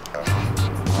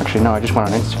 Actually, no, I just went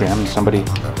on Instagram and somebody,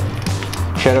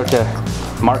 shout out to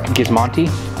Mark Gismonti.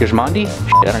 Shit,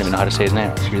 I don't even know how to say his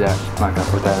name. Screw that. I'm not gonna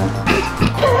put that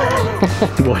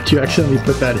in. What, you accidentally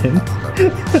put that in?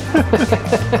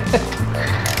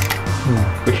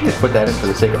 We should just put that in for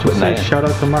the sake of putting that in. Shout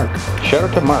out to Mark. Shout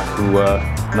out to Mark, who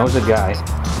knows a guy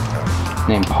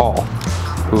named Paul,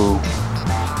 who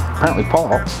apparently Paul,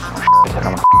 oh shit, I'm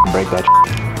gonna break that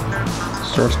shit.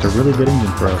 Sourced a really good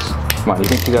engine for us. Come on, do you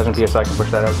think 2000 PSI can push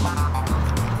that out? Come on.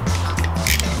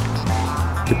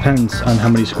 Depends on how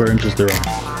many square inches there are.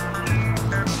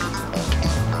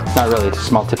 Not really, it's a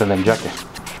small tip of the injector.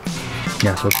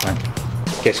 Yeah, so it's fine.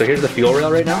 Okay, so here's the fuel rail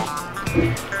right now.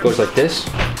 Goes like this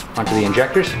onto the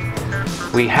injectors.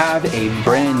 We have a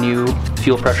brand new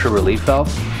fuel pressure relief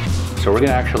valve, so we're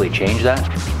gonna actually change that.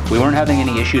 We weren't having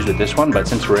any issues with this one, but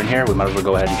since we're in here, we might as well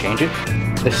go ahead and change it.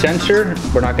 The sensor,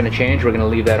 we're not gonna change. We're gonna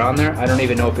leave that on there. I don't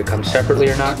even know if it comes separately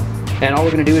or not. And all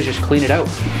we're gonna do is just clean it out.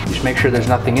 Just make sure there's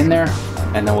nothing in there,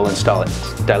 and then we'll install it.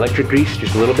 Dielectric grease,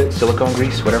 just a little bit, silicone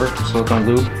grease, whatever, silicone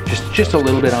lube. Just a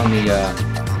little bit on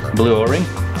the blue O-ring,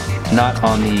 not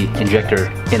on the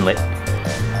injector inlet,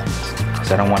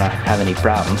 because I don't wanna have any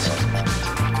problems.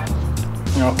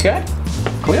 Okay,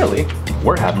 clearly,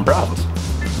 we're having problems.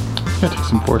 It took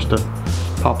some force to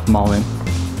pop them all in.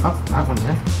 Oh, that one's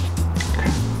in.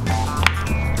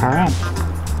 All right,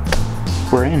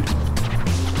 we're in.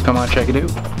 Come on, check it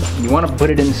out. You want to put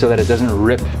it in so that it doesn't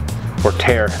rip or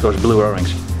tear those blue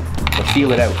O-rings. So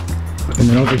feel it out. And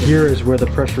then over here is where the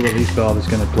pressure release valve is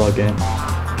going to plug in,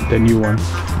 the new one.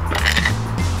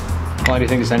 How long do you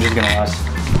think this engine's going to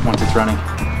last once it's running?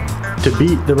 To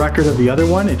beat the record of the other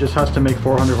one, it just has to make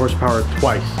 400 horsepower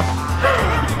twice.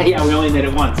 Yeah, we only did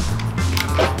it once.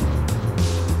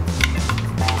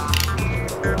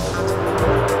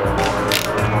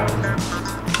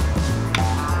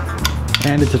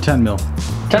 And it's a 10 mil.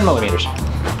 10 millimeters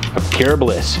of pure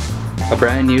bliss. A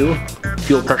brand new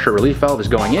fuel pressure relief valve is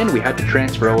going in. We had to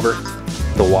transfer over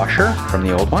the washer from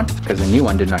the old one because the new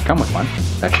one did not come with one.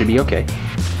 That should be okay.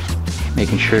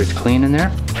 Making sure it's clean in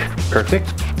there. Perfect.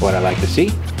 What I like to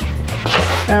see.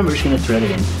 And we're just gonna thread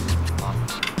it in.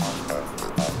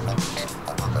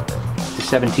 It's a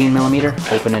 17 millimeter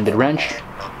open-ended wrench.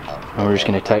 And we're just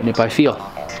gonna tighten it by feel.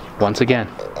 Once again.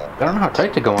 I don't know how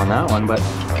tight to go on that one, but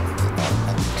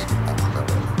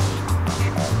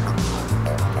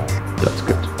that's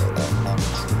good.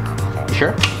 You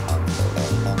sure?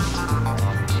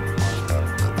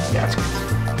 Yeah, it's good.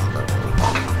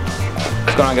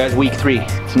 What's going on, guys? Week 3.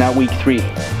 It's now week 3.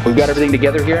 We've got everything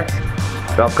together here.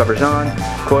 Valve cover's on,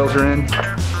 coils are in,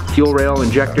 fuel rail,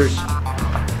 injectors,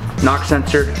 knock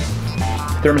sensor,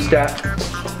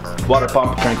 thermostat, water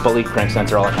pump, crank pulley, crank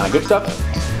sensor, all that kind of good stuff.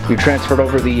 We transferred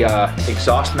over the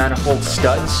exhaust manifold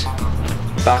studs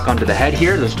back onto the head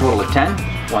here. There's a total of 10.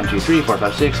 1, 2, 3, 4,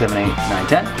 5, 6, 7, 8, 9,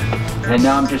 10. And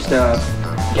now I'm just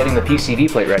getting the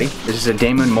PCV plate ready. This is a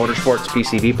Damon Motorsports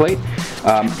PCV plate.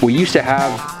 We used to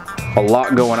have a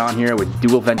lot going on here with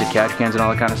dual vented catch cans and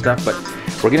all that kind of stuff, but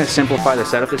we're gonna simplify the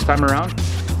setup this time around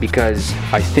because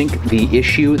I think the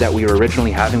issue that we were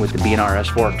originally having with the B&R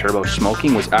S4 turbo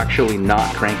smoking was actually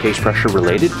not crankcase pressure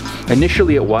related.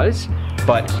 Initially it was,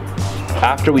 but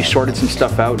after we sorted some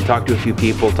stuff out and talked to a few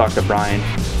people, talked to Brian,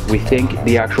 we think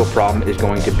the actual problem is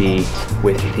going to be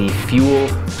with the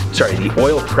the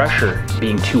oil pressure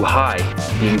being too high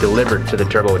being delivered to the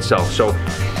turbo itself. So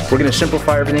we're gonna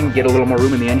simplify everything, get a little more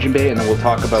room in the engine bay, and then we'll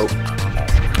talk about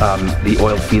the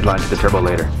oil feed line to the turbo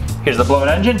later. Here's the blown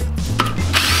engine.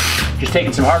 Just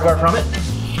taking some hardware from it.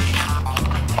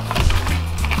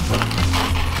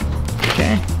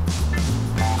 Okay.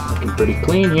 Looking pretty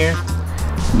clean here.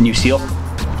 New seal.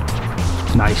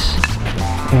 Nice.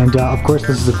 And of course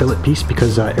this is a billet piece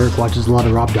because Eric watches a lot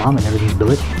of Rob Dahm and everything's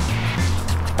billet.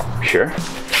 Sure.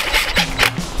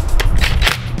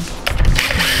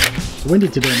 It's windy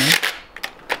today, man.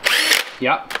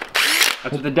 Yeah.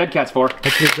 That's what the dead cat's for.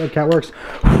 That's what the dead cat works.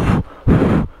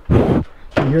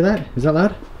 Can you hear that? Is that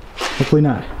loud? Hopefully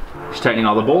not. Just tightening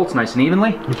all the bolts nice and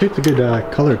evenly. You picked a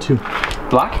good color too.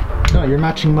 Black? No, you're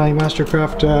matching my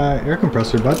Mastercraft air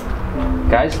compressor, bud.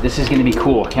 Guys, this is gonna be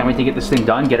cool. Can't wait to get this thing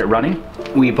done, get it running.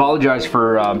 We apologize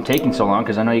for taking so long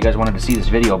because I know you guys wanted to see this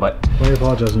video, but... Why are you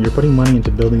apologizing? You're putting money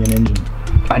into building an engine.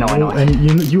 I know, I know. And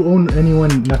you owe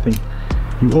anyone nothing.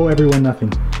 You owe everyone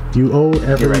nothing. You owe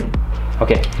everyone... You're right.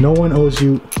 Okay. No one owes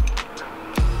you...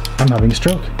 I'm having a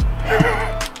stroke.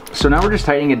 So now we're just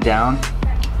tightening it down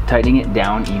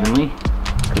evenly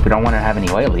because we don't want to have any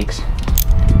oil leaks.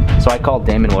 So I called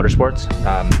Damon Motorsports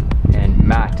and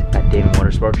Matt at Damon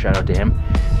Motorsports, shout out to him.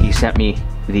 He sent me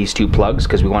these 2 plugs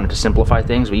because we wanted to simplify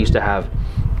things. We used to have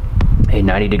a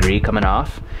 90 degree coming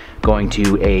off, going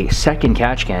to a second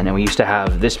catch can, and we used to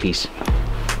have this piece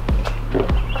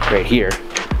right here.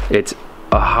 It's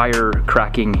a higher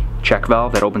cracking check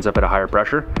valve that opens up at a higher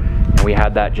pressure, and we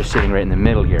had that just sitting right in the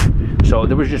middle here. So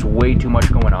there was just way too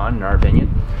much going on, in our opinion,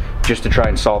 just to try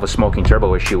and solve a smoking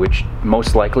turbo issue, which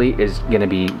most likely is going to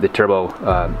be the turbo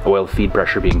oil feed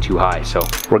pressure being too high. So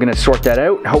we're going to sort that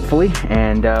out, hopefully,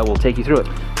 and we'll take you through it.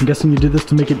 I'm guessing you did this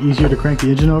to make it easier to crank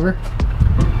the engine over?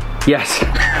 Yes,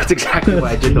 that's exactly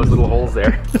why I did those little holes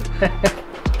there.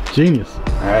 Genius.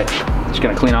 All right, just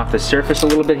going to clean off the surface a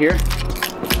little bit here.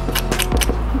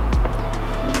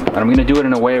 And I'm going to do it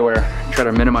in a way where I try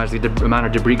to minimize the amount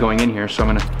of debris going in here, so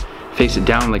I'm going to face it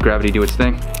down, let gravity do its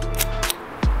thing.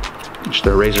 Just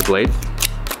a razor blade.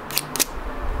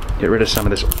 Get rid of some of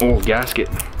this old gasket.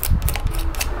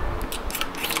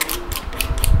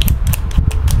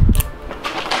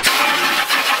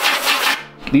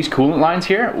 These coolant lines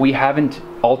here, we haven't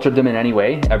altered them in any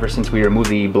way ever since we removed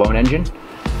the blown engine.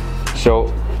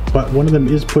 So. But one of them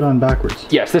is put on backwards.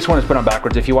 Yes, this one is put on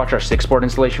backwards. If you watch our 6-port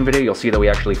installation video, you'll see that we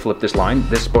actually flip this line.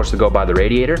 This is supposed to go by the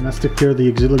radiator. And that's to clear the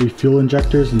auxiliary fuel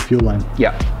injectors and fuel line.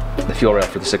 Yeah, the fuel rail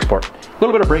for the 6-port. A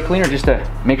little bit of brake cleaner just to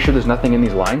make sure there's nothing in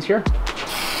these lines here.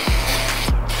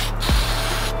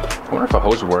 I wonder if a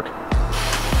hose would work.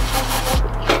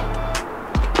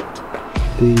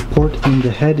 The port in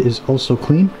the head is also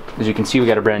clean. As you can see, we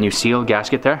got a brand new seal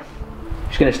gasket there.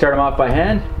 Just gonna start them off by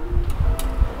hand.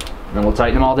 And then we'll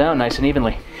tighten them all down nice and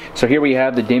evenly. So here we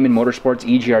have the Damon Motorsports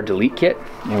EGR Delete Kit,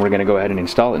 and we're gonna go ahead and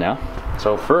install it now.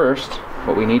 So first,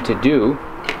 what we need to do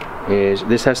is,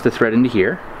 this has to thread into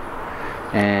here.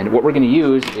 And what we're gonna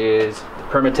use is the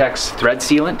Permatex thread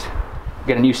sealant. We've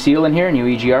got a new seal in here, a new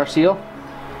EGR seal,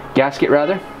 gasket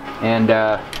rather, and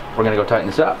we're gonna go tighten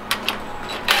this up.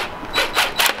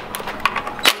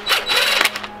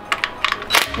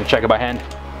 I'm gonna check it by hand.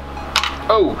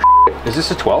 Oh, is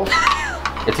this a 12?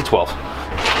 It's a 12.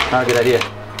 Not a good idea.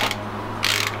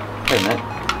 Wait a minute.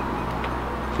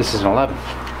 This is an 11.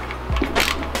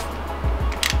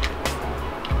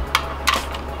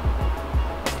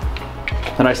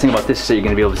 The nice thing about this is that you're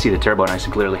going to be able to see the turbo nice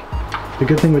and clearly. The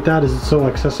good thing with that is it's so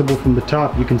accessible from the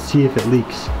top, you can see if it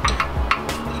leaks.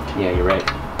 Yeah, you're right.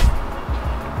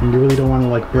 And you really don't want to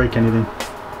like break anything.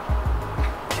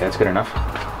 Okay, that's good enough.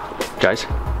 Guys,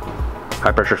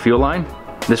 high pressure fuel line.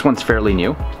 This one's fairly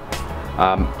new.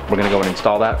 We're gonna go and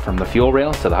install that from the fuel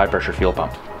rail to the high pressure fuel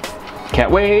pump. Can't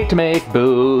wait to make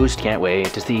boost, can't wait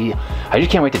to see. I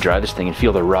just can't wait to drive this thing and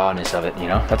feel the rawness of it, you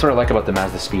know? That's what I like about the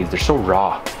Mazdaspeeds, they're so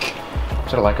raw.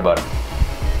 That's what I like about them.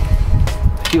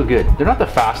 They feel good. They're not the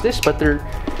fastest, but they're,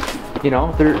 you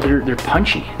know, they're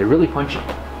punchy. They're really punchy.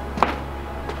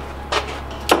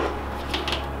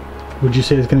 Would you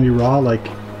say it's gonna be raw like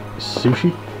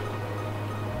sushi?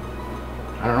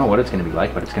 I don't know what it's gonna be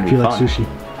like, but it's gonna be fun. Like sushi.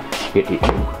 Get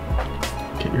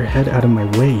your head out of my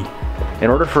way. In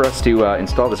order for us to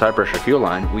install this high pressure fuel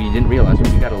line, we didn't realize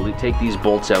we got to take these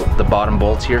bolts out, the bottom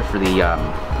bolts here for the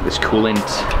this coolant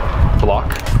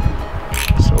block.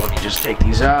 So let me just take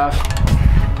these off.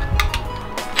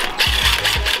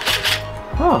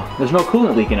 Oh, there's no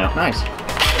coolant leaking out. Nice.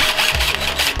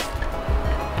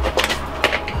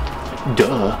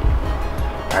 Duh.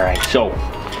 All right, so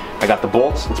I got the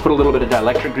bolts. Let's put a little bit of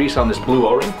dielectric grease on this blue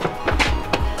O-ring.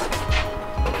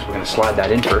 So we're gonna slide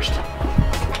that in first.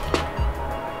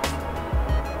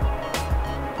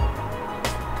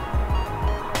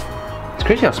 It's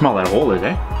crazy how small that hole is,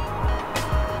 eh?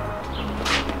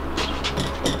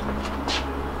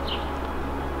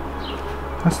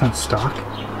 That's not stock.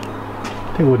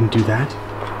 They wouldn't do that.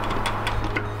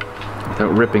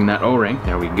 Without ripping that O-ring.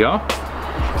 There we go.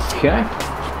 Okay.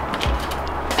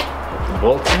 Put the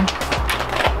bolts in.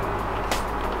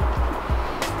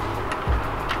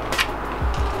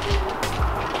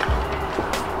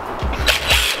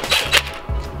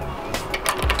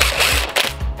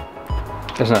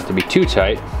 Doesn't have to be too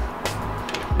tight.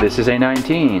 This is a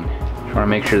 19. Just want to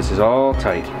make sure this is all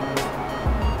tight.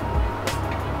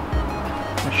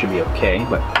 That should be okay,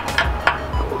 but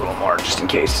go a little more just in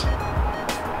case.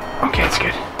 Okay, it's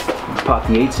good. Let's pop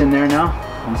the 8s in there now.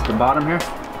 Once the bottom here.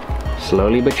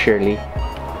 Slowly but surely,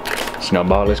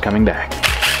 Snowball is coming back.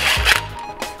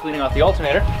 Cleaning off the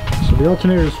alternator. So the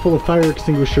alternator is full of fire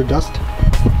extinguisher dust.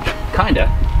 Kinda.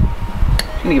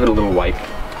 Just gonna give it a little wipe.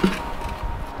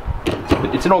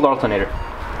 It's an old alternator.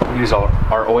 We use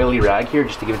our oily rag here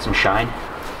just to give it some shine.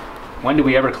 When do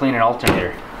we ever clean an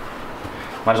alternator?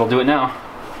 Might as well do it now.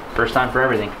 First time for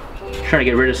everything. Trying to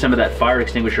get rid of some of that fire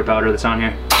extinguisher powder that's on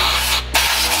here.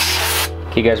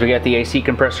 Okay guys, we got the AC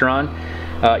compressor on.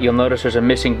 You'll notice there's a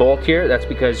missing bolt here. That's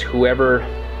because whoever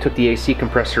took the AC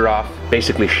compressor off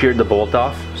basically sheared the bolt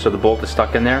off, so the bolt is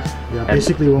stuck in there. Yeah,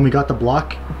 basically when we got the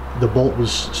block, the bolt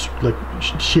was like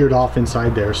sheared off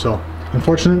inside there. So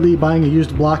unfortunately, buying a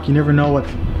used block, you never know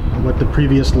what the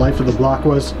previous life of the block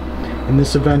was. In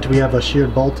this event, we have a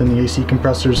sheared bolt in the AC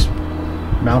compressor's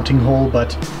mounting hole,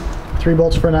 but 3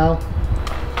 bolts for now.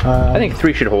 I think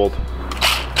 3 should hold.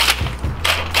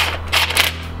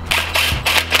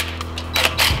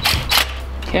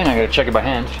 Okay, now I gotta check it by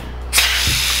hand.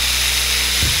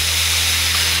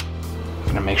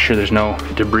 Gonna make sure there's no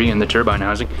debris in the turbine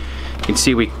housing. You can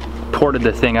see we ported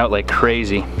the thing out like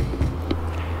crazy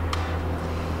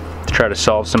to try to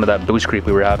solve some of that boost creep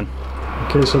we were having.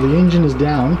 Okay, so the engine is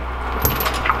down.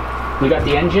 We got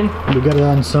the engine. We got it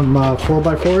on some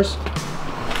 4x4s.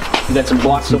 We got some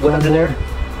blocks of wood under there.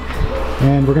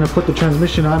 And we're going to put the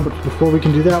transmission on, but before we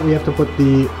can do that, we have to put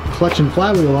the clutch and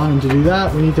flywheel on, and to do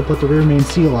that, we need to put the rear main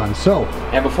seal on. So,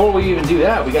 and before we even do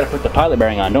that, we got to put the pilot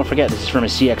bearing on. Don't forget, this is from a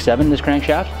CX-7, this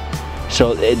crankshaft.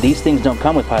 So these things don't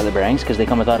come with pilot bearings because they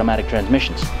come with automatic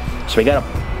transmissions. So we got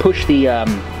to push the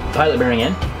pilot bearing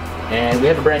in, and we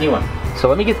have a brand new one. So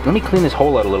let me clean this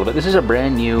hole out a little bit. This is a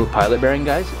brand new pilot bearing,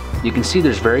 guys. You can see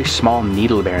there's very small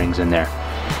needle bearings in there,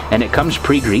 and it comes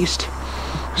pre-greased,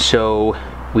 so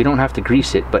we don't have to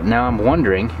grease it. But now I'm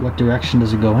wondering, what direction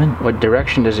does it go in? What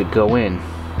direction does it go in?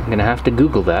 I'm gonna have to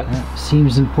Google that. That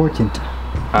seems important.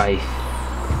 I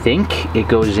think it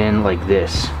goes in like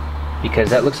this, because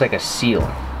that looks like a seal.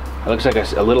 It looks like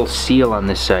a little seal on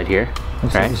this side here.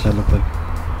 What's right? this side look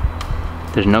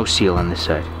like? There's no seal on this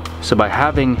side. So by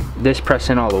having this press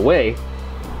in all the way,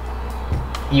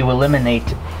 you eliminate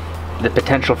the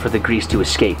potential for the grease to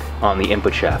escape on the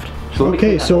input shaft. So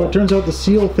okay, so it turns out the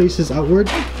seal faces outward.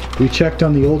 We checked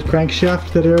on the old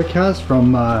crankshaft that Eric has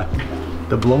from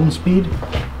the blown speed.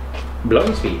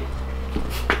 Blown speed.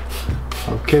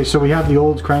 Okay, so we have the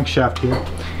old crankshaft here,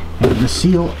 and the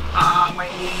seal. My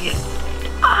knee.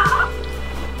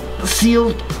 The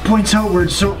seal points outward,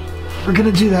 so we're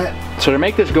gonna do that. So to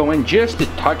make this go in just a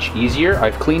touch easier,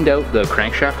 I've cleaned out the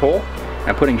crankshaft hole.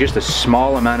 I'm putting just a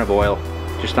small amount of oil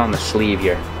just on the sleeve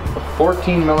here. A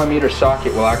 14mm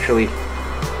socket will actually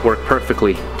work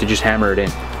perfectly to just hammer it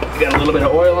in. We got a little bit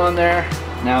of oil on there.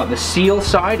 Now the seal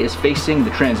side is facing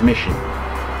the transmission.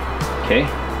 Okay,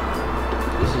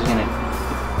 this is gonna,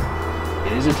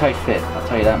 it is a tight fit, I'll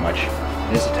tell you that much.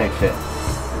 It is a tight fit.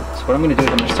 So what I'm gonna do is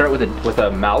I'm gonna start with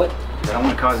a mallet. I don't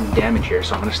want to cause any damage here,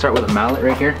 so I'm gonna start with a mallet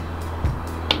right here.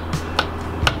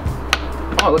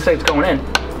 Oh, it looks like it's going in.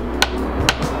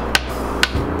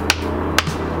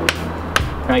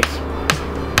 Nice.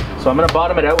 So I'm gonna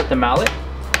bottom it out with the mallet.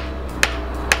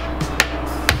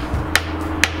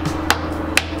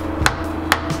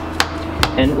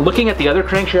 And looking at the other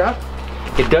crankshaft,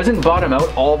 it doesn't bottom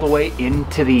out all the way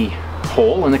into the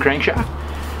hole in the crankshaft,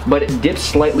 but it dips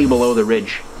slightly below the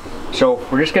ridge. So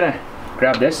we're just gonna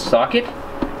grab this socket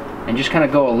and just kind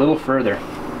of go a little further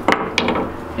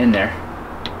in there.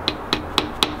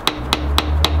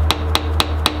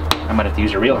 I might have to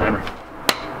use a real hammer.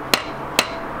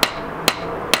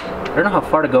 I don't know how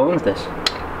far to go in with this.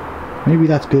 Maybe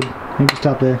that's good. Maybe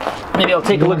stop there. Maybe I'll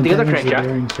take a look at the other crankshaft.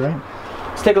 Bearings, right?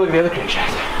 Let's take a look at the other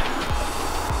crankshaft.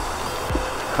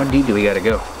 How deep do we gotta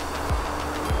go?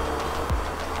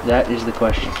 That is the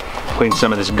question. Clean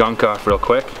some of this gunk off real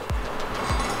quick,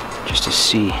 just to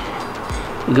see.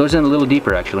 It goes in a little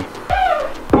deeper, actually.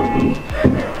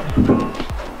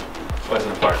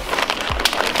 Wasn't apart.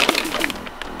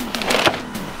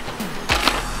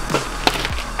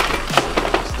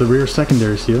 It's the rear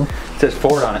secondary seal. It says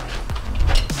Ford on it.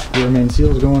 Rear main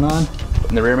seal is going on.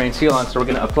 Putting the rear main seal on, so we're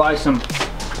gonna apply some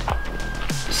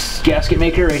gasket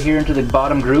maker right here into the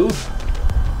bottom groove.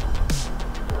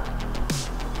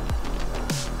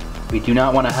 We do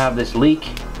not want to have this leak.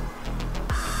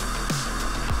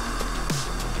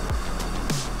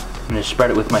 I'm going to spread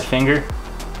it with my finger.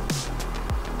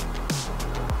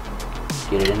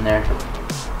 Get it in there.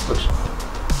 Whoops.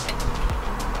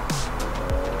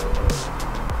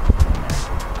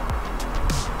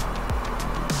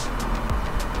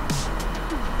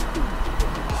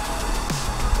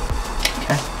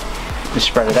 Okay. Just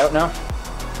spread it out now.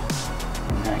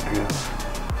 In that groove.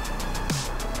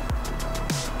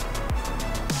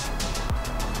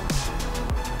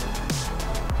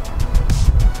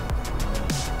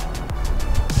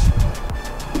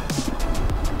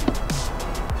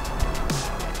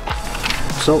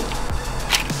 So,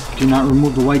 do not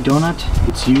remove the white donut.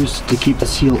 It's used to keep the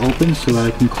seal open so that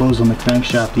it can close on the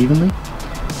crankshaft evenly.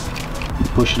 You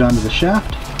push it onto the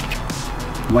shaft,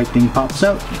 white thing pops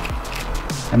out,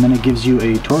 and then it gives you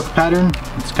a torque pattern.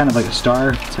 It's kind of like a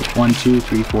star. It's like 1, 2,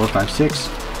 3, 4, 5, 6,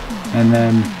 and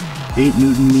then 8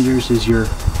 Newton meters is your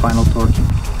final torquing.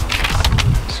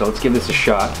 So let's give this a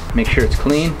shot. Make sure it's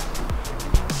clean.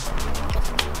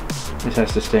 This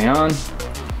has to stay on.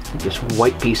 This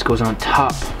white piece goes on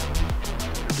top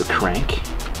of the crank,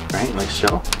 right, like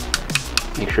so.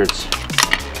 Make sure it's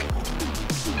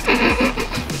okay.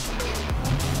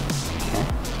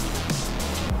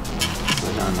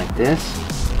 Goes on like this.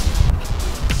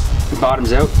 It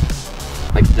bottoms out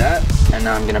like that, and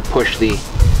now I'm gonna push the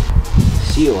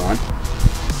seal on.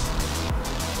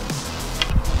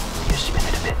 Just spin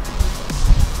it a bit.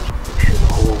 Make sure the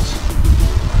holes.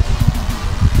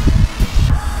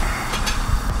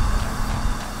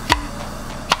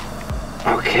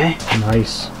 Okay.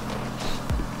 Nice.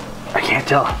 I can't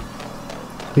tell.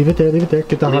 Leave it there,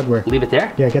 get the hardware. Leave it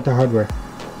there? Yeah, get the hardware.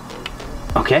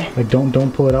 Okay. Like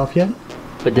don't pull it off yet.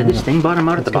 But did this thing bottom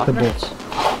out at the bottom? Get the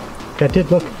bolts. Yeah, it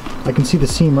did. Look, I can see the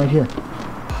seam right here.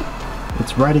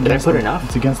 It's right against. Did I put enough?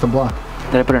 It's against the block.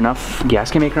 Did I put enough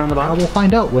gasket maker on the bottom? We'll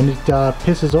find out when it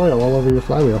pisses oil all over your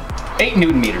flywheel. 8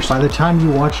 Newton meters. By the time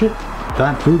you watch it,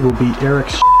 that food will be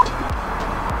Eric's shit.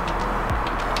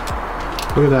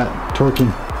 Look at that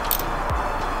torquing.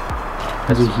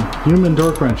 That's a human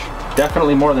torque wrench.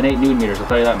 Definitely more than 8 Newton meters, I'll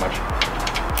tell you that much.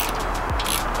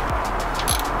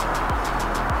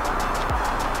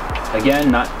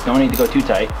 Again, don't need to go too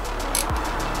tight.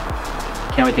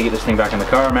 Can't wait to get this thing back in the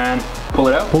car, man. Pull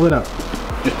it out? Pull it out.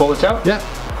 Just pull this out? Yeah.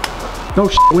 No,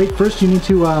 wait, first you need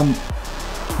to, I'm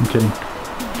kidding.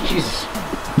 Jesus.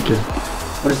 I'm kidding.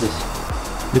 What is this?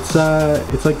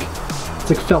 It's like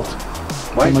felt.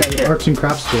 Why is like that there? Arts and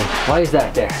crafts store. Why is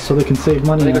that there? So they can save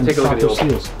money on take a look at the proper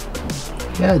old seals.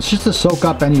 Yeah, it's just to soak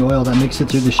up any oil that makes it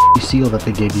through the shitty seal that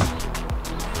they gave you.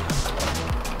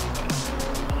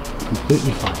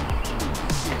 Completely fine.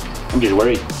 I'm just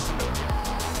worried.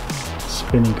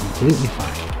 Spinning completely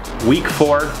fine. Week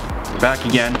 4, back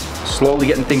again. Slowly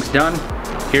getting things done.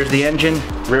 Here's the engine.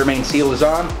 Rear main seal is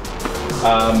on.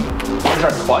 Here's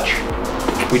our clutch.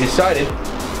 We decided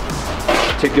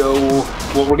to go,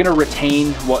 well, we're gonna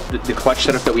retain what the clutch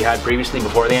setup that we had previously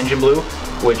before the engine blew,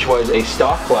 which was a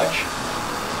stock clutch.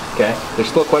 Okay, there's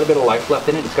still quite a bit of life left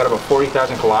in it. It's got about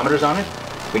 40,000 kilometers on it.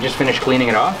 We just finished cleaning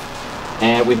it off.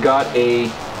 And we've got a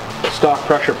stock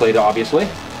pressure plate, obviously.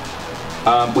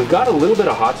 We've got a little bit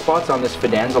of hot spots on this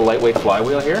Fidanza lightweight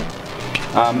flywheel here.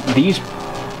 These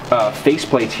face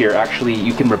plates here, actually,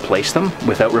 you can replace them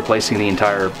without replacing the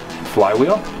entire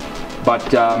flywheel. But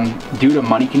due to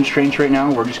money constraints right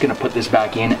now, we're just gonna put this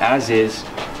back in as is,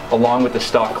 along with the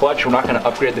stock clutch. We're not gonna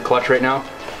upgrade the clutch right now.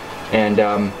 And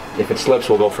if it slips,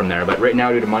 we'll go from there. But right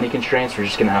now, due to money constraints, we're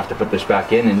just gonna have to put this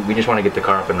back in, and we just wanna get the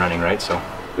car up and running, right? So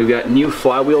we've got new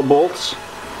flywheel bolts,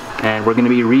 and we're gonna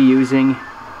be reusing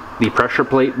the pressure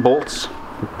plate bolts.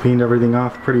 We cleaned everything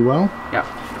off pretty well. Yeah.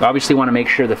 Obviously want to make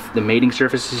sure the mating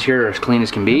surfaces here are as clean as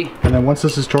can be. And then once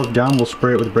this is torqued down, we'll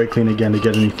spray it with brake clean again to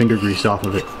get any finger grease off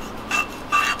of it.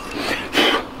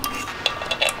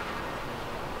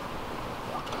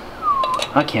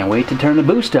 I can't wait to turn the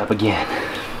boost up again.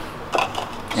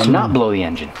 And soon. Not blow the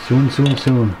engine. Soon, soon,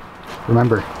 soon.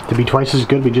 Remember, to be twice as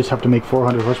good, we just have to make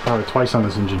 400 horsepower twice on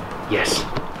this engine. Yes.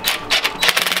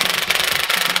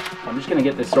 I'm just gonna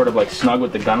get this sort of like snug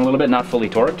with the gun a little bit, not fully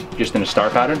torqued, just in a star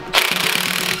pattern.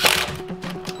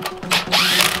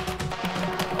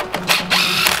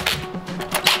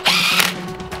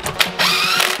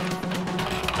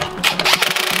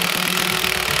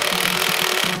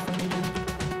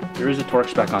 There is a torque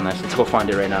spec on this. Let's go find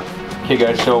it right now. Okay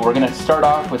guys, so we're gonna start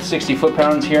off with 60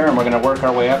 foot-pounds here, and we're gonna work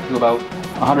our way up to about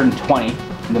 120.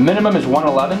 The minimum is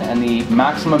 111 and the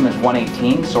maximum is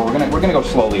 118, so we're gonna go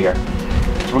slowly here.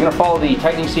 So we're gonna follow the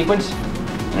tightening sequence,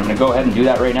 and I'm gonna go ahead and do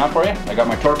that right now for you. I got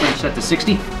my torque wrench set to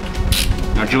 60.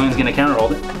 Now Julian's gonna counter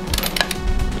hold it.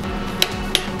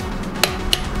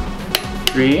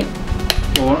 3,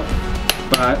 4,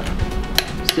 5,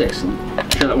 6.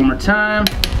 Try that one more time.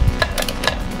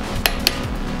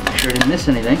 Make sure I didn't miss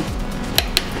anything.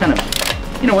 Kind of,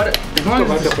 you know what? As long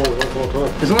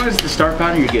as it's the start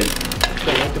pattern, you're good.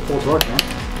 Still like the full torque, man.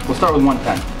 We'll start with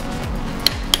 110.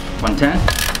 110.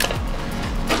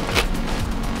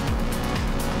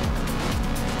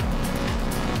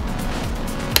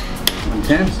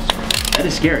 110. That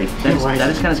is scary. That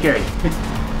is kind of scary.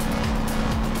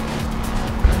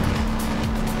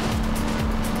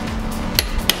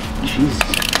 Jesus.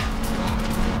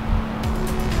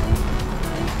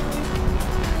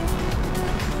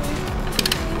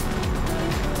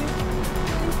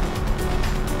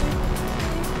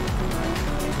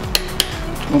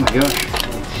 Oh my gosh.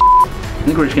 I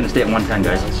think we're just gonna stay at 110,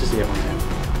 guys. Let's just stay at 110.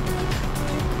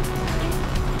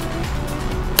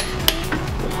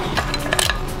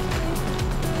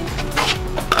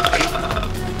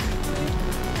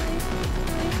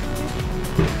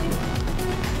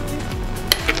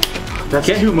 That's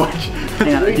too much.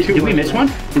 Hang on. Did we miss one?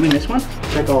 Did we miss one?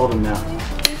 Check all of them now.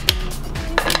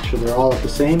 Make sure they're all at the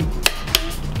same.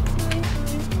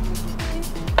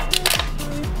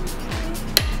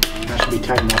 That should be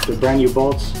tight enough. They're brand new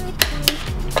bolts.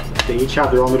 They each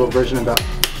have their own little version of that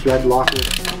thread locker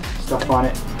stuff on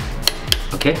it.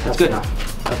 Okay, that's good.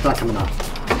 Enough. That's not coming off.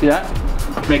 See that?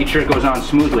 Making sure it goes on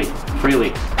smoothly,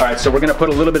 freely. All right, so we're gonna put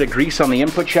a little bit of grease on the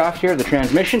input shaft here, the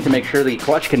transmission, to make sure the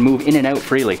clutch can move in and out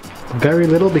freely. Very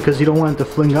little, because you don't want it to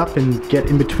fling up and get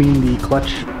in between the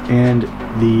clutch and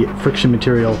the friction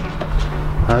material.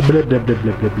 Blip, blip, blip,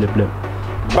 blip, blip, blip, blip.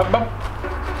 Bop, bop.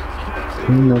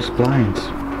 Clean those splines.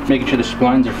 making sure the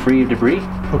splines are free of debris.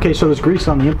 Okay, so there's grease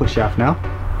on the input shaft now.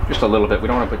 Just a little bit. We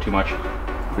don't want to put too much.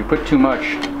 If we put too much,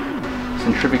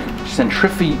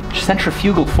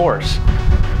 centrifugal force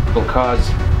will cause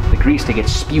the grease to get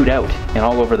spewed out and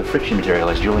all over the friction material,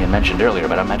 as Julian mentioned earlier,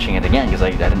 but I'm mentioning it again because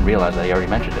I didn't realize I already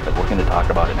mentioned it, but we're going to talk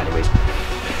about it anyways.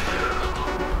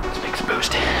 Let's make some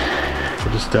boost.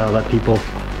 We'll just let people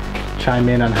chime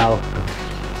in on how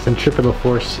centripetal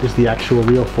force is the actual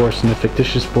real force and the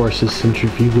fictitious force is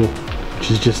centrifugal,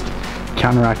 which is just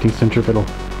counteracting centripetal.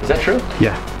 Is that true?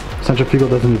 Yeah. Centrifugal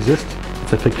doesn't exist.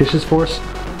 It's a fictitious force,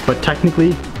 but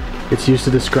technically it's used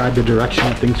to describe the direction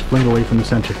that things fling away from the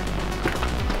center.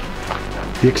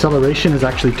 The acceleration is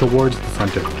actually towards the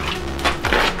center.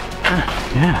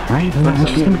 Yeah, right? Isn't that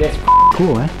interesting? That's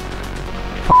cool, eh?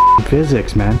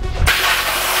 Physics, man. Make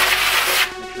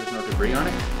sure there's no debris on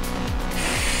it.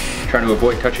 Trying to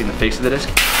avoid touching the face of the disc.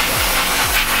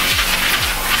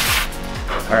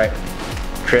 Alright,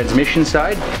 transmission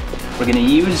side, we're going to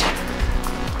use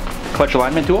the clutch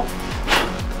alignment tool.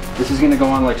 This is going to go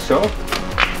on like so.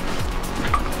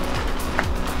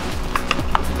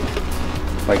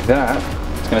 Like that.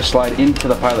 It's going to slide into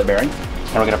the pilot bearing.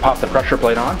 And we're going to pop the pressure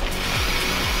plate on.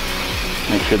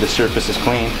 Make sure the surface is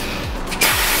clean.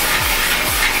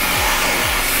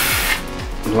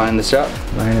 Line this up.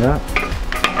 Line it up.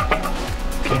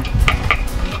 Okay.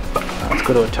 Let's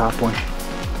go to a top one.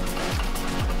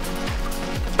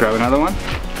 Let's grab another one.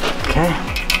 Okay.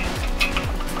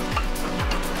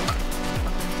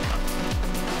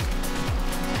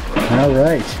 All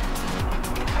right.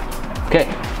 Okay,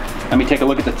 let me take a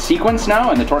look at the sequence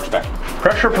now and the torque spec.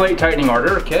 Pressure plate tightening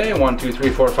order, okay, 1, 2, 3,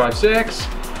 4, 5, 6.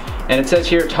 And it says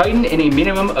here, tighten in a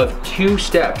minimum of 2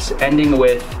 steps, ending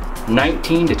with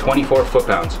 19 to 24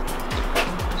 foot-pounds.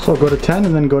 So go to 10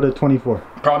 and then go to 24.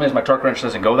 Problem is my torque wrench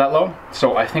doesn't go that low.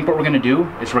 So I think what we're gonna do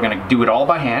is we're gonna do it all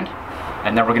by hand,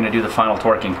 and then we're gonna do the final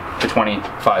torquing to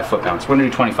 25 foot-pounds. We're gonna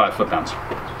do 25 foot-pounds.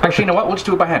 Actually, you know what? We'll just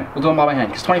do it by hand. We'll do them all by hand,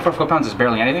 because 24 foot-pounds is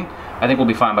barely anything. I think we'll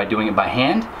be fine by doing it by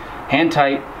hand, hand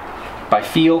tight, by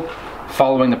feel,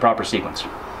 following the proper sequence.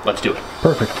 Let's do it.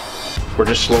 Perfect. We're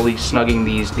just slowly snugging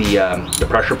the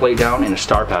pressure plate down in a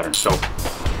star pattern. So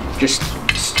just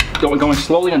going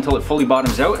slowly until it fully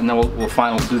bottoms out, and then we'll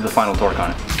do the final torque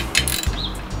on it.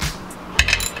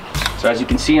 So as you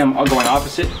can see, I'm going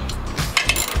opposite,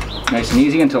 nice and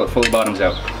easy until it fully bottoms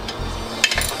out.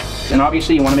 And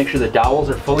obviously you want to make sure the dowels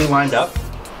are fully lined up.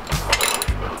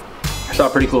 I saw a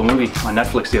pretty cool movie on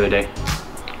Netflix the other day.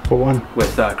 What one?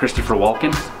 With Christopher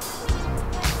Walken,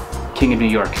 King of New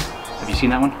York. Have you seen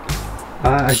that one?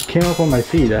 I came up on my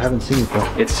feed. I haven't seen it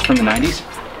though. It's from the 90s,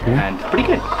 and pretty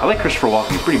good. I like Christopher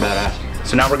Walken. He's pretty badass.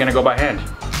 So now we're gonna go by hand,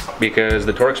 because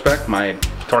the torque spec, my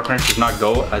torque wrench does not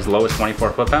go as low as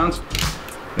 24 foot-pounds.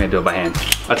 I'm gonna do it by hand.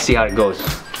 Let's see how it goes.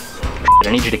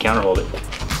 I need you to counterhold it.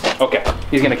 Okay,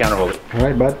 he's gonna counterhold it. All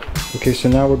right, bud. Okay, so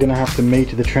now we're gonna have to mate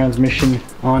the transmission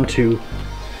onto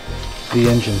the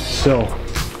engine. So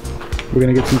we're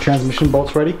gonna get some transmission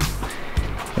bolts ready.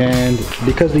 And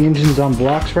because the engine's on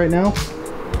blocks right now,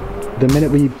 the minute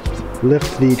we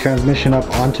lift the transmission up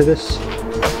onto this,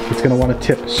 it's gonna want to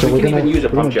tip. So we're gonna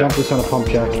dump this on a pump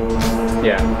jack.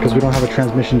 Yeah. Because we don't have a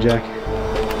transmission jack.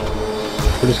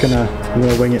 We're just gonna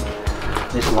wing it.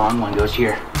 This long one goes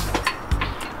here.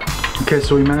 Okay,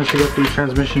 so we managed to get the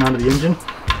transmission onto the engine.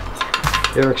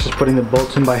 Eric's just putting the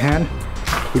bolts in by hand.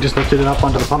 We just lifted it up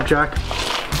onto the pump jack.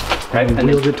 Right, and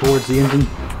wheeled it towards the engine.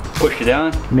 Pushed it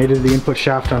down. Mated the input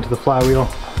shaft onto the flywheel,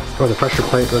 or the pressure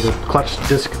plate, or the clutch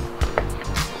disc.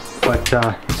 But it's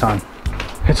on.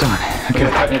 It's on. Okay. We're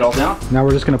gonna tighten it all down. Now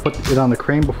we're just gonna put it on the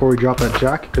crane before we drop that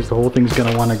jack, because the whole thing's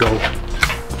gonna want to go.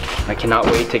 I cannot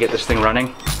wait to get this thing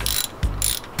running.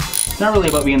 It's not really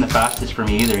about being the fastest for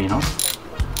me either, you know.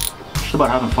 It's just about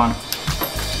having fun.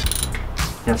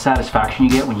 That satisfaction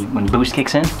you get when boost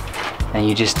kicks in, and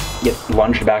you just get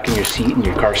lunged back in your seat, and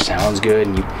your car sounds good,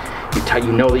 and you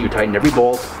know that you tightened every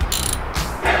bolt,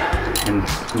 and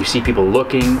you see people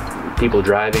looking, people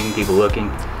driving, people looking.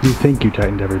 You think you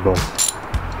tightened every bolt.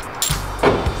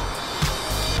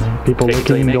 People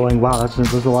looking and going, wow,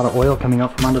 there's a lot of oil coming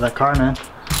up from under that car, man.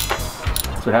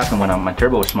 That's what happened when my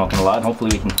turbo was smoking a lot, and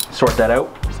hopefully we can sort that out.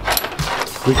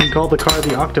 We can call the car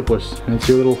the octopus, and it's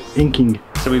your little inking.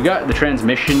 So we've got the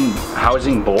transmission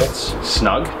housing bolts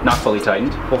snug, not fully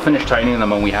tightened. We'll finish tightening them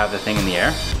when we have the thing in the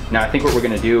air. Now I think what we're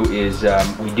gonna do is,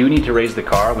 we do need to raise the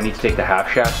car. We need to take the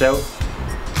half shafts out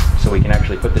so we can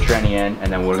actually put the tranny in,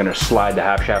 and then we're gonna slide the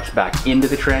half shafts back into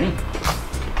the tranny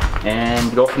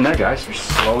and go from there, guys. We're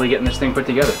slowly getting this thing put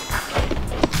together.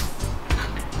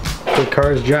 The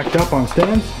car is jacked up on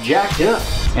stands. Jacked up.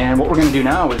 And what we're gonna do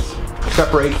now is set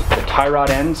separate the tie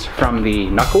rod ends from the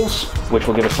knuckles, which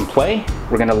will give us some play.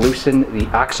 We're gonna loosen the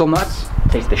axle nuts,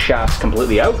 take the shafts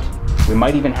completely out. We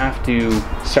might even have to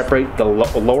separate the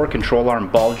lower control arm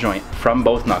ball joint from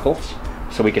both knuckles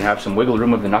so we can have some wiggle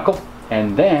room of the knuckle.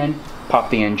 And then pop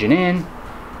the engine in,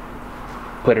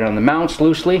 put it on the mounts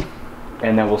loosely,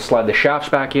 and then we'll slide the shafts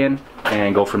back in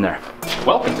and go from there.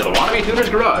 Welcome to the Wannabe Tuner's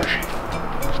Garage.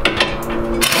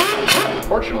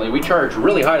 Fortunately, we charge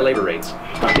really high labor rates.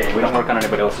 Okay, we don't work on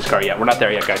anybody else's car yet. We're not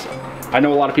there yet, guys. I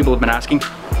know a lot of people have been asking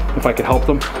if I could help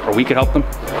them or we could help them.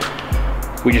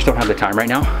 We just don't have the time right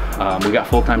now. We got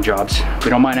full-time jobs. We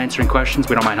don't mind answering questions.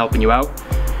 We don't mind helping you out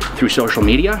through social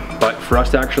media, but for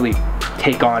us to actually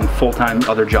take on full-time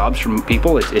other jobs from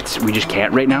people, we just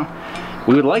can't right now.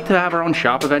 We would like to have our own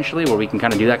shop eventually where we can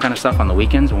kind of do that kind of stuff on the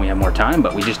weekends when we have more time,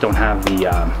 but we just don't have the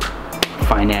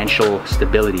financial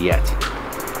stability yet.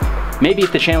 Maybe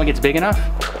if the channel gets big enough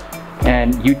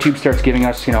and YouTube starts giving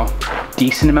us, you know,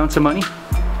 decent amounts of money,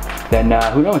 then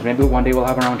who knows, maybe one day we'll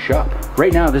have our own shop.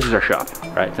 Right now, this is our shop,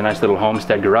 right? It's a nice little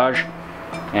homestead garage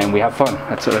and we have fun.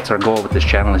 That's our goal with this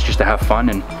channel, is just to have fun,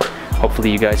 and hopefully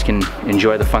you guys can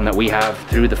enjoy the fun that we have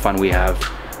through the fun we have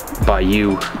by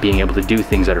you being able to do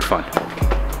things that are fun.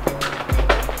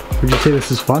 Would you say this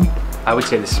is fun? I would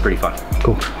say this is pretty fun.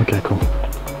 Cool, okay, cool.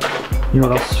 You know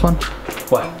what else is fun?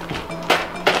 What?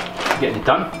 Getting it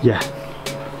done? Yeah.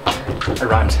 It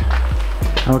rhymes.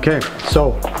 Okay,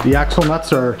 so the axle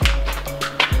nuts are,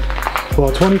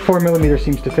 well, 24 millimeter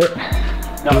seems to fit.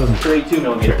 No, it's 32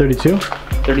 millimeter. 32?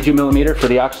 32 millimeter for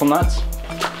the axle nuts.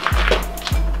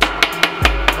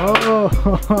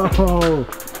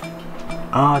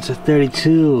 Oh, it's a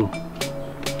 32.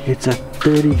 It's a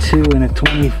 32 and a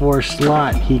 24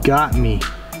 slot. He got me.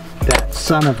 That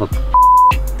son of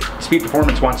a... Speed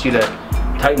Performance wants you to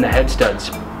tighten the head studs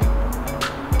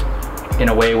in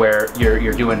a way where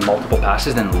you're doing multiple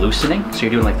passes then loosening. So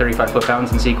you're doing like 35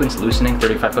 foot-pounds in sequence, loosening,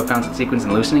 35 foot-pounds in sequence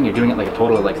and loosening. You're doing it like a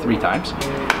total of like 3 times.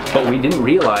 But we didn't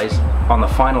realize on the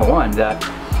final one that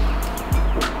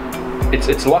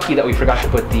it's lucky that we forgot to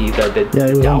put the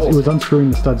yeah, it was unscrewing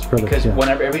the studs further. Because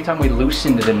every time we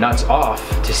loosened the nuts off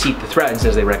to seat the threads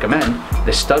as they recommend,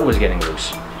 the stud was getting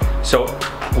loose. So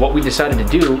what we decided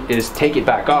to do is take it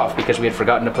back off because we had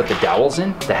forgotten to put the dowels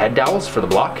in, the head dowels for the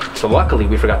block. So luckily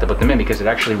we forgot to put them in because it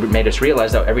actually made us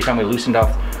realize that every time we loosened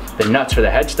off the nuts for the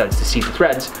head studs to seat the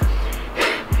threads,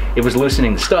 it was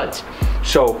loosening the studs.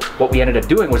 So what we ended up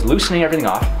doing was loosening everything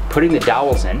off, putting the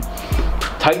dowels in,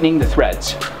 tightening the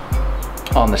threads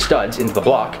on the studs into the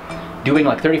block, doing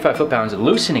like 35 foot-pounds,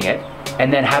 loosening it,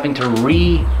 and then having to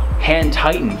hand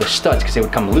tighten the studs because they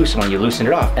would come loose when you loosened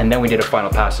it off, and then we did a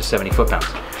final pass to 70 foot-pounds.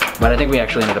 But I think we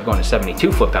actually ended up going to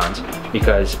 72 foot-pounds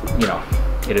because, you know,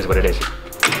 it is what it is.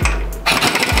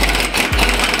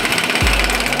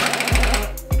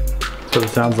 That's what it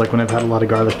sounds like when I've had a lot of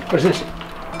garlic. What is this?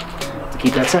 To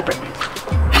keep that separate.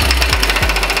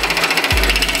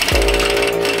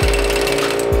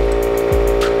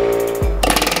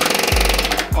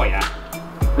 Oh yeah.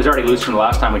 It was already loose from the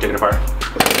last time we took it apart.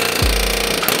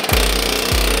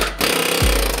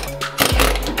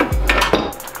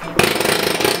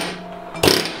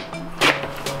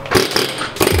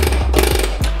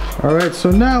 All right, so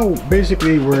now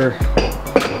basically we're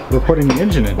putting the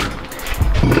engine in.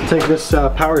 We'll take this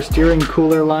power steering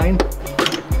cooler line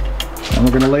and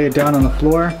we're gonna lay it down on the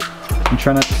floor and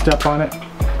try not to step on it.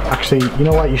 Actually, you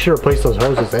know what? You should replace those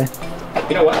hoses, eh?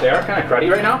 You know what? They are kind of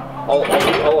cruddy right now.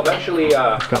 I'll eventually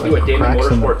do a Damon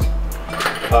Motorsports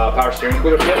power steering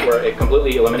cooler kit where it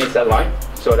completely eliminates that line.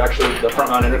 So it actually, the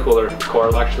front mount intercooler core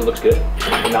actually looks good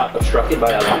and not obstructed by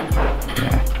that line.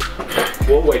 Yeah.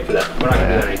 We'll wait for that. We're not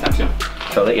gonna do that anytime soon.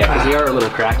 So yeah, because they are a little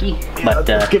cracky. But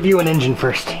let's give you an engine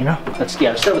first, you know? Let's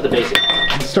start with the basic.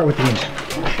 Let's start with the engine.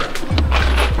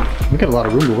 We got a lot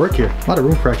of room to work here. A lot of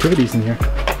room for activities in here.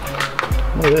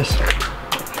 Look at this.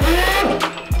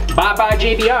 Bye bye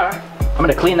JBR. I'm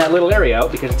gonna clean that little area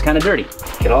out because it's kind of dirty.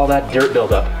 Get all that dirt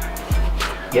buildup.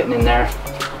 Getting in there.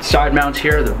 Side mounts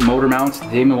here, the motor mounts, the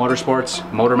Damon Motorsports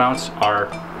motor mounts are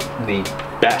the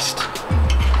best.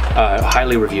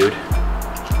 Highly reviewed.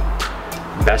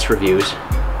 Best reviews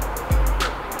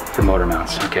for motor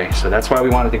mounts. Okay, so that's why we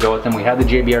wanted to go with them. We had the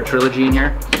JBR Trilogy in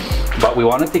here, but we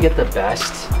wanted to get the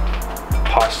best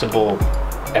possible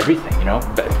everything, you know,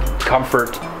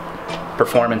 comfort,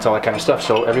 performance, all that kind of stuff.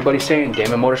 So everybody's saying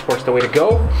Damon Motorsports the way to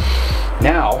go.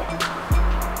 Now,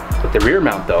 with the rear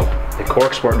mount though, the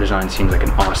Cork Sport design seems like an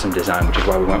awesome design, which is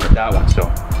why we went with that one.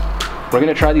 So we're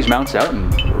gonna try these mounts out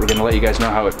and we're gonna let you guys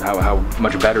know how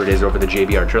much better it is over the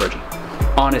JBR Trilogy.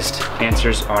 Honest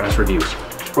answers, honest reviews.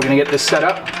 We're gonna get this set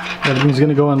up Everything's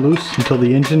gonna go on loose until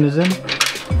the engine is in,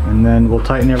 and then we'll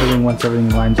tighten everything once everything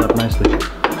lines up nicely.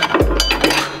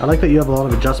 I like that you have a lot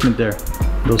of adjustment there.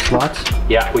 Those slots.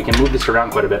 Yeah, we can move this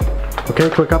around quite a bit. Okay,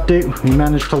 quick update. We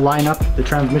managed to line up the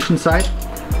transmission side.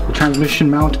 The transmission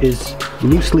mount is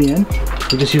loosely in.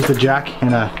 We just used the jack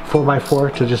and a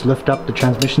 4x4 to just lift up the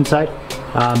transmission side.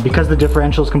 Because the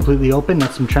differential is completely open,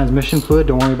 that's some transmission fluid.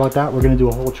 Don't worry about that. We're gonna do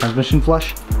a whole transmission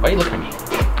flush. Why are you looking at me?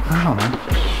 I don't know, man.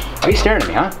 Why are you staring at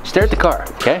me, huh? Stare at the car,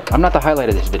 okay? I'm not the highlight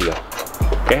of this video,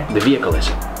 okay? The vehicle is.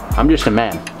 I'm just a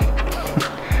man.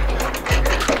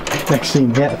 Next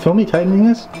scene. Yeah, film me tightening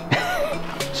this.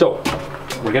 So,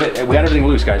 we got everything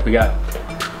loose, guys. We got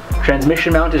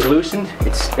transmission mount is loosened.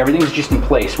 Everything's just in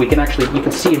place. We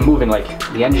can see it moving, like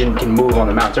the engine can move on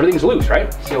the mounts. Everything's loose,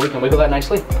 right? See how we can wiggle that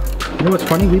nicely? You know what's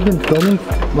funny? We've been filming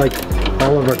like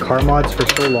all of our car mods for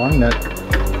so long that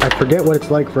I forget what it's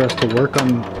like for us to work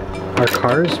on our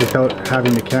cars without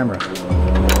having the camera.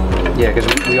 Yeah,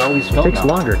 because we always film. It takes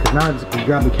longer because now you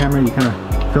grab the camera and you kind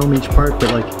of film each part,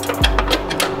 but like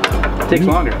it takes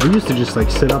longer. We used to just like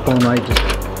sit up all night, just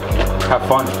have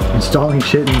fun, installing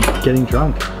shit and getting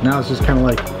drunk. Now it's just kind of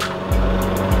like.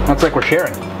 Now it's like we're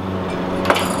sharing.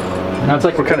 Now it's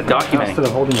like we're kind of documenting. Instead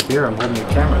of holding a beer, I'm holding a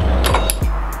camera.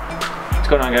 What's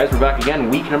going on, guys? We're back again,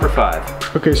 week number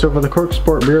 5. Okay, so for the Cork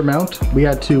Sport rear mount, we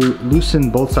had to loosen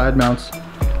both side mounts,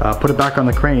 put it back on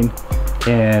the crane,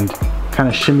 and kind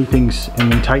of shimmy things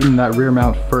and then tighten that rear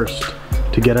mount first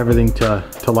to get everything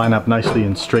to line up nicely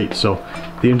and straight. So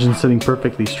the engine's sitting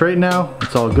perfectly straight now.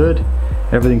 It's all good.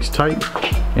 Everything's tight,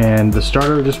 and the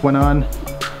starter just went on,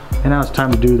 and now it's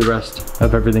time to do the rest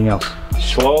of everything else.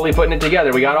 Slowly putting it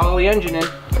together. We got all the engine in.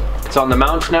 It's on the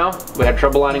mounts now. We had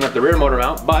trouble lining up the rear motor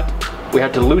mount, but we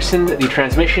had to loosen the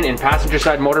transmission and passenger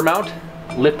side motor mount,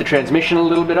 lift the transmission a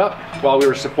little bit up while we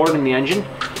were supporting the engine,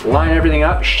 line everything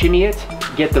up, shimmy it,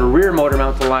 get the rear motor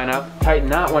mount to line up, tighten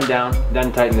that one down,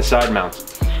 then tighten the side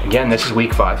mounts. Again, this is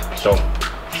week 5, so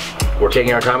we're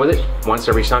taking our time with it once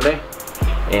every Sunday,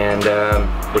 and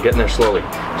we're getting there slowly.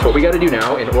 So what we got to do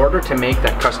now, in order to make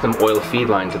that custom oil feed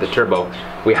line to the turbo,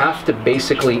 we have to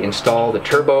basically install the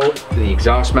turbo, the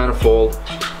exhaust manifold,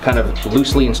 kind of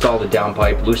loosely install the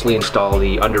downpipe, loosely install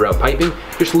the under-out piping,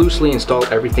 just loosely install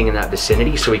everything in that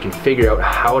vicinity so we can figure out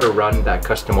how to run that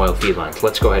custom oil feed line. So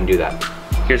let's go ahead and do that.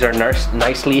 Here's our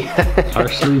nicely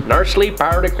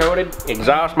powder-coated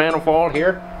exhaust manifold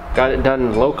here. Got it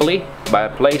done locally by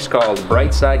a place called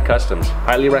Brightside Customs.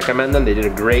 Highly recommend them. They did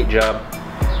a great job.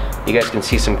 You guys can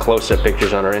see some close-up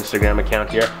pictures on our Instagram account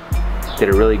here. Did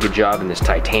a really good job in this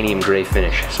titanium gray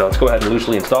finish. So let's go ahead and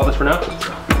loosely install this for now.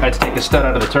 Let's take the stud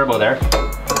out of the turbo there.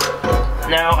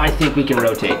 Now I think we can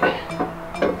rotate.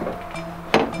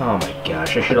 Oh my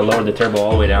gosh, I should have lowered the turbo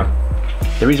all the way down.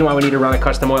 The reason why we need to run a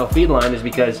custom oil feed line is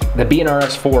because the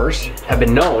B&RS 4s have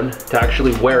been known to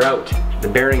actually wear out. The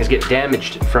bearings get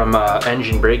damaged from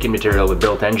engine braking material with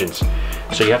built engines.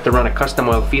 So you have to run a custom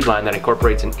oil feed line that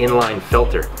incorporates an inline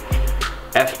filter.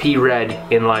 FP Red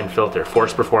inline filter,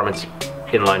 Force Performance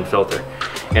inline filter.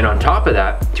 And on top of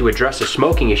that, to address a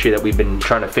smoking issue that we've been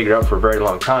trying to figure out for a very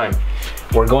long time,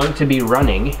 we're going to be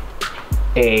running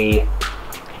a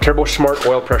Turbosmart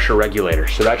oil pressure regulator.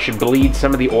 So that should bleed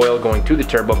some of the oil going to the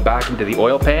turbo back into the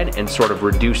oil pan and sort of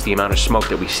reduce the amount of smoke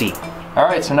that we see. All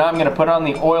right, so now I'm gonna put on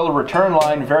the oil return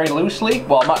line very loosely.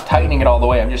 Well, I'm not tightening it all the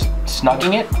way, I'm just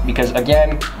snugging it because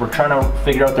again, we're trying to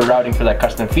figure out the routing for that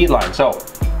custom feed line. So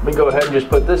let me go ahead and just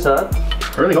put this on.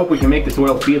 I really hope we can make this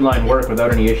oil feed line work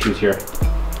without any issues here.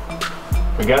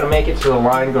 We gotta make it so the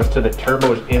line goes to the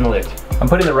turbo's inlet. I'm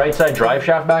putting the right side drive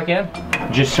shaft back in,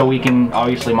 just so we can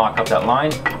obviously mock up that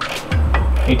line.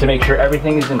 Need to make sure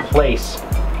everything is in place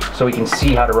so we can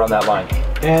see how to run that line.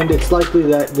 And it's likely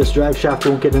that this drive shaft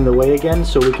won't get in the way again,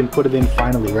 so we can put it in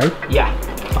finally, right? Yeah.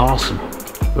 Awesome.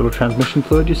 Little transmission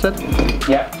fluid, you said?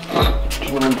 Yeah.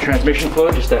 A little transmission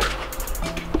fluid just to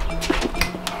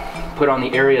put on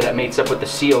the area that mates up with the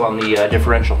seal on the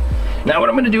differential. Now what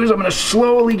I'm going to do is I'm going to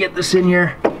slowly get this in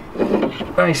here,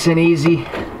 nice and easy.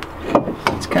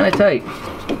 It's kind of tight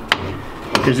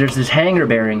because there's this hanger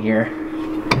bearing here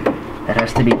that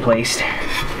has to be placed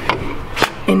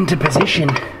into position.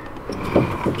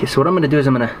 Okay, so what I'm going to do is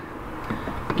I'm going to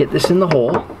get this in the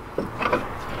hole,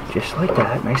 just like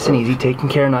that, nice and easy, taking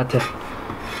care not to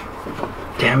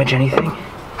damage anything.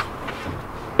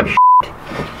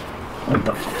 What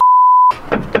the f***?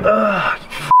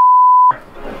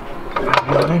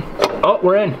 Oh,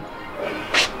 we're in.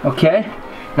 Okay,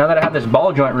 now that I have this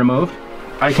ball joint removed,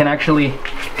 I can actually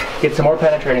get some more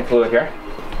penetrating fluid here.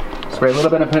 Spray a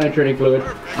little bit of penetrating fluid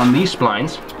on these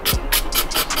splines.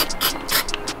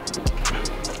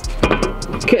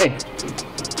 Okay,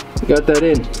 We got that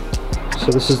in.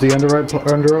 So this is the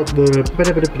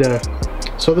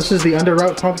So this is the under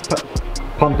route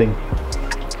pumping.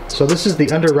 So this is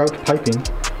the under route piping,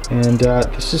 and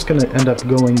this is going to end up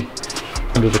going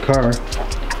under the car.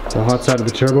 The hot side of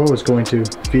the turbo is going to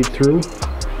feed through,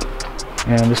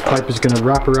 and this pipe is going to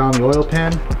wrap around the oil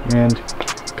pan and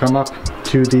come up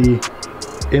to the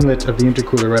inlet of the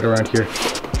intercooler right around here.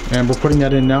 And we're putting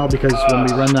that in now because when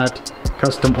we run that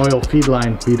custom oil feed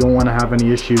line, we don't want to have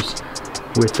any issues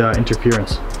with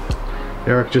interference.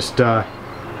 Eric just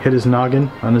hit his noggin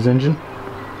on his engine,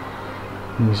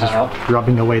 and he's just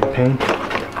rubbing away the paint.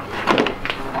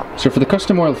 So for the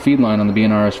custom oil feed line on the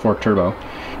B&R S4 Turbo,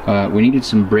 we needed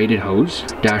some braided hose,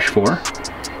 dash 4,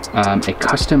 a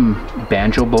custom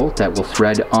banjo bolt that will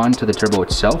thread onto the turbo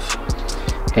itself,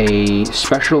 a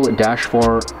special dash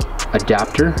 4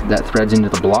 adapter that threads into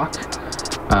the block,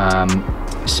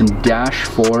 some dash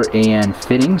 4 AN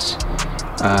fittings.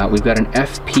 We've got an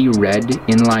FP Red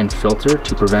inline filter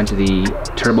to prevent the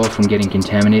turbo from getting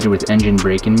contaminated with engine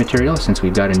break-in material, since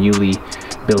we've got a newly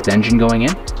built engine going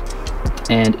in.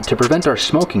 And to prevent our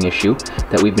smoking issue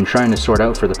that we've been trying to sort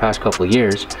out for the past couple of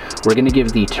years, we're going to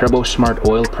give the Turbosmart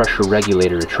Oil Pressure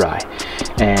Regulator a try.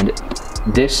 And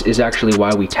this is actually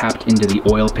why we tapped into the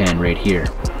oil pan right here.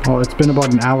 Well, it's been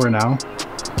about an hour now.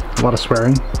 A lot of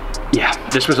swearing. Yeah,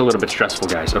 this was a little bit stressful,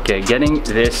 guys. Okay, getting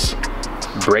this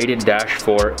braided dash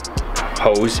 4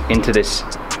 hose into this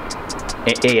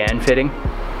AN fitting,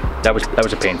 that was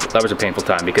a painful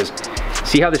time, because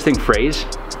see how this thing frays?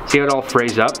 See how it all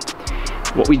frays up?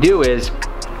 What we do is,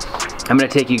 I'm going to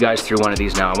take you guys through one of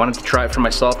these now. I wanted to try it for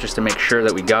myself just to make sure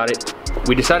that we got it.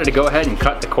 We decided to go ahead and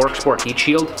cut the Cork Sport heat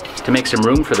shield to make some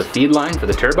room for the feed line for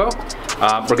the turbo.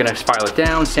 We're going to file it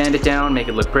down, sand it down, make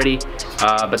it look pretty.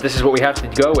 But this is what we have to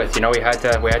go with. You know, we had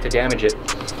to damage it.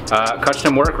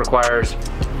 Custom work requires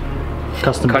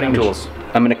custom cutting tools.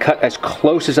 I'm going to cut as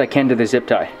close as I can to the zip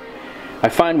tie. I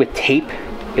find with tape,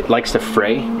 it likes to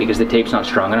fray because the tape's not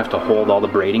strong enough to hold all the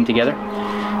braiding together.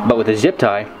 But with a zip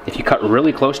tie, if you cut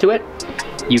really close to it,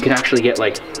 you can actually get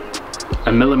like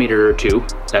a millimeter or two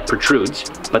that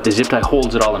protrudes, but the zip tie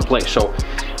holds it all in place. So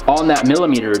on that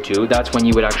millimeter or two, that's when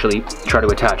you would actually try to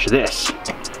attach this,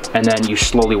 and then you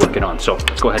slowly work it on. So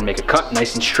let's go ahead and make a cut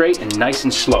nice and straight and nice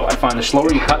and slow. I find the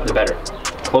slower you cut, the better.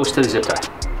 Close to the zip tie.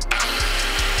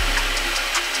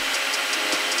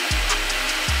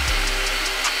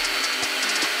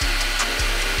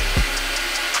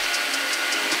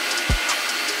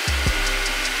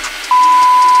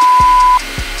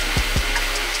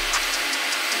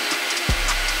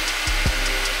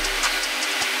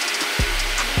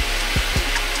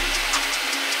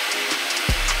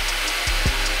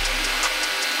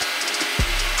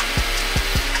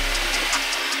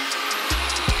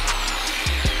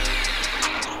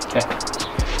 Okay.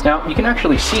 Now you can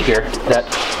actually see here that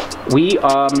we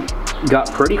got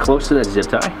pretty close to that zip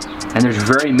tie, and there's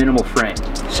very minimal fraying.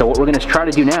 So what we're going to try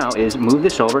to do now is move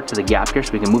this over to the gap here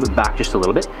so we can move it back just a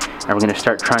little bit, and we're going to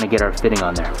start trying to get our fitting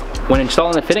on there. When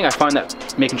installing the fitting, I find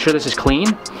that making sure this is clean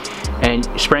and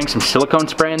spraying some silicone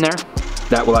spray in there,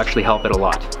 that will actually help it a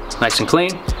lot. Nice and clean.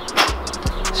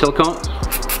 Silicone.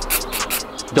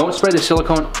 Don't spray the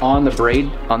silicone on the braid,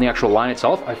 on the actual line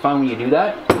itself. I find when you do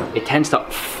that, it tends to,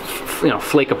 you know,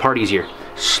 flake apart easier.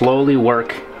 Slowly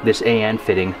work this AN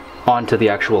fitting onto the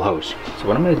actual hose. So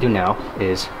what I'm going to do now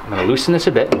is I'm going to loosen this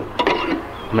a bit.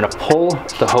 I'm going to pull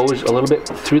the hose a little bit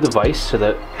through the vise so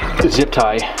that the zip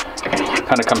tie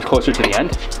kind of comes closer to the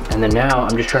end. And then now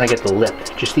I'm just trying to get the lip,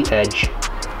 just the edge.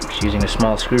 Just using a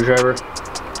small screwdriver,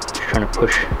 just trying to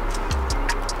push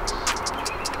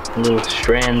little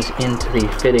strands into the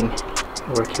fitting.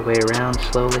 Work your way around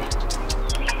slowly.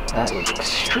 That is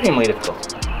extremely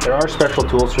difficult. There are special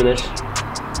tools for this.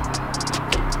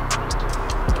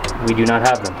 We do not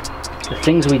have them. The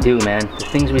things we do, man. The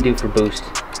things we do for boost.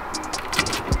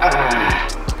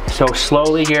 So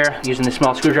slowly here, using the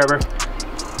small screwdriver,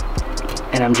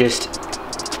 and I'm just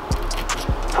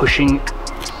pushing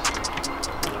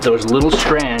those little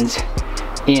strands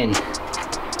in.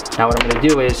 Now what I'm going to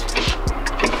do is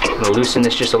I'm going to loosen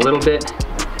this just a little bit,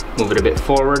 move it a bit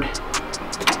forward,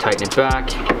 tighten it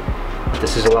back. What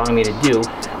this is allowing me to do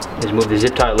is move the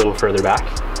zip tie a little further back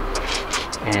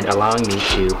and allowing me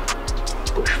to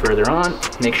push further on.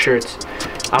 Make sure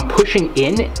I'm pushing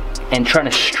in and trying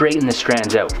to straighten the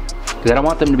strands out, because I don't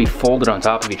want them to be folded on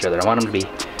top of each other. I want them to be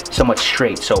somewhat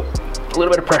straight. So a little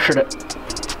bit of pressure to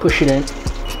push it in,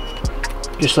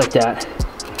 just like that,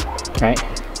 right?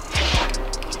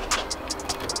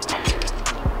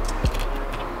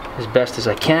 As best as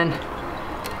I can.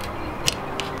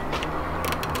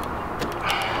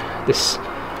 This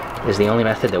is the only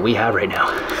method that we have right now.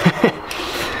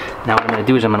 Now what I'm gonna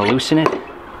do is I'm gonna loosen it,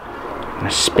 I'm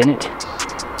gonna spin it,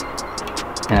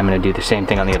 and I'm gonna do the same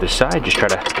thing on the other side. Just try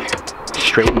to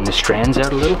straighten the strands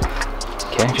out a little.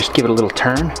 Okay, just give it a little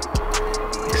turn,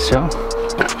 like so.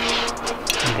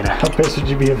 How pissed would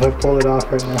you be if I pulled it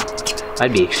off right now?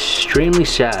 I'd be extremely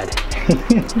sad.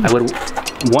 I would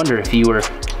wonder if you were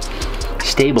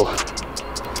stable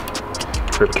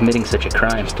for committing such a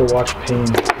crime. Just to watch pain.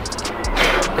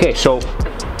 Okay, so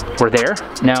we're there.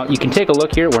 Now you can take a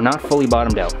look here. We're not fully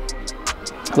bottomed out.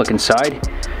 Look inside.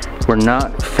 We're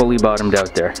not fully bottomed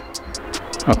out there.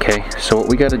 Okay, so what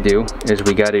we got to do is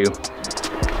we got to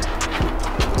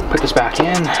put this back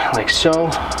in like so.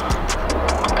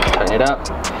 Tighten it up.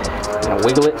 I'm gonna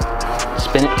wiggle it,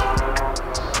 spin it.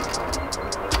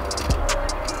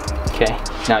 Okay,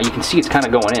 now you can see it's kind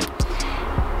of going in.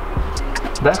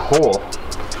 That hole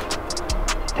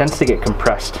tends to get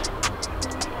compressed.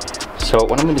 So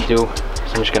what I'm gonna do is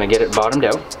I'm just gonna get it bottomed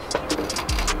out.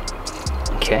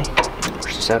 Okay,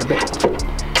 push this out a bit.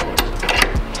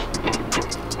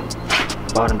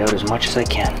 Bottomed out as much as I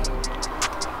can.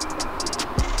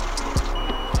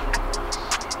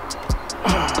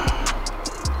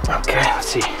 Okay, let's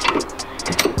see.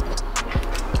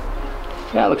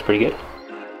 Yeah, it looks pretty good.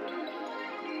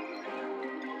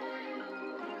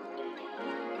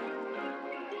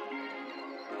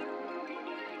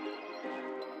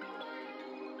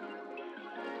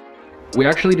 We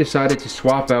actually decided to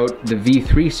swap out the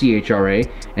V3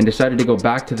 CHRA and decided to go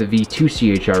back to the V2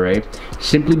 CHRA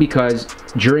simply because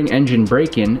during engine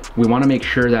break-in, we want to make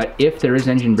sure that if there is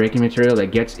engine braking material that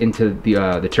gets into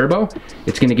the turbo,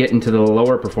 it's going to get into the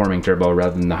lower performing turbo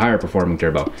rather than the higher performing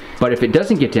turbo. But if it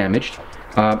doesn't get damaged,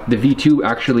 the V2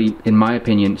 actually, in my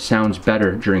opinion, sounds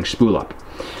better during spool up.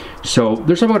 So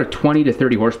there's about a 20 to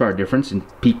 30 horsepower difference in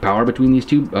peak power between these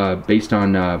two based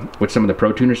on what some of the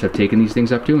pro tuners have taken these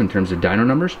things up to in terms of dyno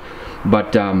numbers.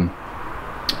 But I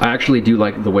actually do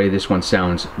like the way this one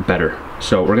sounds better.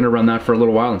 So we're gonna run that for a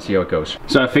little while and see how it goes.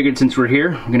 So I figured since we're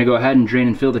here, I'm gonna go ahead and drain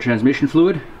and fill the transmission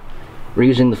fluid. We're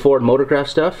using the Ford Motorcraft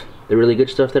stuff, the really good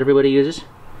stuff that everybody uses.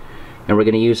 And we're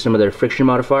gonna use some of their friction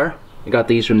modifier. I got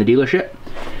these from the dealership.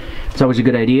 It's always a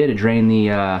good idea to drain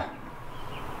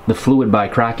the fluid by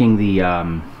cracking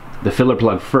the filler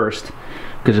plug first,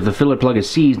 because if the filler plug is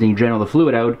seized and you drain all the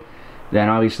fluid out, then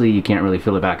obviously you can't really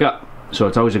fill it back up. So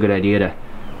it's always a good idea to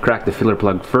crack the filler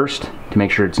plug first to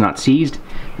make sure it's not seized,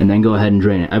 and then go ahead and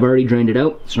drain it. I've already drained it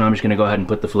out, so now I'm just gonna go ahead and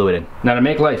put the fluid in. Now to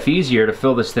make life easier to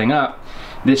fill this thing up,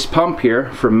 this pump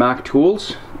here from Mac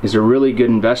Tools is a really good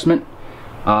investment.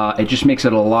 It just makes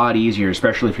it a lot easier,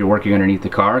 especially if you're working underneath the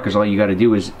car, because all you gotta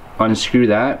do is unscrew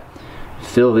that,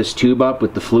 fill this tube up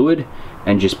with the fluid,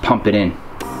 and just pump it in.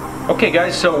 Okay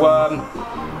guys, so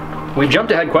we've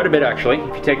jumped ahead quite a bit actually.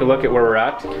 If you take a look at where we're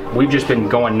at, we've just been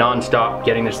going non-stop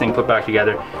getting this thing put back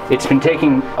together. It's been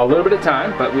taking a little bit of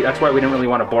time, but that's why we didn't really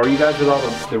want to bore you guys with all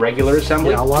the regular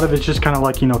assembly. Yeah, a lot of it's just kind of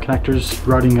like, you know, connectors,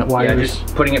 routing wires. Yeah,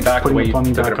 just putting it back the way you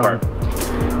took it apart.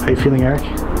 How you feeling, Eric?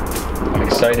 I'm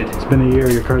excited. It's been a year,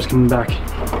 your car's coming back.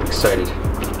 I'm excited.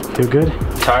 Feel good?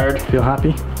 Tired. Feel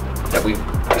happy? That we've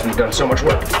done so much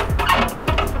work.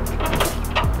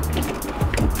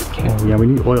 Oh yeah, we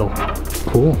need oil.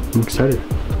 Cool, I'm excited.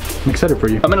 I'm excited for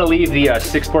you. I'm gonna leave the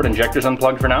 6-port injectors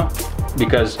unplugged for now,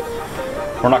 because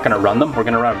we're not gonna run them. We're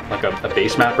gonna run like a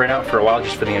base map right now for a while,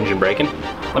 just for the engine braking.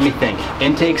 Let me think.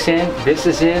 Intake's in, this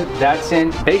is in, that's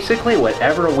in. Basically,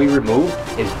 whatever we remove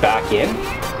is back in.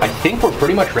 I think we're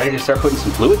pretty much ready to start putting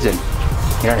some fluids in.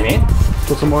 You know what I mean?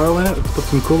 Put some oil in it, let's put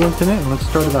some coolant in it, and let's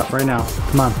start it up right now.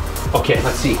 Come on. Okay,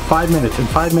 let's see. 5 minutes. In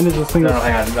 5 minutes, this thing. No,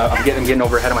 hang on. I'm getting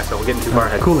over ahead of myself. We're getting too far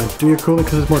ahead. Coolant. Do your coolant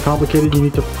because it's more complicated. You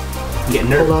need to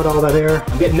pull out all that air.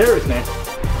 I'm getting nervous, man.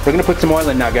 We're gonna put some oil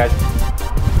in now, guys.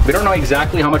 We don't know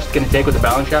exactly how much it's gonna take with the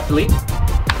balance shaft to leak.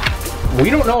 We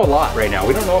don't know a lot right now.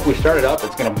 We don't know if we start it up,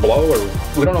 it's gonna blow, or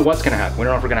we don't know what's gonna happen. We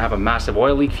don't know if we're gonna have a massive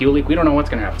oil leak, fuel leak. We don't know what's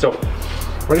gonna happen. So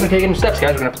we're gonna take it in steps,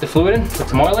 guys. We're gonna put the fluid in, put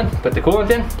some oil in, put the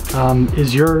coolant in.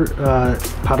 Is your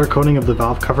powder coating of the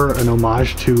valve cover an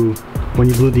homage to when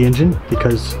you blew the engine?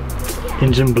 Because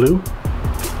engine blew?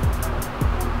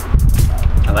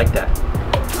 I like that.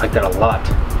 I like that a lot.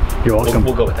 You're welcome.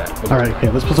 We'll go with that. All right, okay,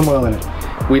 let's put some oil in it.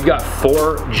 We've got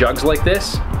 4 jugs like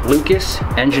this. Lucas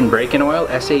engine braking oil,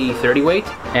 SAE 30 weight.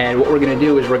 And what we're gonna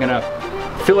do is we're gonna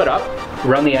fill it up,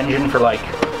 run the engine for like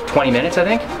 20 minutes, I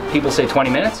think. People say 20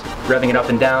 minutes. Revving it up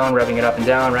and down,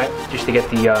 right? Just to get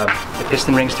the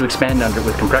piston rings to expand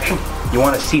with compression. You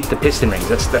want to seat the piston rings.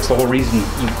 That's the whole reason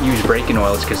you use braking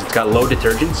oil, is because it's got low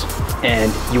detergents.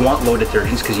 And you want low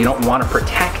detergents because you don't want to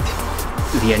protect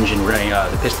the engine ring,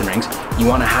 the piston rings, you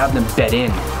want to have them bed in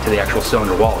to the actual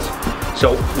cylinder walls.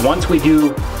 So once we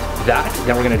do that,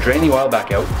 then we're going to drain the oil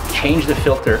back out, change the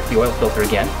filter, the oil filter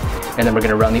again, and then we're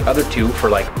going to run the other two for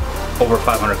like over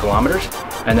 500 kilometers.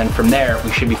 And then from there,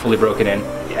 we should be fully broken in.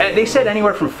 They said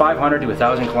anywhere from 500 to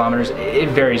 1,000 kilometers. It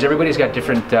varies. Everybody's got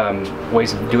different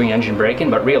ways of doing engine braking,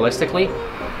 but realistically,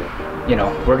 you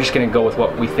know, we're just gonna go with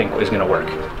what we think is gonna work.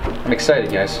 I'm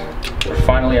excited, guys. We're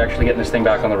finally actually getting this thing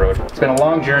back on the road. It's been a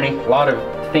long journey, a lot of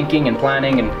thinking and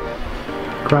planning and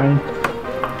crying.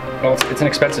 Well, it's an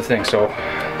expensive thing, so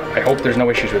I hope there's no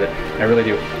issues with it. I really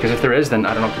do. Because if there is, then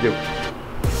I don't know what to do.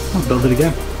 I'll build it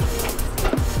again.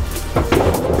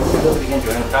 Build it again,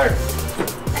 Joanne. I'm tired.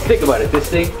 Think about it. This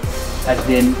thing has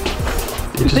been.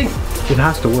 It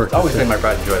has to work. It's always been my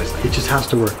pride and joy. This thing. It just has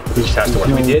to work. It just has to work.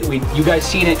 We did. You guys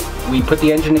seen it. We put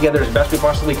the engine together as best we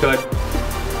possibly could.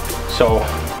 So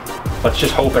let's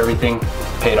just hope everything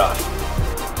paid off.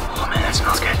 Oh man, that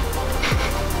smells good.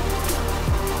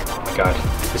 Oh my god,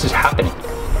 this is happening.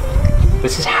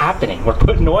 This is happening. We're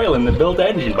putting oil in the built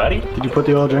engine, buddy. Did you put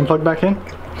the oil drain plug back in?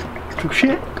 Oh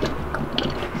shit.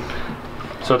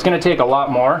 So it's gonna take a lot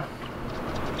more.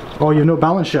 Oh, you have no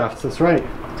balance shafts, that's right.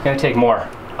 It's gonna take more.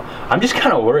 I'm just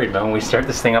kind of worried, man, when we start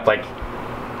this thing up, like,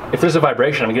 if there's a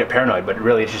vibration, I'm gonna get paranoid, but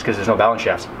really it's just because there's no balance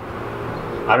shafts.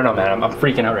 I don't know, man, I'm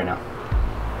freaking out right now.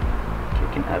 We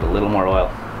can add a little more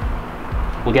oil.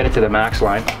 We'll get it to the max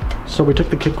line. So we took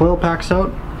the kick coil packs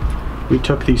out, we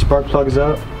took the spark plugs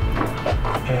out,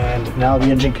 and now the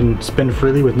engine can spin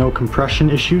freely with no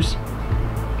compression issues.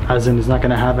 As in, it's not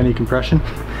gonna have any compression.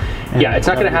 And yeah, it's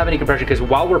not going to have any compression because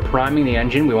while we're priming the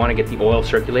engine, we want to get the oil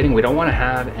circulating. We don't want to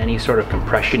have any sort of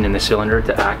compression in the cylinder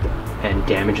to act and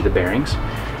damage the bearings.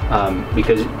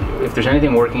 Because if there's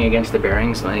anything working against the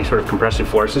bearings, any sort of compressive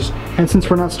forces. And since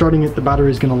we're not starting it, the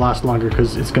battery is going to last longer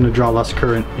because it's going to draw less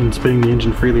current in spinning the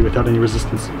engine freely without any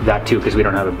resistance. That too, because we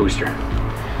don't have a booster.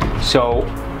 So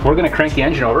we're going to crank the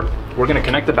engine over. We're going to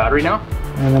connect the battery now.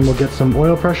 And then we'll get some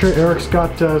oil pressure. Eric's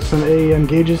got some AEM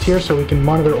gauges here so we can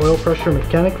monitor oil pressure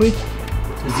mechanically.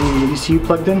 Is the ECU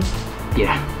plugged in?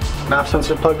 Yeah. MAF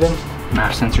sensor plugged in?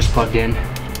 MAF sensor's plugged in.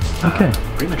 Okay.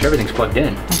 Pretty much everything's plugged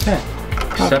in. Okay.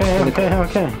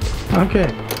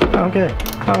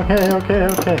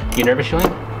 Okay. You nervous,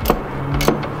 Julian?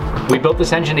 We built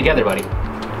this engine together, buddy.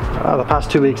 The past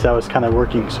 2 weeks I was kind of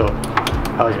working, so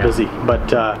I was busy.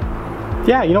 But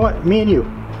yeah, you know what? Me and you,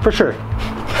 for sure.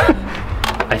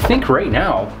 I think right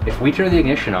now, if we turn the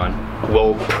ignition on,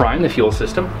 we'll prime the fuel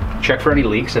system, check for any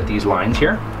leaks at these lines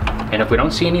here, and if we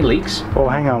don't see any leaks... Oh,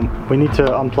 hang on. We need to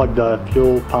unplug the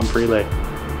fuel pump relay,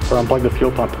 or unplug the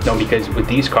fuel pump. No, because with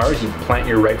these cars, you plant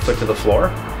your right foot to the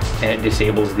floor, and it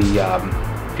disables the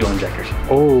fuel injectors.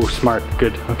 Oh, smart.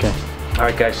 Good. Okay. All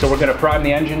right, guys, so we're going to prime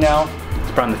the engine now.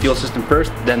 Let's prime the fuel system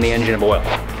first, then the engine of oil.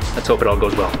 Let's hope it all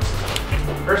goes well.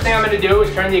 First thing I'm going to do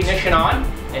is turn the ignition on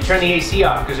and turn the AC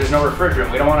off because there's no refrigerant.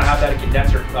 We don't want to have that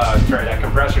condenser, that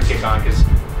compressor kick on because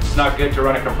it's not good to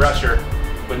run a compressor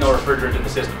with no refrigerant in the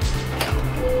system.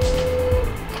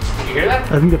 Did you hear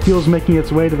that? I think the fuel's making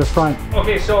its way to the front.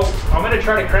 Okay, so I'm going to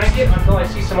try to crank it until I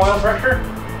see some oil pressure.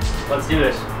 Let's do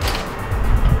this.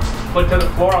 Foot to the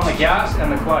floor on the gas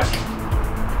and the clutch.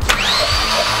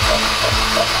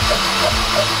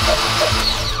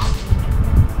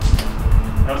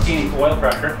 I don't see any oil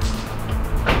pressure.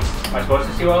 Am I supposed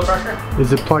to see oil pressure?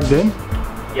 Is it plugged in?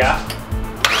 Yeah.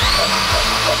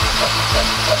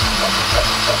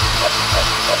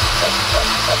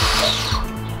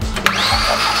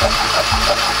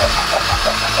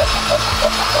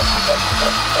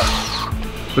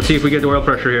 Let's see if we get the oil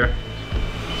pressure here.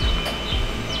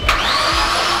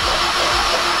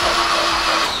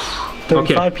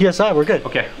 Okay. 35 PSI, we're good.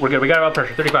 Okay, we're good. We got oil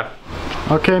pressure, 35.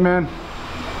 Okay, man.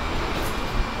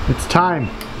 It's time.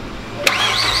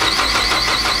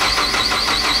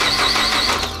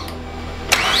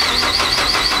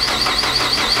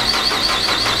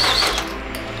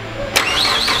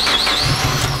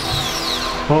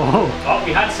 Oh,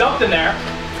 we had something there.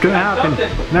 It's gonna happen.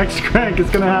 Something. Next crank,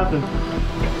 it's gonna happen.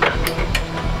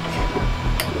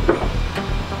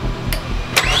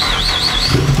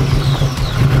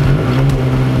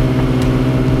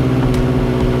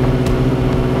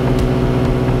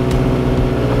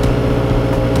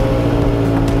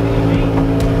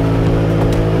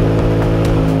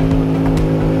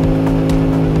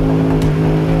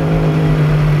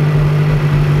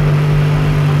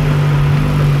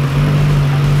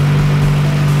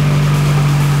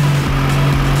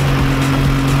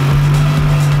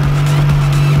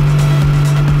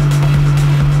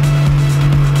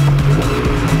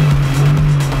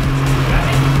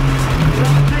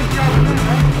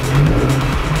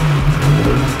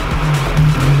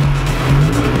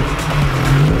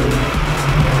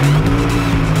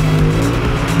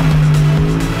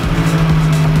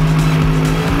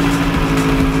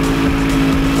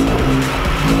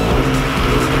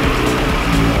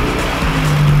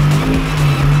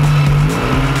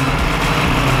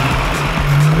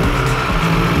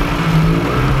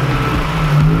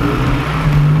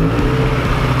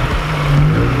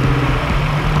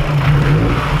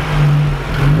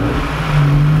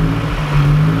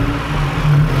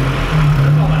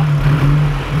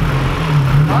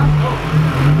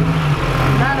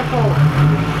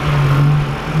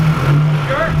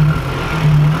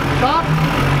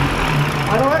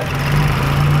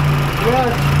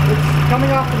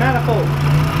 coming off the manifold.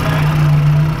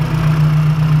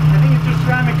 I think it's just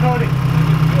ceramic coating. You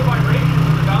can feel vibrations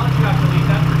in the balance shaft leak,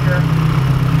 that's for sure.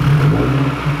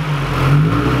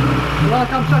 You want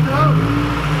to come check it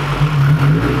out?